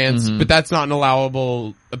circumstance, but that's not an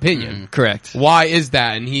allowable opinion. Correct. Why is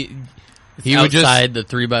that? And he would just Outside the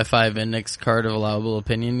 3x5 index card of allowable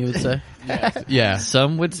opinion, you would say? yeah.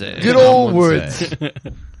 Some would say. Good old would words. say.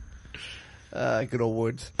 Good old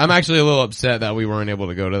words. I'm actually a little upset that we weren't able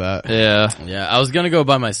to go to that. Yeah. Yeah, I was gonna go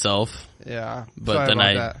by myself, Yeah. but Sorry then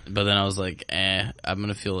about that. but then I was like, I'm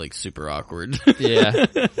gonna feel like super awkward. Yeah.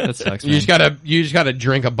 That sucks, You just gotta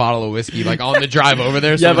drink a bottle of whiskey like on the drive over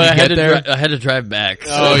there. So yeah, when but I you had get to there. I had to drive back.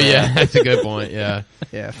 So. Oh yeah, that's a good point. Yeah.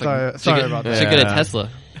 Yeah. Sorry about that. Should get a Tesla.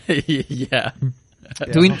 yeah.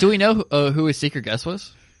 Do we know who his secret guest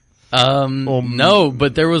was? No,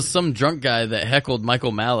 but there was some drunk guy that heckled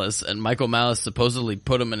Michael Malice, and Michael Malice supposedly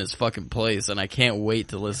put him in his fucking place, and I can't wait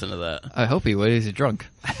to listen to that. I hope he was. Is he drunk?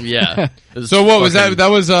 Yeah. It So what was fucking- that? That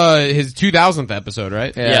was his 2000th episode,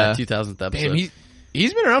 right? Yeah, 2000th episode. Damn,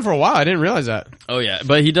 he's been around for a while. I didn't realize that. Oh yeah,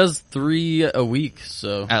 but he does 3 a week,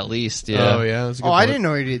 so At least, yeah. Oh yeah. That's a good Oh, I point. didn't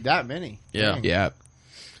know he did that many. yeah. Yeah.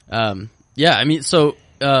 Yeah, I mean, so,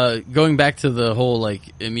 going back to the whole, like,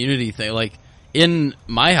 immunity thing, like, in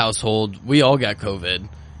my household, we all got COVID,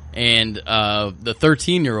 and, the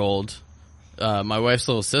 13-year-old, my wife's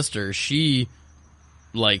little sister, she,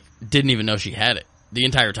 like, didn't even know she had it the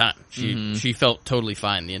entire time. She felt totally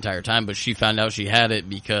fine the entire time, but she found out she had it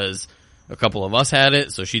because a couple of us had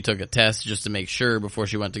it, so she took a test just to make sure before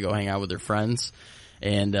she went to go hang out with her friends,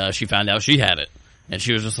 and, she found out she had it. And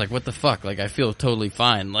she was just like, what the fuck? Like, I feel totally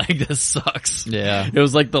fine. Like, this sucks. Yeah. It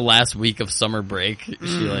was like the last week of summer break. She,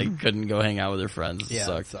 like, couldn't go hang out with her friends. It Yeah,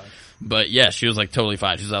 sucked. it sucks. But, yeah, she was, like, totally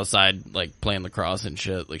fine. She was outside, like, playing lacrosse and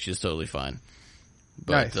shit. Like, she's totally fine.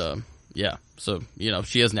 But, Nice. yeah. So, you know,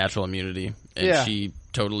 she has natural immunity. And Yeah. she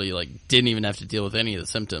totally, like, didn't even have to deal with any of the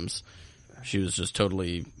symptoms. She was just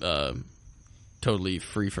totally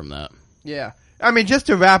free from that. Yeah. I mean, just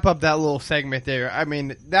to wrap up that little segment there, I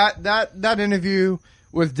mean, that interview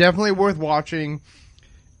was definitely worth watching.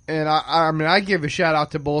 And I mean, I give a shout out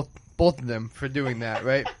to both of them for doing that,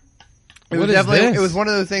 right? It What was is definitely, this? it was one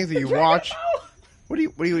of those things that you watch. What are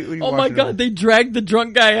you Oh my watching god, over? they dragged the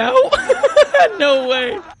drunk guy out? No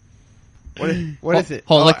way. What is it?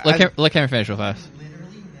 Hold on, Oh, let Cameron finish real fast.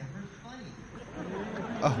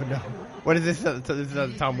 Oh no! What is this? This is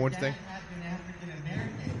the Tom Woods thing.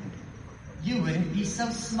 You wouldn't be so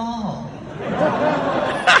small.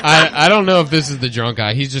 I don't know if this is the drunk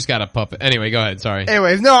guy. He's just got a puppet. Anyway, go ahead. Sorry.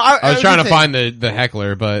 Anyways, no, I was trying to find the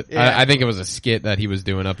heckler, but Yeah. I think it was a skit that he was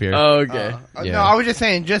doing up here. Oh, okay. Yeah. No, I was just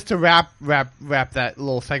saying, just to wrap that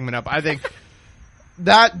little segment up. I think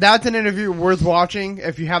that's an interview worth watching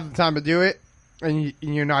if you have the time to do it, and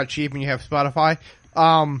you're not cheap and you have Spotify.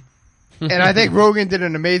 And I think Rogan did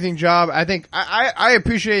an amazing job. I think I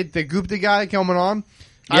appreciate the Gupta guy coming on.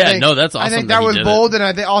 Yeah, no, that's awesome I think that that he was did bold, and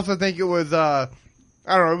I also think it was. I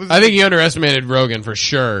don't know. It was, I think he underestimated Rogan for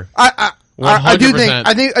sure. I do 100%.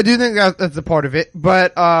 think I do think that's a part of it,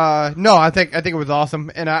 but no, I think it was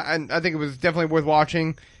awesome, and I think it was definitely worth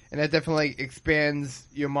watching, and it definitely expands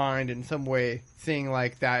your mind in some way, seeing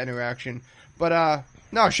like that interaction. But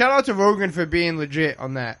no, shout out to Rogan for being legit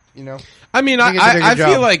on that. You know, I mean, I think he did a I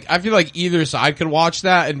good feel like either side could watch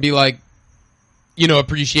that and be like, you know,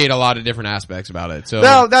 appreciate a lot of different aspects about it. So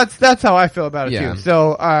no, that's how I feel about it Yeah. too.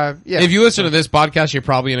 So yeah, if you listen to this podcast, you're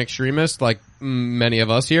probably an extremist, like many of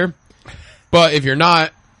us here. But if you're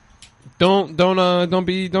not, don't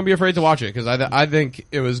be afraid to watch it, because I think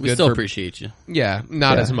it was We good. still for, appreciate you. Yeah,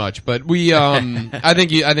 not as much, but we I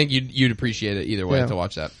think you'd appreciate it either way Yeah. to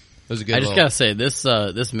watch that. It was a good. I just little- gotta say,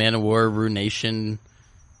 this Man of War Ruination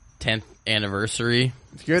 10th anniversary,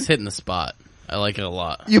 good? it's hitting the spot. I like it a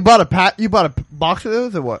lot. you bought a box of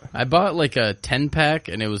those or what? I bought like a 10-pack,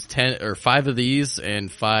 and it was 5 of these and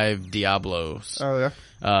 5 Diablos. Oh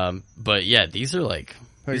yeah, But yeah, these are like,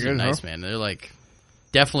 Pretty these are good, nice, huh? man. They're like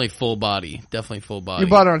definitely full body. you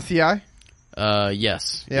bought it on CI.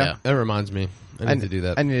 Yes. Yeah. Yeah. That reminds me. I need to do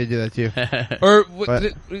that. I need to do that too. Or What?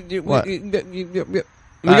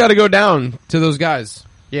 we got to go down to those guys.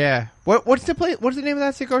 Yeah. What's the place? What's the name of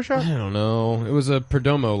that cigar shop? I don't know. It was a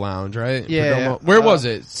Perdomo lounge, right? Yeah. Perdomo. Where was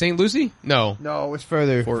it? St. Lucie? No. No, it was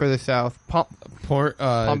further south. Port.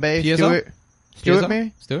 Palm Bay, PSL? Stewart,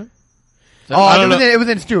 maybe. Stewart. Oh, I don't know. it was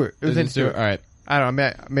in Stewart. It was in Stewart. Stewart. All right. I don't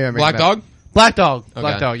know. Maybe I'm Black making that- Dog. Black Dog. Okay.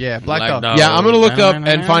 Black Dog. Yeah, Black Dog. Dog. Yeah, I'm gonna look up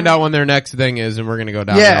and find out when their next thing is, and we're gonna go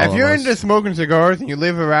down. Yeah, to if all you're of us. into smoking cigars and you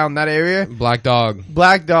live around that area, Black Dog,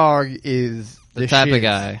 Black Dog is The type shit. of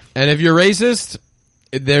guy. and if you're racist,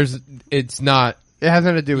 it's not. It has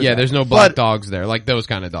nothing to do with Yeah, that. there's no black But- dogs there, like those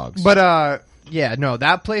kind of dogs. But yeah, no,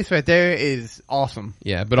 that place right there is awesome.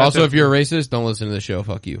 yeah, but That's also a- if you're a racist, don't listen to the show.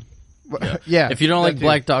 Fuck you. Yeah. If you don't like that too.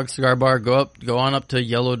 Black Dog Cigar Bar, go on up to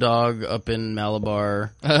Yellow Dog up in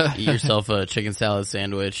Malabar. Eat yourself a chicken salad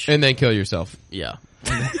sandwich. And then kill yourself. Yeah.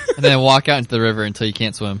 And then walk out into the river until you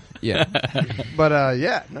can't swim. Yeah. But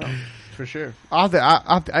yeah, no, for sure. I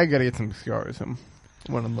gotta get some cigars.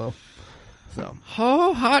 When I'm low. So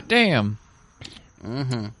Oh, hot damn.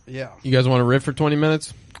 yeah. You guys want to riff for 20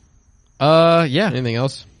 minutes? Yeah. Anything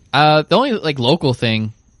else? The only like local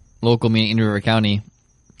meaning in River County.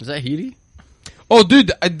 Is that Heedy? Oh,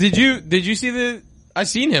 dude, did you see the? I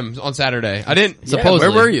seen him on Saturday. I didn't.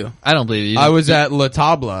 Supposedly. Where were you? I don't believe you. I was at La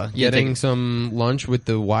Tabla Yeah, getting take- some lunch with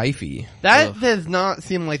the wifey. That does not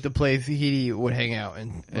seem like the place he would hang out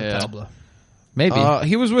in Yeah. Tabla. Maybe.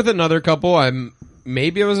 He was with another couple.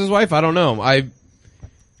 Maybe it was his wife. I don't know.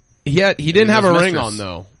 He didn't have a his ring mistress. on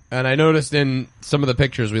though, and I noticed in some of the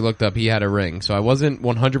pictures we looked up he had a ring. So I wasn't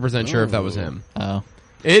 100% sure if that was him. Oh.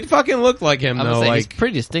 It fucking looked like him I was though. saying, he's Like a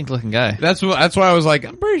pretty distinct looking guy. that's why I was like,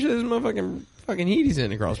 I'm pretty sure this motherfucking fucking Heaty's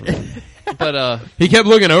sitting across from me. But He kept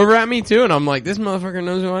looking over at me too, and I'm like, this motherfucker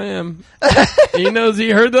knows who I am. He knows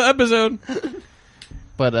he heard the episode.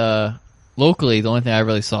 Locally, the only thing I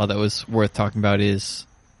really saw that was worth talking about is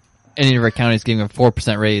Indian River County is giving a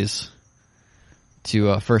 4% raise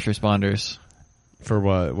to first responders. For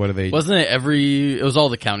what? What are they? Wasn't it it was all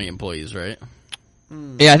the county employees, right?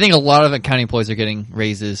 Yeah, I think a lot of county employees are getting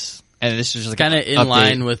raises, and this is just like Kind of an in update.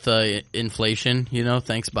 line with inflation,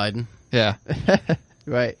 thanks Biden. Yeah,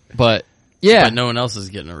 Right. but yeah, But no one else is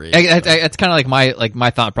getting a raise. it's kind of like my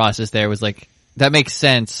thought process there was like that makes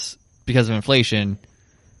sense because of inflation,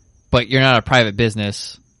 but you're not a private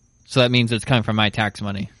business, so that means it's coming from my tax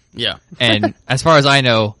money. Yeah. And as far as I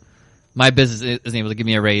know, my business isn't able to give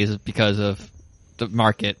me a raise because of the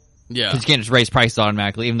market. Yeah. Because you can't just raise prices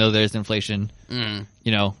automatically, even though there's inflation. Mm.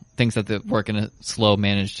 Things that work in a slow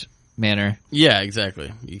managed manner. Yeah,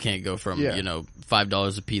 exactly. You can't go from, Yeah.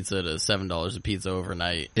 $5 a pizza to $7 a pizza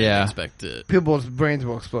overnight Yeah. and expect it. People's brains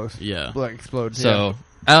will explode. Yeah. Will explode. So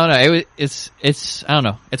I don't know. It's I don't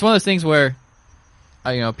know. It's one of those things where,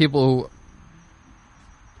 people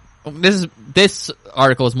who this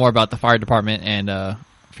article is more about the fire department and I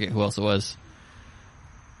forget who else it was.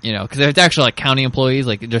 Because it's actually like county employees,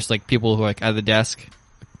 like just like people who are like at the desk.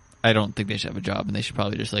 I don't think they should have a job, and they should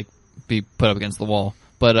probably just like be put up against the wall.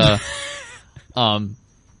 But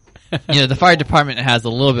the fire department has a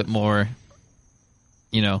little bit more,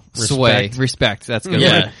 sway, respect. That's good.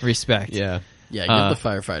 Yeah. word. Respect. Yeah. Yeah, give the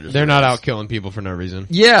firefighters. They're a not raise. out killing people for no reason.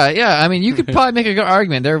 Yeah. I mean, you could probably make a good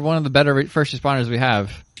argument. They're one of the better first responders we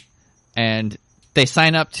have, and they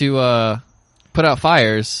sign up to put out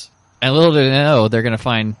fires, and little do they know they're going to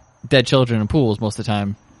find dead children in pools most of the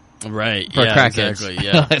time Right. for Yeah, crackheads. exactly.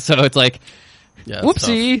 Yeah. So it's like, Yeah, it's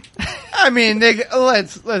whoopsie. I mean,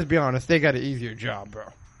 let's be honest. They got an easier job, bro.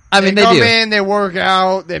 I mean, they come do. in, they work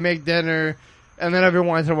out, they make dinner, and then every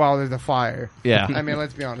once in a while there's a fire. Yeah. I mean,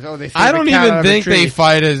 let's be honest. Oh, they I don't save a cat out even of a think they tree.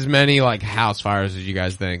 fight as many like house fires as you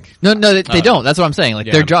guys think. No, they don't. That's what I'm saying. Like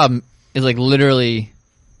Yeah. their job is like literally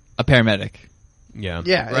a paramedic. Yeah.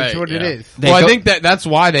 Yeah, that's Right, what it yeah. is. They Well, I go- think that's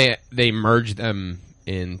why they merged them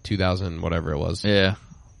in 2000, whatever it was. Yeah,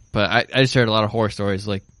 but I just heard a lot of horror stories.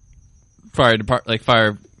 Like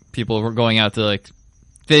fire people were going out to like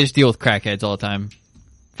they just deal with crackheads all the time,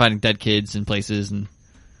 finding dead kids in places and.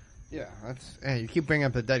 Yeah, hey, you keep bringing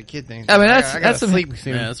up the dead kid thing. I mean, I that's gotta some- sleep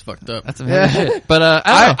soon. Yeah, that's fucked up. That's some heavy shit. But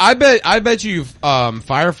I don't know. I bet you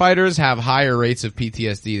firefighters have higher rates of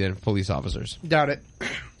PTSD than police officers. Doubt it.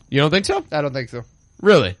 You don't think so? I don't think so.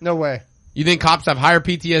 Really? No way. You think cops have higher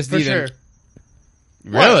PTSD For than sure.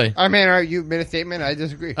 Really? I mean, you made a statement. I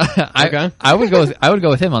disagree. Okay. I would go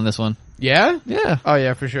with him on this one. Yeah? Yeah, Oh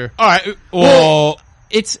yeah, for sure. All right. Well,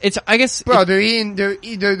 it's I guess Bro, they're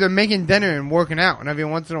making dinner and working out, and every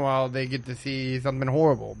once in a while they get to see something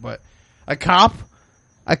horrible. But a cop,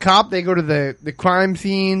 they go to the crime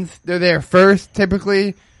scenes. They're there first,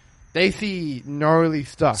 typically. They see gnarly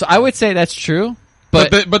stuff. so I would say that's true.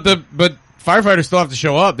 but firefighters still have to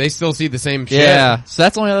show up. They still see the same shit. Yeah, so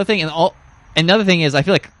that's the only other thing. And another thing is, I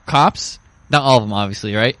feel like cops, not all of them,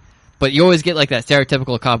 obviously, right? But you always get like that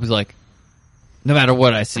stereotypical cop who's like, no matter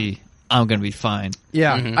what I see, I'm gonna be fine.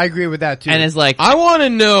 yeah, I agree with that too. And it's like, I want to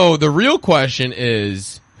know, the real question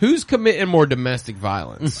is, who's committing more domestic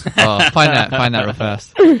violence? find that real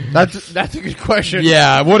fast. that's a good question.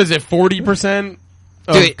 Yeah, what is it, 40%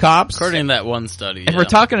 of Dude, cops? According to that one study. If we're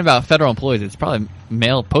talking about federal employees, it's probably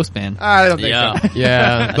male postman. I don't think Yeah. so.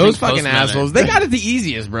 Yeah, I those think fucking postmen assholes. They got it the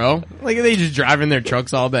easiest, bro. Like, they just driving their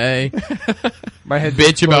trucks all day. My head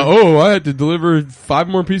Bitch about, I had to deliver 5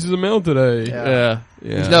 more pieces of mail today. Yeah.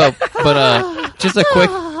 Yeah. No, but just a quick,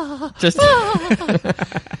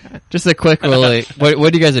 just a quick. Really, what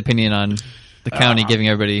are you guys' opinion on the county giving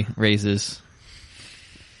everybody raises?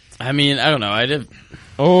 I mean, I don't know. I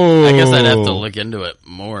guess I'd have to look into it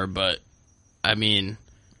more, but I mean,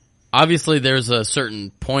 obviously there's a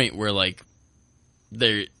certain point where like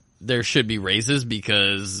there should be raises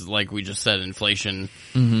because, like we just said, inflation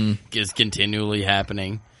is continually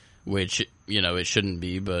happening, which it shouldn't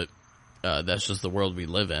be, but that's just the world we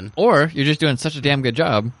live in. Or you're just doing such a damn good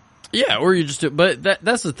job. Yeah, or you just do, but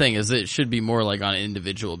that's the thing, is it should be more like on an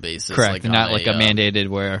individual basis. Correct, like and not on like a mandated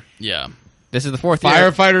where Yeah. this is the 4th year.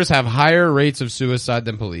 Firefighters have higher rates of suicide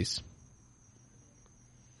than police.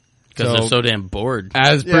 Because So- they're so damn bored.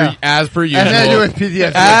 As Yeah. per And then usual. do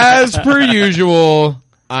PTSD. As per usual,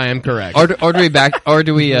 I am correct. Or do we back? Or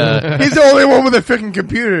do we? He's the only one with a freaking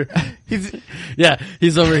computer. He's Yeah,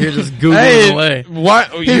 he's over here just Googling away.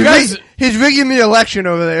 what you guys? he's rigging the election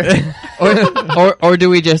over there. or do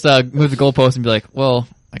we just move the goalpost and be like, well,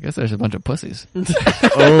 I guess there's a bunch of pussies,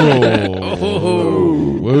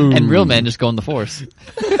 Whoa. and real men just go in the force.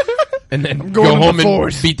 and then Going go to the home and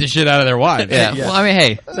force. beat the shit out of their wives. Yeah. Well, I mean,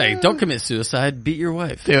 hey, Say, don't commit suicide, beat your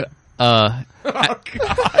wife.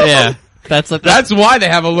 yeah, that's That's why they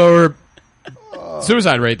have a lower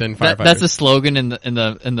suicide rate than firefighters. that's a slogan in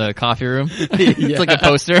the coffee room. It's like a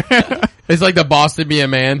poster. It's like the Boston Be a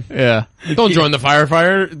Man. Yeah. Don't join the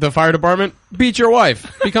fire department. Beat your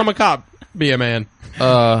wife. Become a cop. Be a man.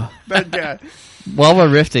 That guy. While we're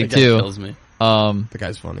rifting That guy too, kills me. The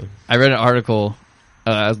guy's funny. I read an article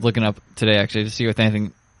I was looking up today actually to see if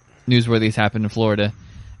anything newsworthy has happened in Florida,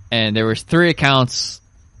 and there was 3 accounts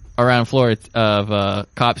around Florida of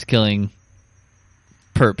cops killing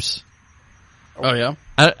perps. Oh, yeah?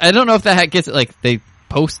 I don't know if that gets like they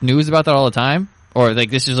post news about that all the time, or like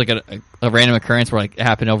this is like a random occurrence where like it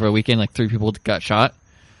happened over a weekend, like 3 people got shot.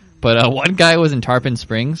 But one guy was in Tarpon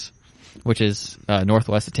Springs, which is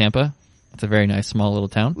northwest of Tampa. It's a very nice small little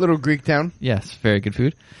town. Little Greek town. Yes, very good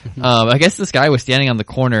food. I guess this guy was standing on the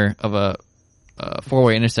corner of a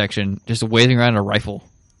 4-way intersection, just waving around a rifle.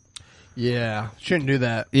 Yeah, shouldn't do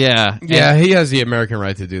that. Yeah. Yeah, he has the American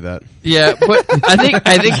right to do that. Yeah, but I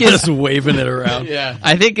think Just his waving it around. Yeah.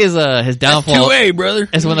 I think his downfall 2A, brother.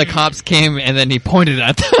 is when the cops came and then he pointed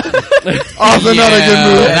at them. Also, another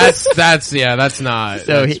good move. That's not.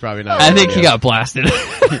 So That's probably not. I think he got blasted.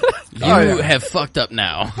 You have fucked up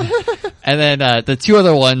now. And then the two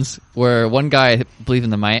other ones were one guy, I believe in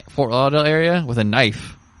the Fort Lauderdale area, with a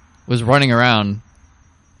knife, was running around,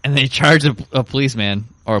 and they charged a policeman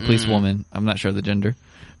or a policewoman. I'm not sure the gender.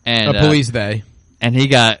 And a police they. and he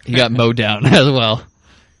got mowed down as well.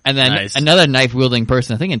 And then Nice. another knife wielding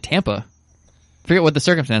person, I think in Tampa. Forget what the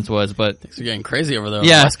circumstance was, but Things are getting crazy over there on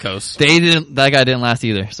yeah, the West Coast. that guy didn't last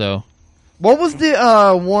either. So What was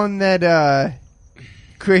the one that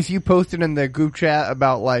Chris, you posted in the group chat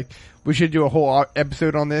about like we should do a whole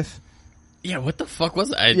episode on this? Yeah, what the fuck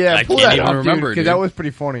was it? I pull can't that even up, remember, because that was pretty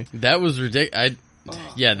funny. That was ridiculous.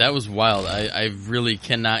 Yeah, that was wild. I really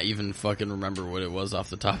cannot even fucking remember what it was off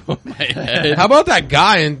the top of my head. How about that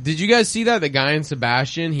guy? And did you guys see that? The guy in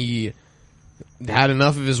Sebastian, he had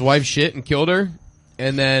enough of his wife's shit and killed her.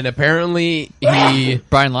 And then apparently he...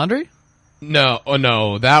 Brian Laundrie?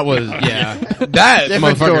 No, that was, yeah. That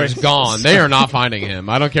Different motherfucker's story. gone. They are not finding him.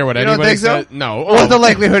 I don't care what You don't anybody think so? said. No. What's the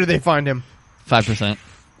likelihood they find him? 5%.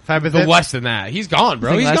 5%. The less than that. He's gone,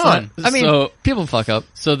 bro. He's Less gone. than- I mean, So- people fuck up.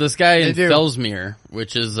 So this guy in do. Fellsmere,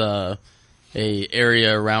 which is a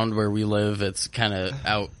area around where we live, it's kind of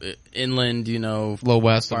out inland, Low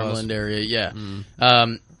west of us. farmland area. Yeah.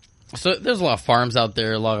 So there's a lot of farms out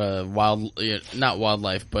there, a lot of not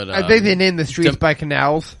wildlife, but I think they named the streets Dem- by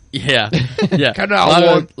canals. yeah, yeah, Canal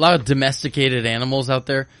a one. lot of domesticated animals out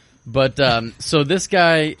there. But so this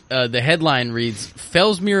guy, the headline reads: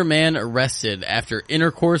 "Fellsmere man arrested after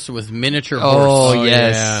intercourse with miniature horse." Oh,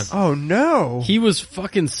 yes. Oh no! He was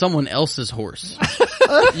fucking someone else's horse.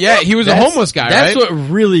 Yeah, he was a homeless guy, That's right? what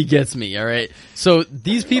really gets me. All right. So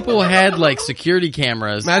these people had like security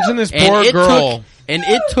cameras. Imagine this and poor it girl.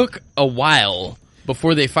 it took a while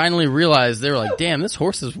before they finally realized. They were like, "Damn, this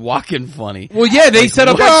horse is walking funny." Well, yeah, they set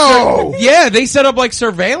up no! they set up like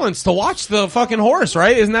surveillance to watch the fucking horse,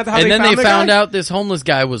 right? Isn't that how And they then found they the found guy? out this homeless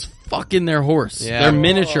guy was fucking their horse, Yeah. their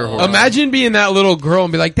miniature horse. Imagine being that little girl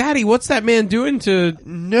and be like, "Daddy, what's that man doing to?"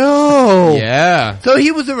 No. Yeah. So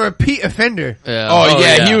he was a repeat offender. Yeah. Oh,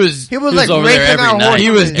 yeah, yeah. he was. He was He was like over there raping every our night. horse. He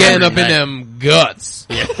was getting Every up in night. them guts.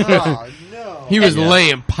 Oh no! He was Yeah.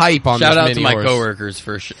 laying pipe on Shout this out mini to my horse. coworkers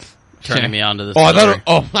for turning me on to this. Oh, story.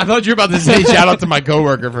 I thought you were about to say shout out to my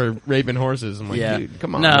coworker for raping horses. I'm like, Yeah, dude,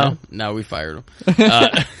 come on. No, man. no, we fired him.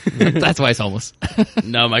 That's why he's homeless.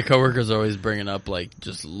 No, my coworkers are always bringing up like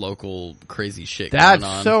just local crazy shit That's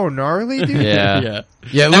going on. so gnarly, dude. Yeah. Yeah.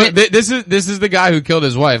 Yeah, look, this is the guy who killed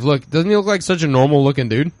his wife. Look, doesn't he look like such a normal looking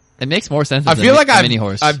dude? It makes more sense. I feel like a mini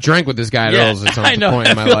horse. I've drank with this guy at Yeah, Earl's at some I know. point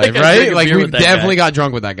in I my feel like life, I drank right? a Like beer we with that definitely guy. got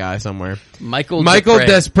drunk with that guy somewhere. Michael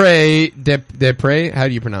Desprez, Desprez. How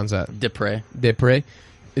do you pronounce that? Desprez. Desprez.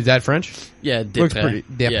 Is that French? Yeah, Looks Desprez. pretty.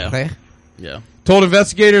 Yeah. Desprez. Yeah. Told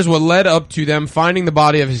investigators what led up to them finding the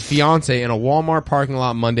body of his fiancée in a Walmart parking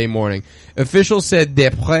lot Monday morning. Officials said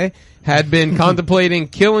Desprez had been contemplating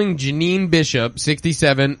killing Janine Bishop,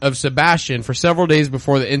 67, of Sebastian for several days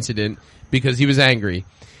before the incident because he was angry.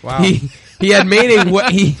 Wow. He had made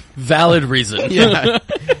a Valid reason. yeah.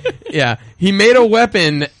 Yeah. He made a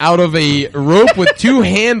weapon out of a rope with two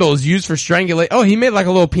handles used for strangulation. Oh, he made like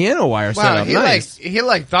a little piano wire Wow, setup. he Nice.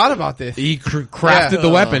 like thought about this. He crafted Yeah. the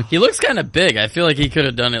weapon. He looks kind of big. I feel like he could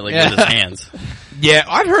have done it like with his hands. Yeah,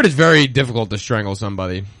 I've heard it's very difficult to strangle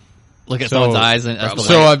somebody. Look at So- someone's eyes and as the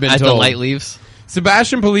So light, I've been as the told. light leaves.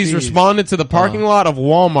 Sebastian police responded to the parking lot of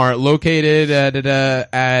Walmart located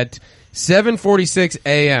at 7:46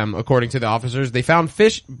 a.m. According to the officers, they found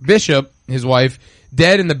Bishop, his wife,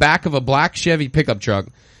 dead in the back of a black Chevy pickup truck.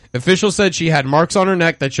 Officials said she had marks on her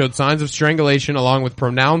neck that showed signs of strangulation, along with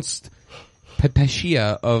pronounced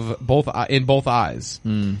pepetia in both eyes.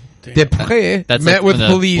 Desprez That's met like with when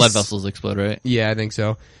the police. blood vessels explode, right? Yeah, I think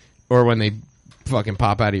so. Or when they fucking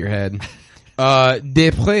pop out of your head.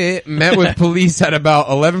 Desprez met with police at about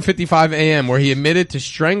 11:55 a.m. where he admitted to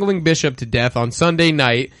strangling Bishop to death on Sunday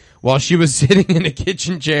night while she was sitting in a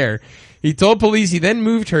kitchen chair. He told police he then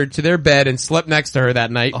moved her to their bed and slept next to her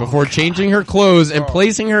that night before changing her clothes and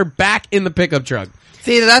placing her back in the pickup truck.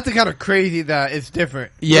 See, that's the kind of crazy that it's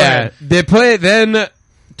different. Yeah. Desprez then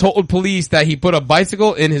told police that he put a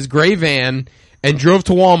bicycle in his gray van and drove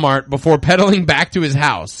to Walmart before pedaling back to his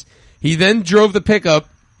house. He then drove the pickup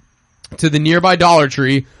to the nearby Dollar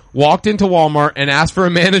Tree, walked into Walmart, and asked for a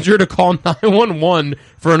manager to call 911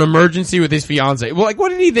 for an emergency with his fiancée. Well, like, what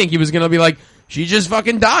did he think? He was gonna be like, she just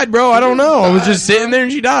fucking died, bro. I don't know. I was just sitting there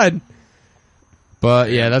and she died.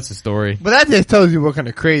 But yeah, that's the story. But that just tells you what kind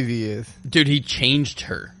of crazy he is. Dude, he changed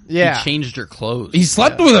her. Yeah. He changed her clothes. He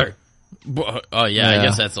slept with her. Oh, yeah, I Yeah.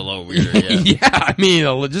 guess that's a little weirder, yeah. Yeah, I mean,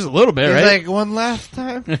 just a little bit, He's right? like, one last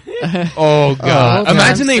time? Oh god! Oh,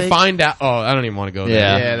 Imagine they sake. find out. Oh, I don't even want to go there.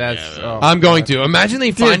 Yeah. Yeah, that's... Yeah, oh, I'm going to. Imagine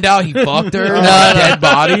they find out he fucked her, No, dead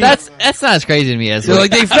body. That's not as crazy to me as So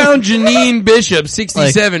like they found Janine Bishop,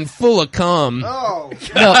 67, full of cum. Oh.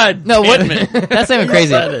 no. What? damn it. That's not even You crazy.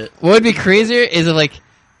 said it. What would be crazier is if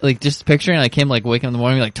like just picturing like him like waking up in the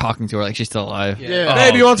morning like talking to her like she's still alive. Yeah.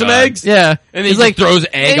 Babe, you want some God. eggs? Yeah. And then he like throws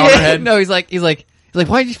egg on her head. No, he's like, why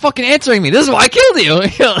are you fucking answering me? This is why I killed you.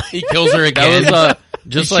 He kills her That again. was, He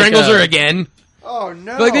just like strangles her again. Oh,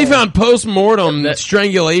 no. Like they found post-mortem That-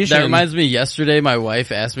 strangulation. That reminds me, yesterday my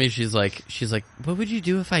wife asked me, she's like, what would you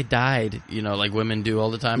do if I died? You know, like women do all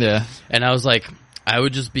the time. Yeah. And I was like, I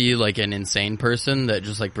would just be like an insane person that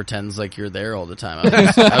just like pretends like you're there all the time.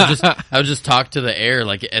 I would just talk to the air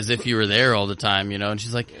like as if you were there all the time, you know? And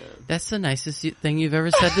she's like, that's the nicest thing you've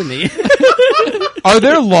ever said to me. Are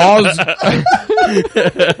there laws?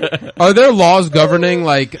 Are there laws governing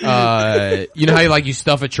like you know how you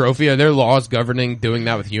stuff a trophy? Are there laws governing doing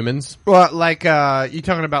that with humans? Well, like, you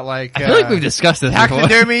talking about like... I feel like we've discussed this before.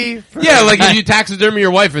 taxidermy? For, Yeah, like if you taxidermy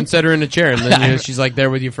your wife and set her in a chair, and then she's like there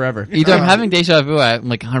with you forever. Either I'm having deja vu. I'm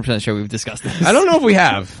like 100% sure we've discussed this. I don't know if we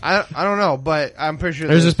have. I don't know, but I'm pretty sure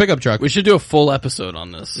There's this pickup truck. We should do a full episode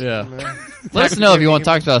on this. Yeah. Let us know if you want to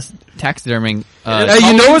talk about taxiderming.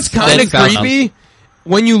 You know what's kind dead of spouses. creepy?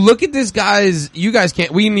 When you look at this guy's, you guys can't.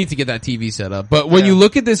 We need to get that TV set up. But when you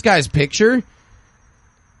look at this guy's picture,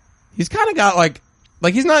 he's kind of got like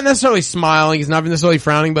he's not necessarily smiling. He's not necessarily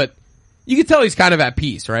frowning, but you can tell he's kind of at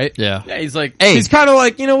peace, right? Yeah. Yeah, he's like, He's kind of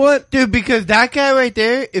like, you know what? Dude, because that guy right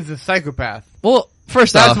there is a psychopath. Well,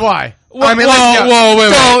 first That's off, why. Whoa, I mean,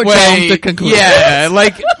 whoa, wait. jump to conclusion. Yeah,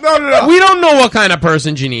 like No. we don't know what kind of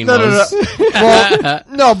person Janine was. Well,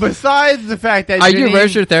 no, besides the fact that are you a Janine-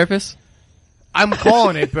 registered therapist? I'm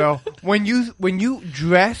calling it, bro. When you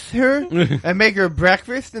dress her and make her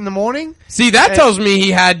breakfast in the morning, See, that tells me he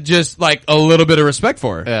had just like a little bit of respect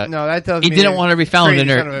for her. Yeah. no, that tells He me didn't you're want her to be found crazy in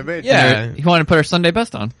her. son of a bitch. Yeah. He wanted to put her Sunday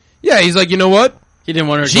best on. Yeah, he's like, you know what? he didn't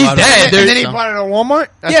want her to She's go out dead. And There's- then he brought her to Walmart.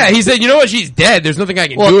 That's Yeah, he said, you know what? She's dead. There's nothing I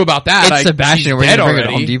can Well, do about that. It's Sebastian. She's We're dead going to bring her to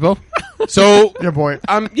Home already. Depot. So your point.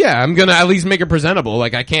 I'm gonna at least make her presentable.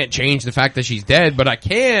 Like I can't change the fact that she's dead, but I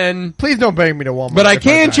can. Please don't bring me to Walmart. But I if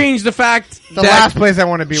can die. change the fact the that last place I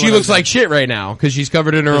want to be. she when looks I'm like shit right now because she's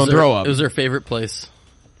covered in her It own was her- throw up. It was her favorite place.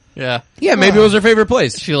 Yeah. Yeah, maybe it was her favorite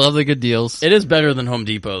place. She loved the good deals. It is better than Home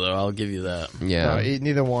Depot, though. I'll give you that. Yeah. No,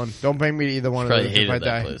 neither one. Don't bring me to either one of Probably those if I hated that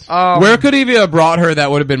die. place. Where could he have brought her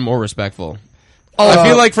that would have been more respectful? I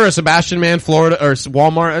feel like for a Sebastian Man, Florida or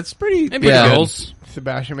Walmart, it's pretty. Maybe Yeah. girls.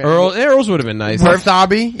 Sebastian Man. Earl's would have been nice.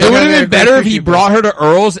 Wasabi. It would have been better if he brought her to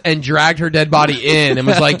Earl's and dragged her dead body in and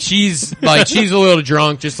was like, she's a little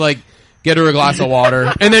drunk, just like get her a glass of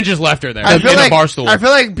water, and then just left her there I in feel like a bar stool. I feel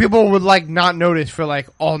like people would like not notice for like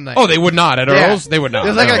all night. Oh, they would not at Yeah. Earl's. They would not.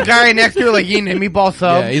 There's like No. a guy next to her like eating a meatball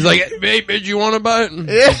sub. Yeah, he's like, hey, bitch, you want a bite?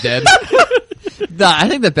 Yeah. He's dead. I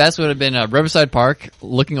think the best would have been Riverside Park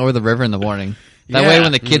looking over the river in the morning. That Yeah. way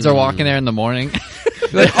when the kids are walking there in the morning.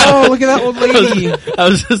 Like, oh, look at that old lady. I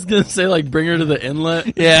was just gonna say, like, bring her to the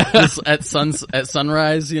inlet. Yeah. Just at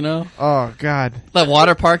sunrise, you know? Oh God. That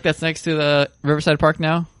water park that's next to the Riverside Park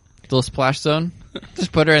now. The little splash zone.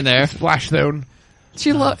 Just put her in there. Splash zone.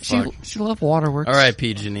 She loved fuck. she loved waterworks.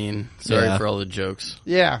 R.I.P. Janine. Sorry Yeah. for all the jokes.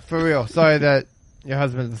 Yeah, for real. Sorry that your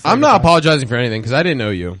husband's. I'm not apologizing for anything because I didn't know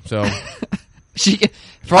you. So She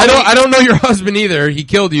for I all don't. I don't know your husband either. He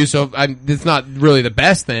killed you, so it's not really the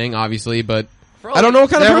best thing, obviously. But I don't know what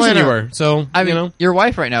kind of Definitely person you not. were. So I mean, you know, your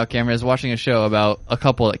wife right now, Cameron, is watching a show about a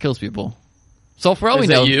couple that kills people. So for all we Is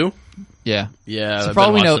know, that you? yeah, Yeah, So I've for all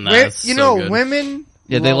been we know- watching that. It's You so know, good. women.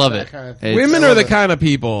 yeah, they love that it. kind of thing. It's- women are the kind of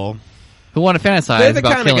people. who want to fantasize They're the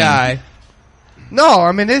about kind of killing. guy. No,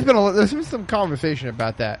 I mean there's been some conversation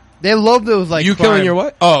about that. They love those like You crime- killing your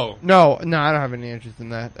what? Oh, No, I don't have any interest in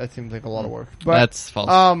that. That seems like a lot of work. But That's false.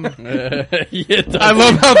 Yeah, I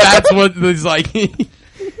love how that's what it's like.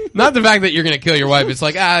 Not the fact that you're gonna kill your wife. It's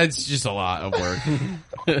like it's just a lot of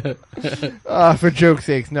work. for joke's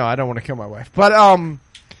sakes, no, I don't want to kill my wife. But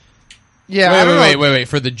yeah, I don't know. wait.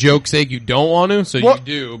 For the joke's sake, you don't want to. So What? you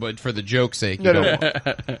do, but for the joke's sake, you No,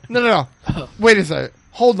 don't. no, no. Wait a second.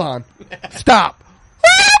 Hold on. Stop.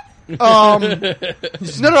 No,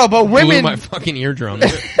 but Blew women, my fucking eardrum.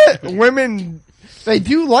 women, they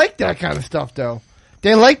do like that kind of stuff, though.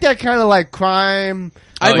 They like that kind of like crime.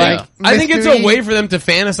 Oh, like yeah. I think it's a mystery. way for them to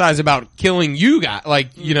fantasize about killing you guys,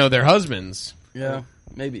 like their husbands. Yeah,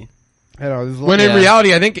 maybe. You know, there's When in Yeah.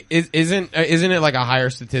 reality, I think isn't it like a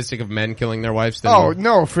higher statistic of men killing their wives than oh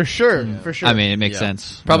no, for sure, for sure. I mean, it makes Yeah.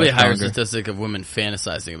 sense. Probably a Much higher stronger. statistic of women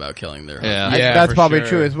fantasizing about killing their Yeah. husbands. Yeah, that's for probably sure.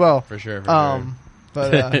 true as well. for sure. For sure.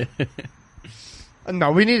 But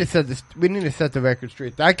no, we need to set this. We need to set the record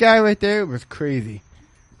straight. That guy right there was crazy.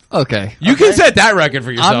 Okay. You can set that record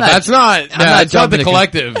for yourself. I'm not- That's not. I'm not That's not jumping the to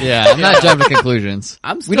collective. Yeah, I'm not jumping to conclusions.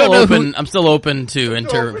 I'm We still don't know open. who- I'm still open to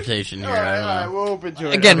interpretation here. All right, I don't know. we're open to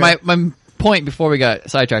it. Again, Okay. my point before we got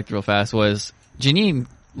sidetracked real fast was Janine,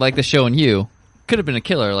 like the show and you, could have been a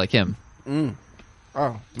killer like him.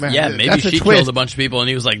 Oh man, Yeah, maybe that's a she twist. killed a bunch of people, and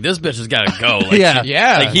he was like, "This bitch has got to go." Like, Yeah.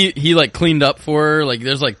 Yeah. like he like cleaned up for her. Like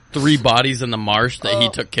there's like 3 bodies in the marsh that he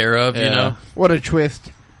took care of. You Yeah. know, What a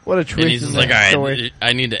twist! What a twist! and he's in just like, "All that right, story.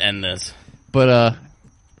 I need to end this." But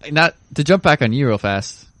not to jump back on you real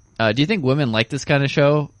fast. Do you think women like this kind of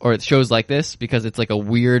show or shows like this because it's like a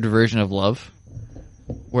weird version of love,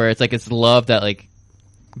 where it's like it's love that like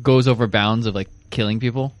goes over bounds of like killing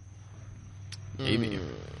people, Maybe.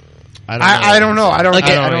 I don't know. I don't. like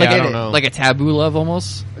I a, don't like, get a, it. know. like a taboo love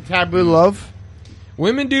almost? A taboo love.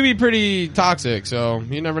 Women do be pretty toxic, so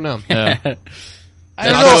you never know. Yeah, I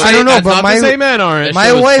don't know. I don't know. That's But not my to say men aren't. my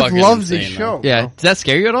show is wife fucking loves this insane, show. yeah. Does that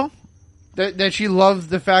scare you at all? That she loves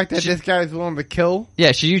the fact that this guy is willing to kill.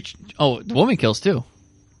 Yeah, the woman kills too.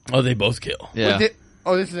 Oh, they both kill. Yeah,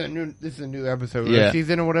 This is a new episode, right? Yeah.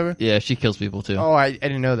 Season or whatever. yeah, she kills people too. Oh, I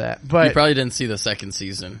didn't know that. You But probably didn't see the second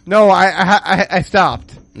season. no, I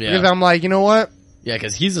stopped Yeah. because I'm like, you know what? Yeah,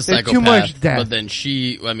 because he's a There's psychopath. too much death. But then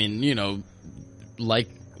she, I mean, you know, like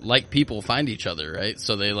people find each other, right?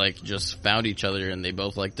 So they like just found each other, and they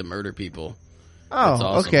both like to murder people. That's Oh,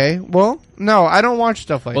 awesome. okay. Well, no, I don't watch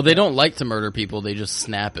stuff like Well, that. they don't like to murder people; they just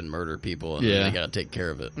snap and murder people, and Yeah. then they gotta take care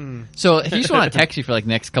of it. So if you just want to text you for like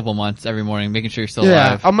next couple months every morning, making sure you're still Yeah,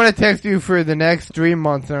 alive. I'm gonna text you for the next 3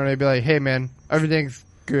 months, and I'm gonna be like, "Hey, man, everything's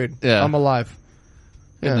good. Yeah. I'm alive."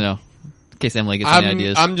 Good Yeah. to know. In case Emily gets any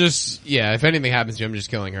ideas. I'm just if anything happens to you, I'm just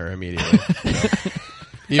killing her immediately.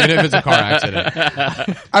 Even if it's a car accident.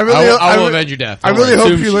 I really, I will re- avenge your death. I Don't really worry. hope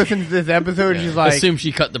Assume she she- listens to this episode. and She's like, Assume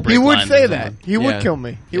she cut the brake he would lines say or that. something. He would Yeah. kill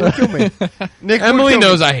me. He would kill me. Nick Emily would kill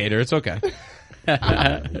knows me. I hate her. It's okay. So you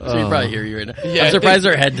probably hear you right now. Yeah, I'm surprised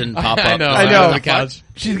her head didn't pop up. I know. I know. On the couch.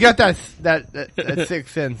 She's got that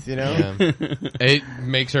sixth sense, you know. Yeah. It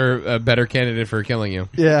makes her a better candidate for killing you.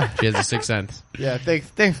 Yeah, She has a sixth sense. yeah.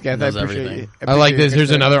 Thanks, guys. I Knows appreciate everything. you. I like appreciate this. your Here's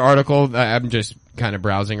concern. another article. I'm just kind of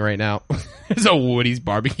browsing right now. There's a Woody's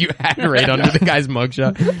barbecue hat right under the guy's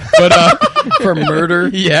mugshot. But For murder?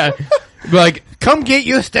 yeah, like Come get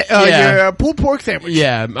your Yeah. your pulled pork sandwich.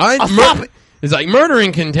 yeah, stop it. it's like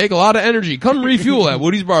murdering can take a lot of energy. Come refuel at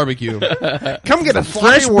Woody's barbecue. Come get a sloppy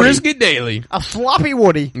Fresh Woody. brisket daily. A sloppy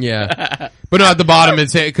Woody. Yeah, but no, at the bottom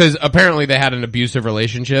it's because apparently they had an abusive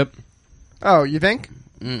relationship. Oh, you think?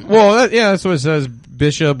 Well, that's what it says.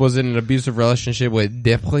 Bishop was in an abusive relationship with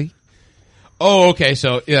Depri. Oh, okay.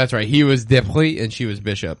 So yeah, that's right. He was Depri and she was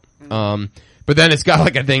Bishop. But then it's got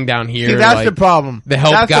like a thing down here. See, that's like, the problem. the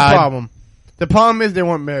help That's God. the problem. The problem is they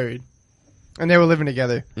weren't married, and they were living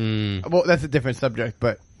together. Mm. Well, that's a different subject,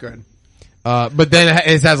 but good. But then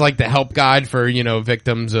it has like the help guide for,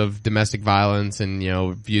 victims of domestic violence and,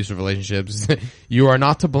 abusive relationships. You are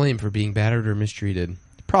not to blame for being battered or mistreated.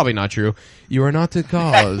 Probably not true. You are not the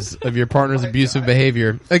cause of your partner's abusive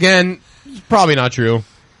behavior. Again, probably not true.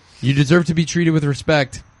 You deserve to be treated with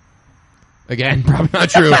respect. Again, probably not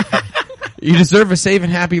true. You deserve a safe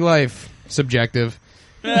and happy life. Subjective.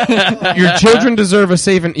 Your children deserve a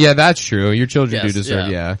safe and... Yeah, that's true. Your children Yes, do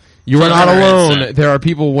deserve, yeah. You are not Children are alone. innocent. There are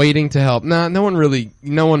people waiting to help. No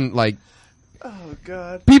one like... Oh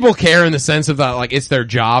God. People care in the sense of that, like, it's their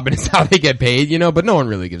job and it's how they get paid, but no one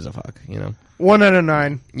really gives a fuck, 1 out of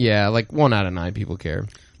 9. Yeah, like 1 out of 9 people care.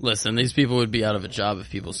 Listen, these people would be out of a job if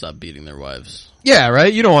people stopped beating their wives. Yeah,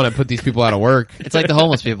 right? You don't want to put these people out of work. It's like the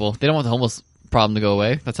homeless people. They don't want the homeless problem to go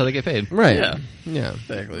away. That's how they get paid. Right. Yeah. Yeah.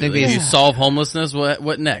 Exactly. Think Like, if they- you solve homelessness,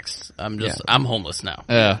 what next? I'm Yeah. homeless now.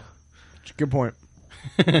 Yeah. Good point.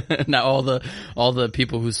 Now all the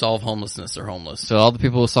people who solve homelessness are homeless. So all the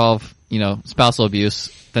people who solve, spousal abuse,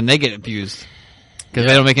 then they get abused because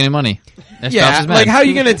they don't make any money. Their spouse Yeah, is mad. like how are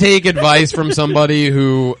you going to take advice from somebody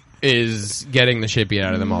who is getting the shit beat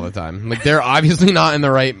out of them all the time? Like they're obviously not in the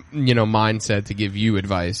right, mindset to give you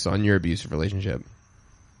advice on your abusive relationship.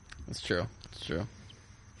 It's true. It's true.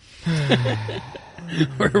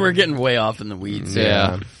 we're getting way off in the weeds.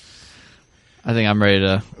 Yeah. I think I'm ready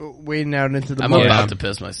to. Wading out into the I'm mud. about to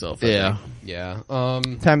piss myself. I Yeah. think. Yeah.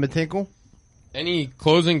 Time to tinkle. Any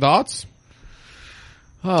closing thoughts?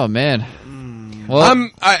 Oh man. Well,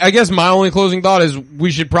 I guess my only closing thought is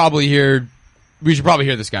we should probably hear we should probably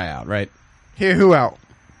hear this guy out, right? Hear who out?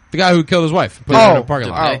 The guy who killed his wife. Put her in a parking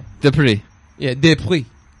lot. Oh, Dupree. Yeah, Dupree.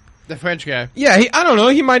 the French guy. Yeah, I don't know.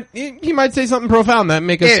 He might say something profound that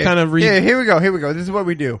make us kind of read. Yeah, here we go. This is what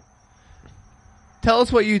we do. Tell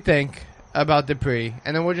us what you think about Dupree,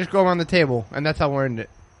 and then we'll just go around the table, and that's how we'll end it.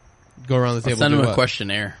 Go around the table. Send do him a what?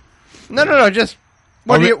 questionnaire. No. Just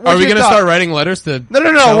Are we going to start writing letters to? No.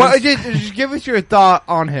 Jones? Just give us your thought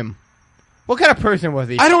on him. What kind of person was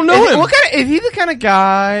he? I don't know him. Is he the kind of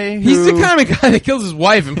guy? He's the kind of guy that kills his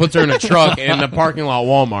wife and puts her in a truck in a parking lot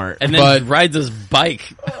Walmart, And then rides his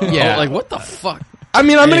bike. Yeah. Like, what the fuck? I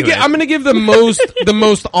mean, I'm Anyway. gonna give the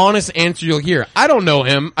most honest answer you'll hear. I don't know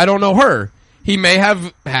him. I don't know her. He may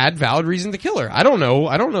have had valid reason to kill her. I don't know.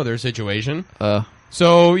 I don't know their situation.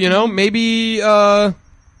 So maybe that's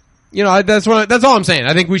all I'm saying.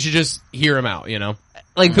 I think we should just hear him out.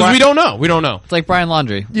 Like, Because we don't know. We don't know. It's like Brian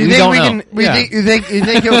Laundry. You we think don't we know. can? Yeah. You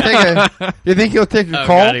think he'll take a? You think he'll take a Oh,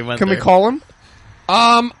 call? God, he went Can we there. call him?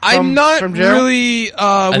 I'm not from jail? really.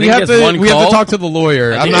 think We he have has to. one We have to call. talk to the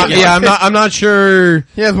lawyer. I'm think not. he has- Yeah, I'm not sure.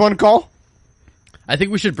 He has one call. I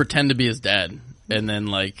think we should pretend to be his dad. And then,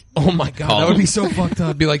 like, Oh my god, Call that would him. be so fucked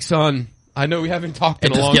up. Be like, son, I know we haven't talked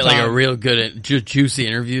in and a just long get, like, time. a real good, juicy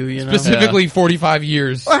interview, you know? Specifically, 45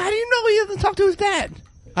 years. Well, how do you know he doesn't talk to his dad?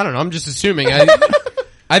 I don't know. I'm just assuming.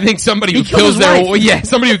 I think somebody who killed kills his their wife.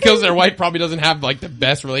 somebody who kills their wife probably doesn't have like the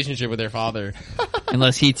best relationship with their father.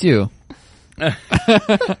 Unless he too.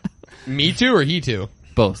 Me too or he too?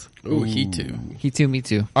 Both. Ooh, he too. He too, me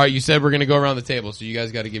too. All right, you said we're gonna go around the table, so you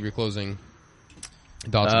guys got to give your closing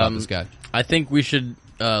thoughts about this guy. I think we should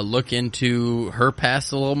look into her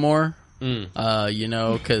past a little more.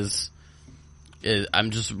 Because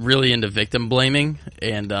I'm just really into victim blaming,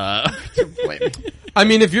 and I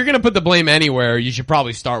mean, if you're gonna put the blame anywhere, you should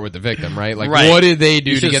probably start with the victim, right? Like, Right. what did they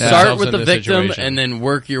do you to should get start themselves with in the this victim situation? and then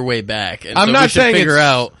work your way back. And I'm so not we should saying figure it's-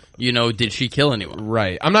 out, did she kill anyone?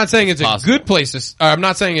 Right. I'm not saying it's Possible. a good place to. I'm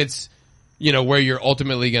not saying it's where you're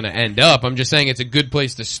ultimately gonna end up. I'm just saying it's a good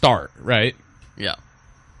place to start, right? Yeah.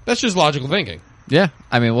 That's just logical thinking. Yeah.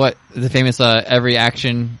 I mean, what the famous every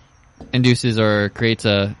action induces or creates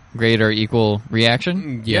a greater equal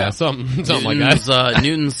reaction? Yeah, something like that.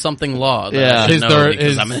 Newton's something law. That Yeah. I should His know third- because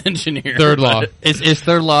his I'm an engineer. Third law. It's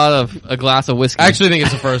third law of a glass of whiskey. I actually think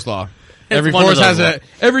it's the first law. Every one of force those has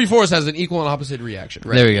every force has an equal and opposite reaction.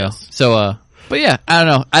 there we go. So, but yeah, I don't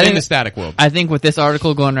know. I In think the static world. I think with this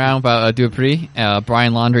article going around about Dupree,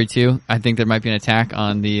 Brian Laundry too, I think there might be an attack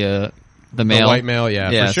on the The male. white male, yeah,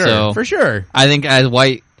 Yeah, for sure. so- for sure. I think as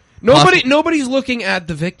white, Nobody's looking at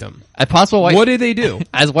the victim. as possible white, What did they do?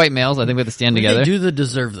 as white males, I think we have to stand They together do the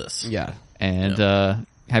deserve this. Yeah. and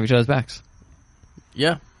have each other's backs.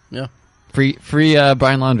 Yeah. Yeah. Free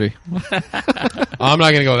Brian Laundry. I'm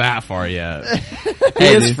not gonna go that far yet. He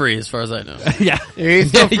is free as far as I know. yeah, He's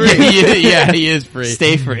still free. yeah, he is free.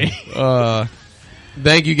 stay free.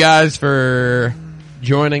 Thank you guys for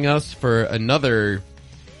joining us for another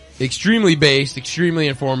extremely based, extremely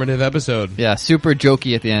informative episode. Yeah, super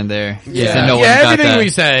jokey at the end there. Yeah, no one got everything that. we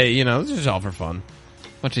say, this is all for fun.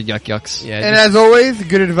 Bunch of yucks. Yeah, And as always,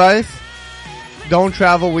 good advice. Don't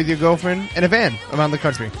travel with your girlfriend in a van around the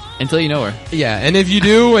country. Until you know her. yeah, and if you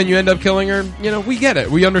do and you end up killing her, we get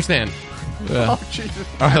it. We understand. Oh, Jesus.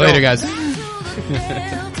 All right, later, guys.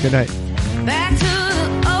 Good night. Back to